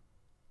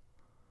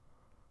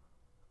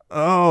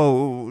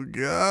 Oh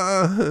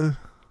god.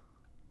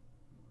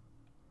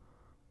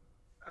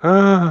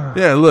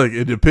 Yeah, look,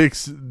 it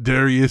depicts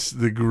Darius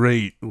the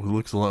Great, who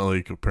looks a lot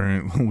like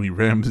apparently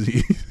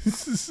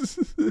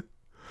Ramses.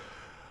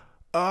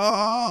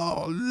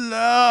 Oh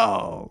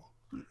no,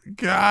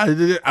 God!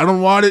 I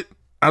don't want it.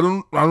 I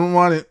don't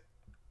want it.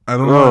 I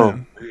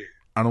don't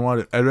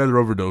want it. I'd rather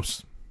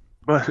overdose.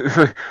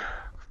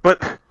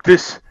 But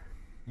this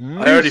I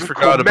already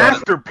forgot about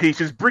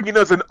masterpiece is bringing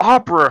us an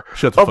opera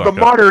of the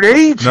modern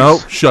ages. No,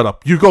 shut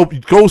up. You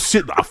go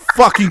sit in a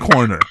fucking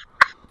corner.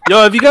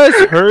 Yo, have you guys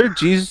heard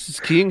Jesus is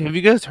King? Have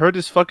you guys heard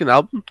his fucking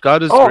album?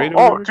 God is Great.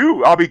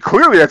 Dude, I'll be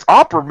clearly that's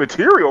opera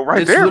material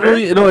right there.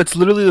 It's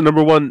literally the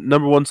number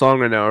one song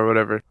right now or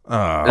whatever.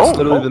 It's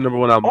literally the number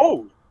one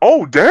album.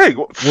 Oh, dang.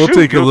 We'll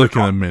take a look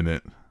in a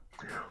minute.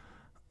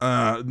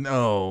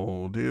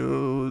 No,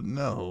 dude,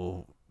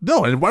 no.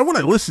 No, and why would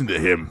I listen to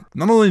him?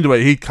 Not only do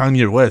I hate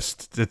Kanye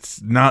West,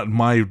 it's not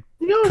my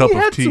cup he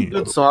of had tea. some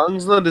good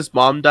songs. Then his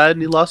mom died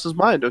and he lost his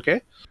mind.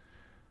 Okay.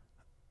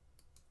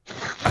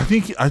 I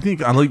think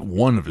I like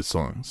one of his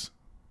songs.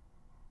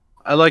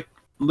 I like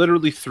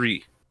literally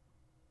 3.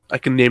 I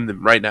can name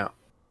them right now.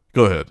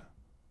 Go ahead.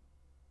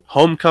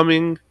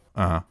 Homecoming,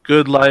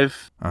 Good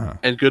Life,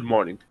 and Good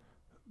Morning.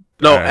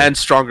 No, and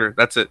Stronger.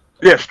 That's it.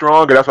 Yeah,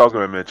 Stronger. That's what I was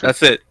going to mention.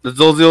 That's it. Those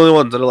are the only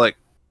ones that are like.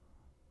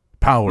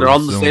 Power. They're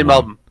on the same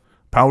album.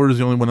 Power is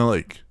the only one I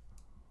like.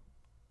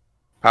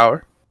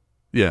 Power?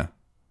 Yeah.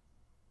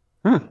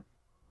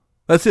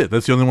 That's it.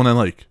 That's the only one I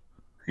like.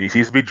 He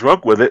seems to be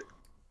drunk with it.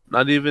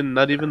 Not even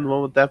the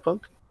one with Daft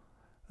Punk?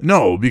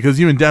 No,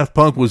 because even Daft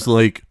Punk was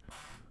like,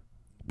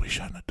 we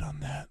shouldn't have done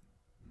that.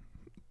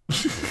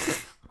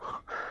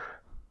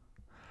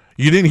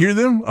 You didn't hear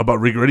them about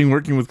regretting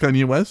working with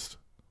Kanye West?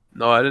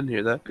 No, I didn't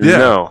hear that. Yeah.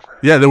 No.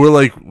 Yeah, they were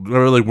like,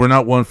 we're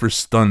not one for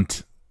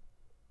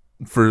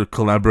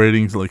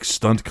collaborating, like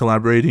stunt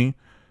collaborating.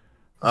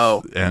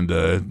 Oh. And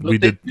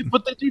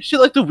But they do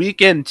shit like The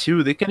Weeknd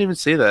too. They can't even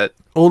say that.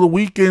 Oh, The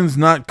Weeknd's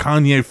not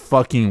Kanye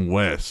fucking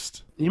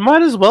West. He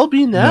might as well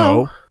be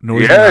now. No,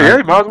 He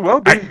might as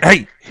well be.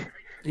 Hey.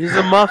 He's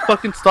a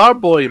motherfucking star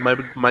boy,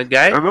 my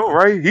guy. I know,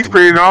 right? He's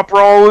creating an opera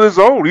all on his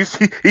own. He's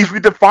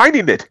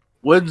redefining it.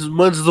 When's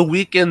The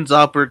Weeknd's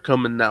opera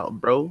coming out,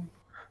 bro?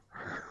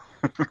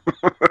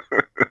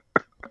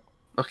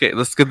 Okay,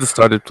 let's get this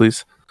started,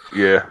 please.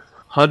 Yeah.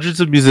 Hundreds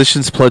of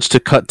musicians pledged to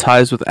cut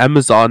ties with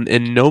Amazon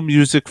in No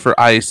Music for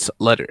Ice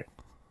letter.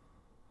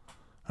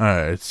 All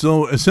right.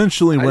 So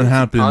essentially, what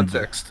happened?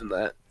 Context in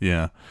that.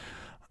 Yeah.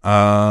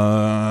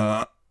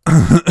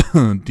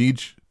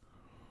 Deej.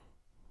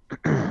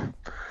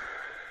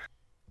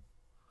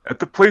 At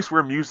the place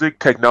where music,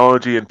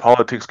 technology, and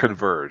politics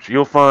converge,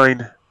 you'll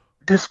find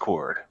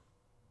Discord.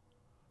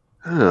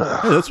 Hey,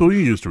 that's what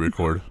we used to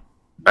record.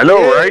 I know,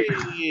 right?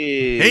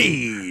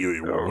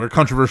 Hey, we're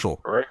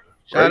controversial. Right.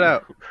 Shout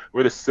out.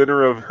 We're the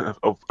center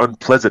of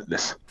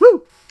unpleasantness.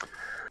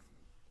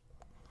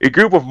 A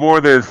group of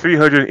more than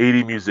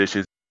 380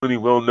 musicians,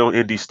 including well-known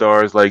indie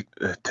stars like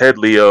Ted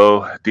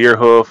Leo,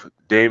 Deerhoof,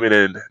 Damon,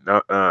 and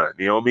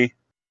Naomi,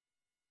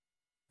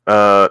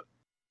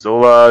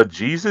 Zola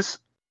Jesus,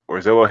 or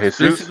Zola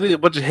Jesus, Basically, a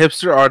bunch of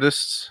hipster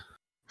artists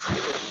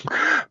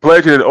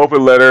pledged in an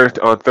open letter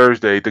on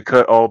Thursday to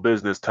cut all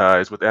business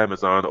ties with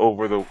Amazon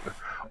over the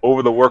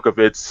work of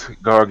its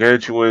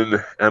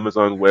gargantuan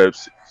Amazon Web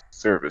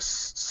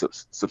Service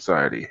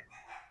subsidiary.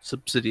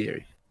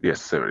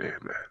 Yes, subsidiary.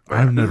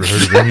 I've never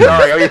heard of any.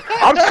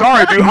 I'm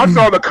sorry, dude. I'm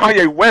sorry, the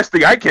Kanye West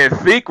thing. I can't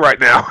think right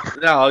now.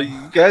 No,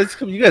 you guys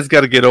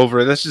got to get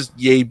over it. That's just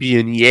yay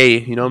being yay.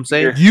 You know what I'm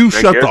saying? You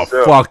shut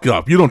the fuck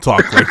up. You don't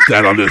talk like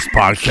that on this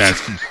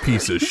podcast, you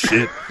piece of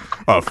shit.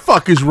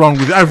 Fuck is wrong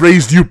with you? I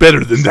raised you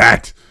better than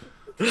that.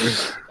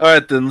 All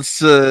right, then.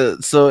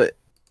 So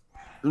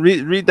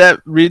read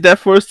that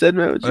for us, then,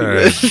 man.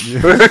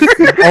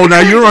 Oh,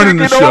 now you're running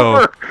the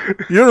show.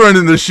 You're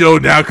running the show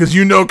now because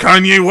you know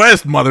Kanye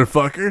West,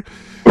 motherfucker.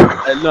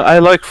 I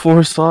like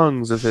 4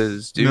 songs of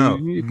his, dude.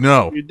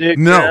 No. Your dick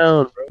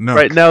down, bro.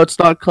 Right now, it's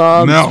not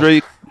calm. No. It's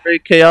very, very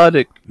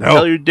chaotic. No.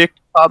 Tell your dick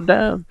to calm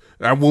down.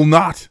 I will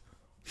not.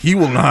 He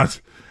will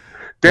not.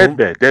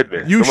 Deadman.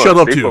 You Come shut on,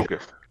 up, stay too.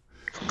 focused.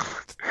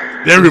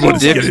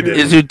 Everybody's getting it.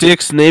 Is your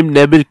dick's name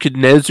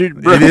Nebuchadnezzar,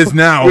 bro? It is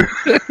now.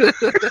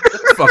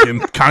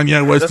 Fucking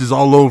Kanye West is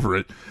all over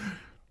it.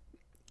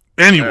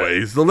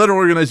 Anyways, the letter,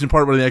 organized in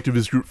part by the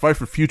activist group Fight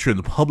for Future and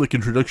the public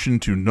introduction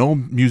to No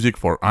Music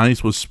for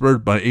Ice, was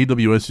spurred by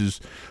AWS's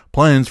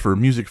plans for a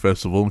music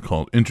festival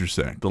called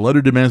Intersect. The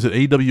letter demands that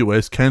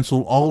AWS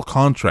cancel all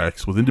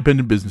contracts with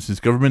independent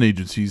businesses, government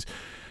agencies,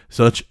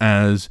 such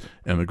as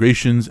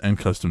Immigrations and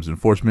Customs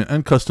Enforcement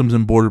and Customs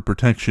and Border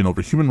Protection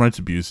over human rights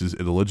abuses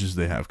it alleges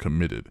they have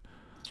committed.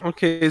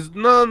 Okay,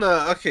 no.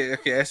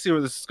 Okay, I see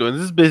where this is going.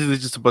 This is basically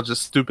just a bunch of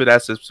stupid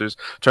ass hipsters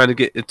trying to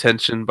get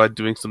attention by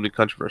doing something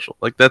controversial.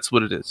 Like, that's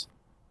what it is.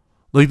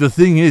 Like, the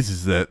thing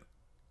is that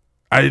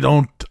I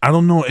don't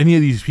know any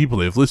of these people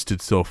they've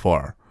listed so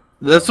far.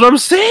 That's what I'm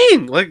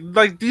saying.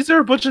 Like these are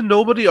a bunch of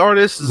nobody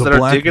artists The that are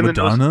Black digging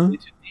Madonna? the nose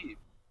too deep.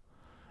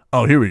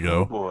 Oh, here we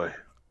go. Boy.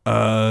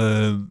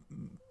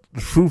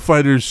 Foo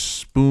Fighters,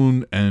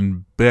 Spoon,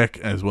 and Beck,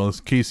 as well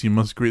as Casey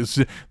Musgraves.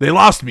 They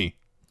lost me.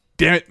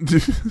 Damn it.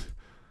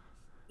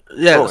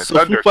 Yeah,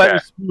 so Foo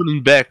Fighters, Spoon,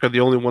 and Beck are the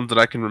only ones that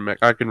I can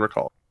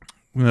recall.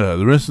 Yeah,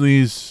 the rest of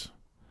these,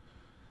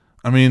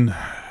 I mean,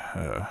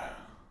 I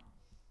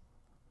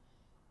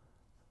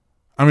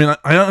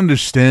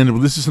understand. But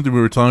this is something we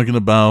were talking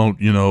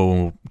about,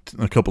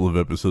 a couple of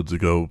episodes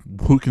ago.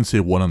 Who can say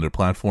what on their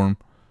platform?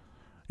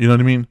 You know what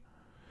I mean?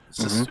 This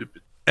is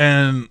stupid.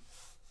 And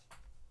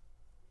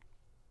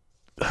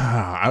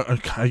I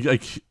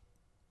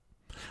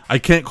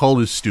can't call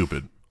this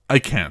stupid. I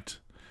can't.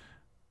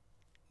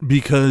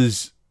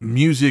 Because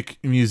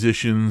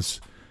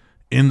musicians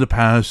in the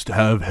past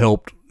have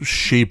helped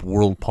shape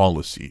world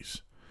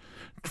policies.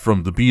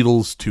 From the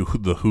Beatles to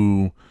the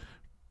Who,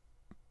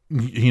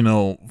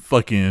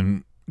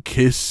 fucking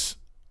Kiss,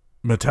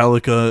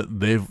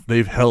 Metallica,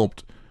 they've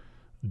helped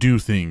do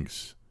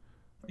things.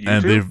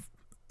 And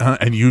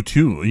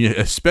U2, yeah,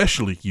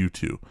 especially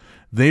U2.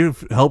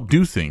 They've helped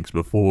do things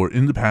before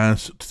in the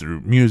past through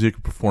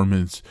music,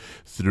 performance,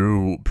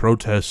 through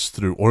protests,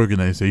 through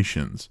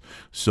organizations.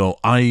 So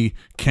I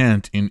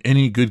can't, in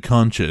any good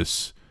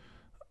conscience,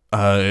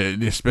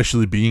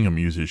 especially being a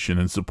musician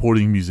and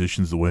supporting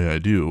musicians the way I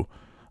do,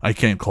 I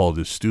can't call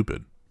this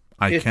stupid.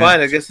 I can't.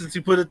 Fine. I guess since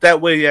you put it that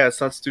way, yeah, it's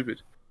not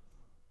stupid.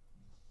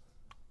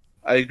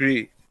 I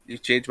agree. You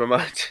changed my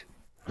mind.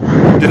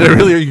 Did I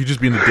really? Or are you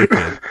just being a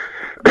dickhead?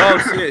 No, I'm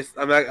serious.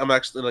 I'm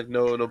actually like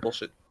no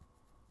bullshit.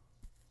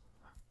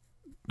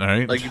 All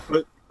right. Like, you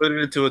put it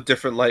into a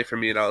different light for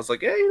me, and I was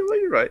like, yeah, you know what,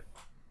 you're right.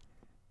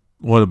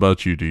 What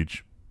about you,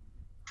 Deej?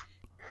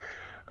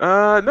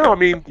 No, I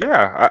mean,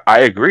 yeah, I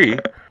agree.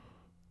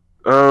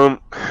 But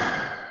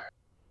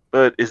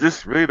is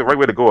this really the right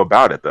way to go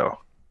about it, though?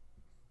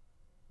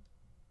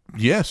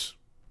 Yes.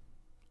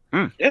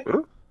 Yeah.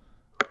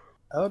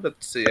 I would have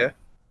to say, yeah.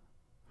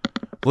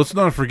 Let's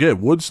not forget,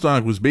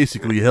 Woodstock was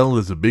basically held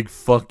as a big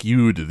fuck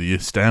you to the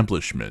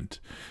establishment.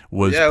 It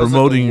was like a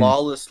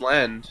lawless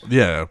land.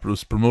 Yeah, it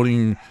was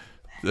promoting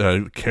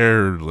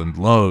care and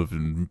love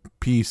and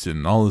peace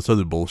and all this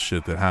other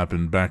bullshit that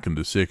happened back in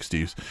the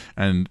 60s.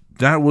 And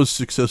that was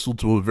successful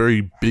to a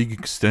very big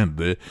extent,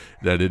 that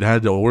it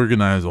had to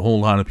organize a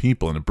whole lot of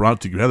people, and it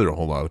brought together a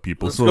whole lot of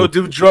people. Let's go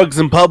do drugs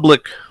in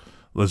public.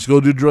 Let's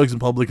go do drugs in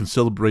public and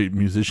celebrate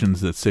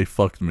musicians that say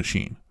fuck the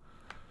machine.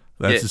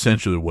 That's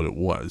essentially what it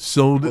was.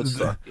 So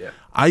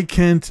I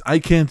can't,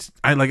 like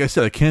I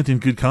said, I can't in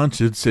good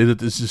conscience say that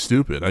this is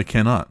stupid. I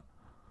cannot.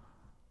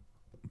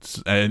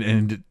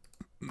 And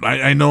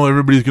I know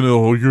everybody's gonna,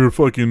 oh, you're a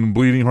fucking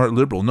bleeding heart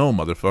liberal. No,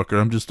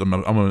 motherfucker.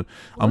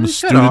 I'm a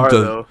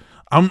student.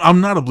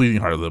 I'm not a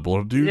bleeding heart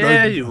liberal, dude.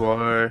 Yeah, you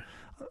are.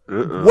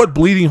 What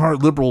bleeding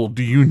heart liberal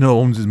do you know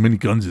owns as many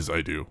guns as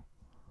I do?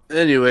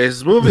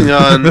 Anyways, moving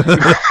on.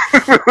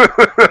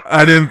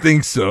 I didn't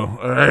think so.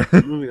 All right.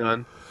 Moving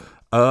on.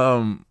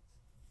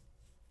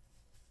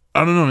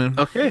 I don't know, man.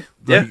 Okay.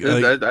 Yeah,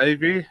 I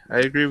agree. I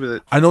agree with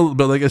it. I know,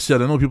 but like I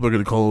said, I know people are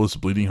going to call us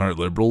bleeding heart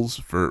liberals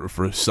for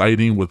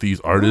siding with these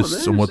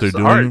artists and what they're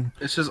doing. Art.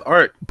 It's just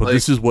art. But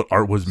this is what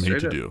art was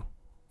made to do.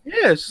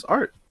 Yeah, it's just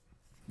art.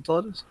 That's all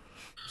it is.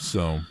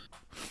 So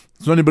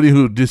anybody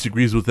who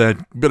disagrees with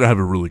that better have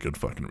a really good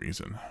fucking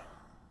reason.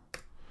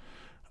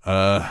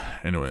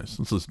 Anyways,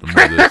 let's listen to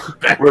more of this.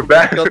 We're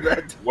back.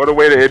 What a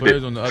way to end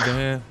Players, it. on the other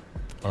hand,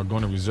 are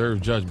going to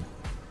reserve judgment.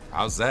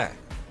 How's that?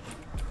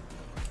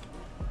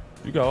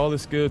 You got all the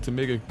skill to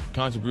make a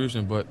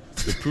contribution, but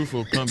the proof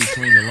will come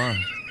between the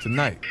lines.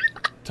 Tonight,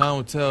 time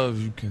will tell if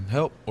you can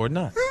help or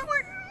not.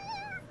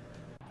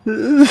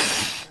 It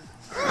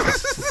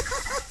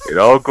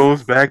all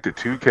goes back to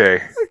 2K. I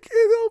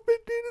can't help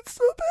it, dude. It's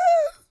so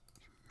bad.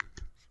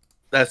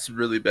 That's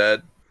really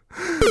bad.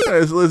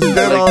 Alright, so let's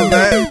get on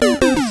that.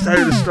 It's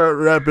time to start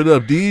wrapping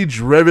up. Deej,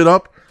 rev it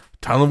up.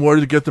 Tell them where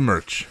to get the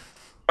merch.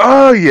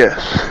 Oh,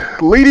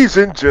 yes. Ladies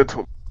and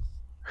gentlemen,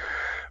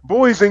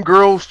 boys and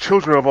girls,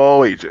 children of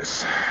all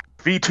ages,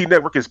 VT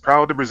Network is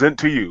proud to present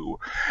to you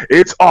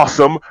its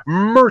awesome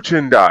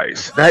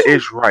merchandise. That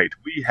is right.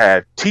 We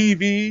have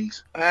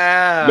TVs.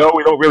 No,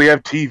 we don't really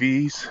have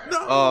TVs. No.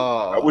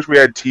 I wish we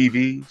had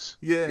TVs.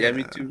 Yeah,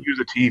 me too. Use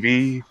a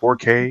TV,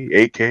 4K,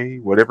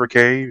 8K, whatever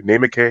K,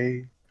 name a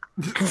K.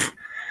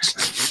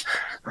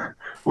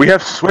 We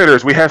have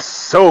sweaters, we have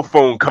cell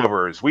phone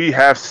covers, we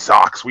have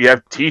socks, we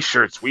have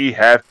t-shirts, we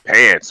have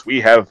pants, we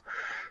have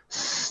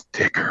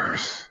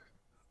stickers.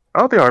 I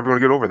don't think I'm ever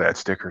going to get over that,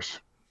 stickers.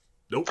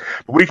 Nope.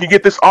 But we can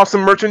get this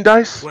awesome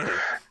merchandise.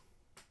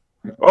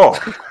 Oh,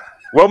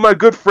 well, my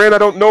good friend, I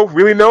don't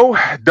really know.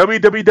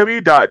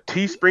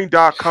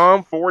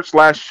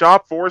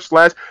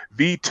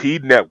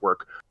 www.teespring.com/shop/VT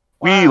Network.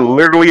 We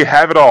literally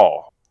have it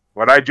all.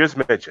 What I just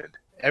mentioned.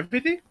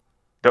 Everything?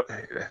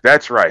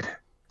 That's right.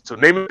 So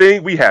name a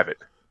thing, we have it.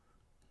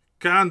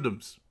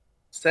 Condoms.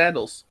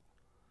 Sandals.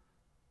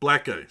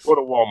 Black guys. Go to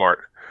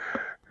Walmart.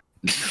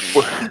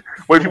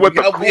 What if you want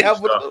the cool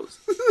stuff? One of those.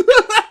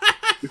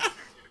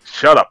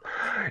 Shut up.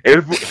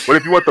 What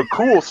if you want the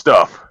cool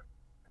stuff?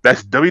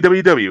 That's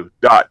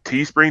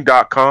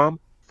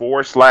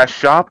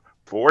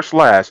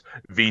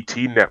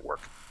www.teespring.com/shop/VT Network.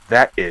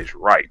 That is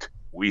right.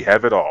 We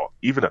have it all.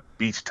 Even a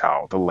beach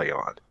towel to lay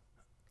on.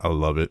 I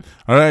love it.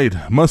 All right,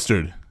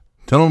 Mustard.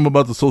 Tell them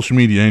about the social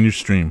media and your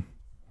stream.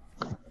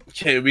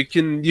 Okay, you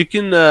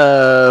can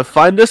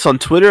find us on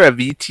Twitter at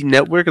VT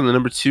Network and the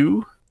number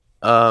 2.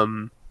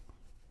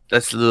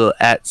 That's the little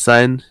 @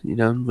 sign,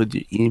 with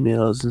your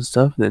emails and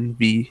stuff. Then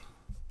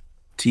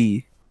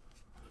VT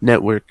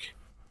Network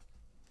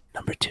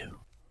number 2.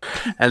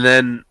 And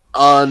then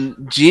on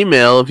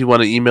Gmail, if you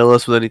want to email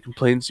us with any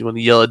complaints, you want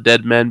to yell at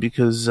Deadman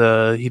because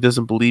he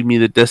doesn't believe me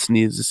that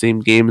Destiny is the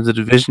same game as The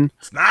Division.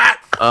 It's not.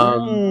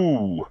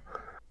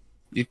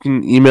 You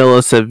can email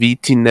us at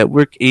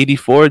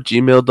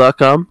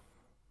vtnetwork84@gmail.com.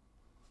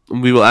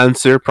 We will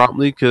answer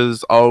promptly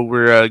because all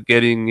we're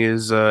getting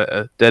is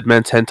a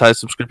Deadman's Hentai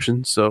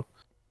subscription, so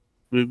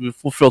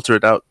we'll filter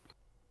it out.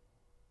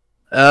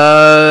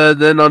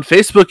 Then on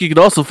Facebook, you can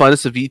also find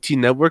us at VT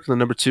Network, the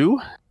number 2.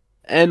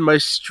 And my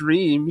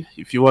stream,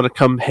 if you want to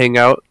come hang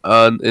out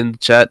in the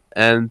chat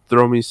and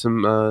throw me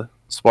some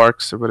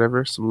sparks or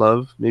whatever, some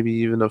love, maybe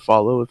even a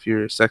follow if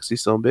you're a sexy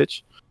son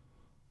bitch.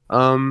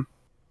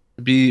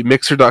 Be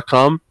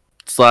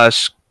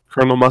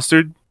mixer.com/Colonel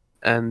Mustard,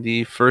 and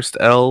the first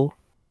L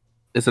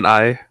is an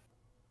I.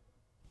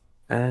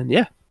 And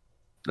yeah,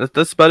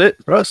 that's about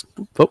it for us,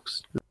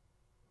 folks.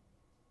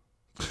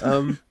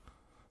 All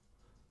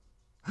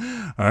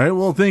right,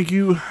 well, thank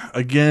you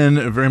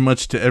again very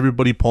much to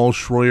everybody. Paul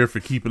Schroyer for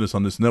keeping us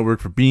on this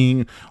network, for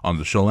being on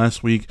the show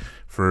last week,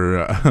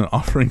 for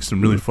offering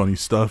some really funny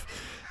stuff,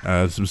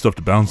 some stuff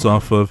to bounce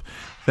off of.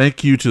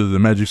 Thank you to the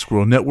Magic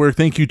Squirrel Network.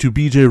 Thank you to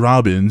BJ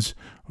Robbins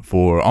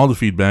for all the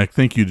feedback.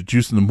 Thank you to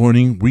Juice in the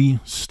Morning. We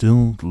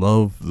still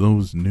love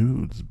those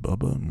nudes,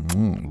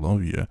 Bubba.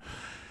 Love ya.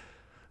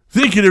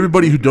 Thank you to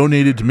everybody who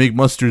donated to make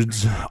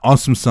Mustard's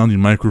awesome sounding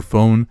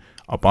microphone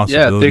a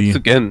possibility. Yeah, thanks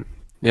again.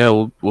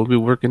 Yeah, we'll be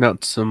working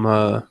out some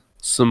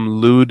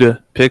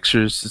lewd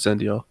pictures to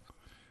send y'all.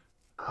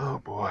 Oh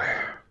boy.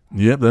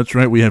 Yep, that's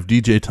right. We have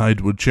DJ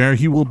Tidewood Chair.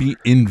 He will be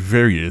in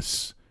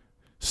various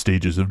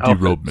stages of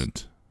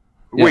derobement.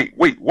 Wait,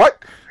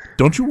 what?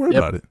 Don't you worry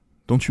about it.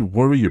 Don't you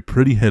worry your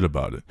pretty head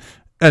about it.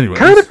 Anyway,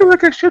 kind of feel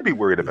like I should be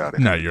worried about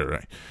it. No, you're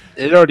right.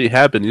 It already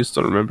happened. You just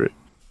don't remember it.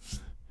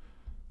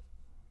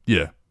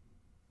 Yeah.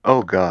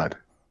 Oh God.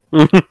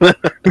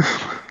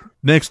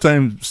 Next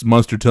time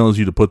Mustard tells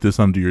you to put this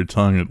under your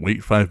tongue and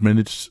wait 5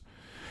 minutes,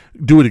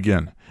 do it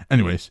again.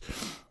 Anyways,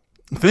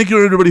 thank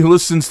you everybody who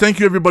listens. Thank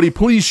you everybody.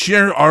 Please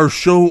share our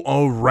show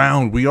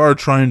around. We are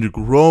trying to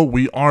grow.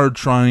 We are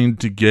trying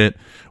to get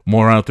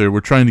more out there. We're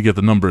trying to get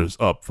the numbers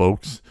up,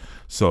 folks.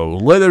 So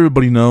let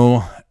everybody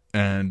know.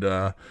 And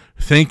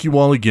thank you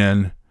all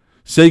again.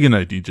 Say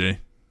goodnight, DJ.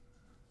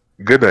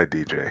 Good night,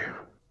 DJ.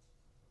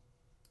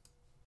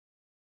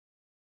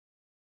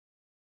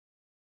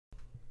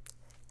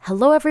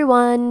 Hello,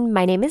 everyone.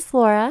 My name is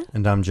Laura.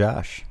 And I'm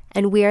Josh.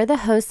 And we are the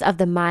hosts of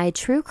the My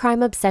True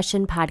Crime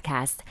Obsession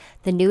podcast,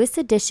 the newest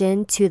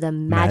addition to the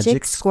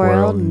Magic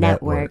Squirrel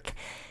Network.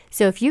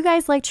 So if you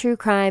guys like true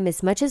crime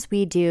as much as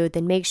we do,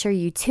 then make sure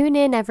you tune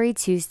in every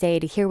Tuesday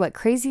to hear what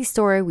crazy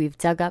story we've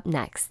dug up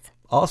next.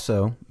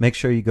 Also, make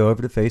sure you go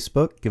over to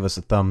Facebook, give us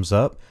a thumbs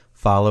up,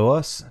 follow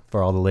us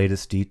for all the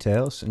latest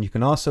details, and you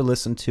can also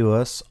listen to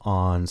us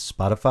on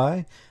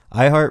Spotify,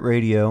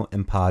 iHeartRadio,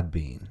 and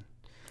Podbean.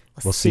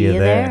 We'll see you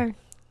there.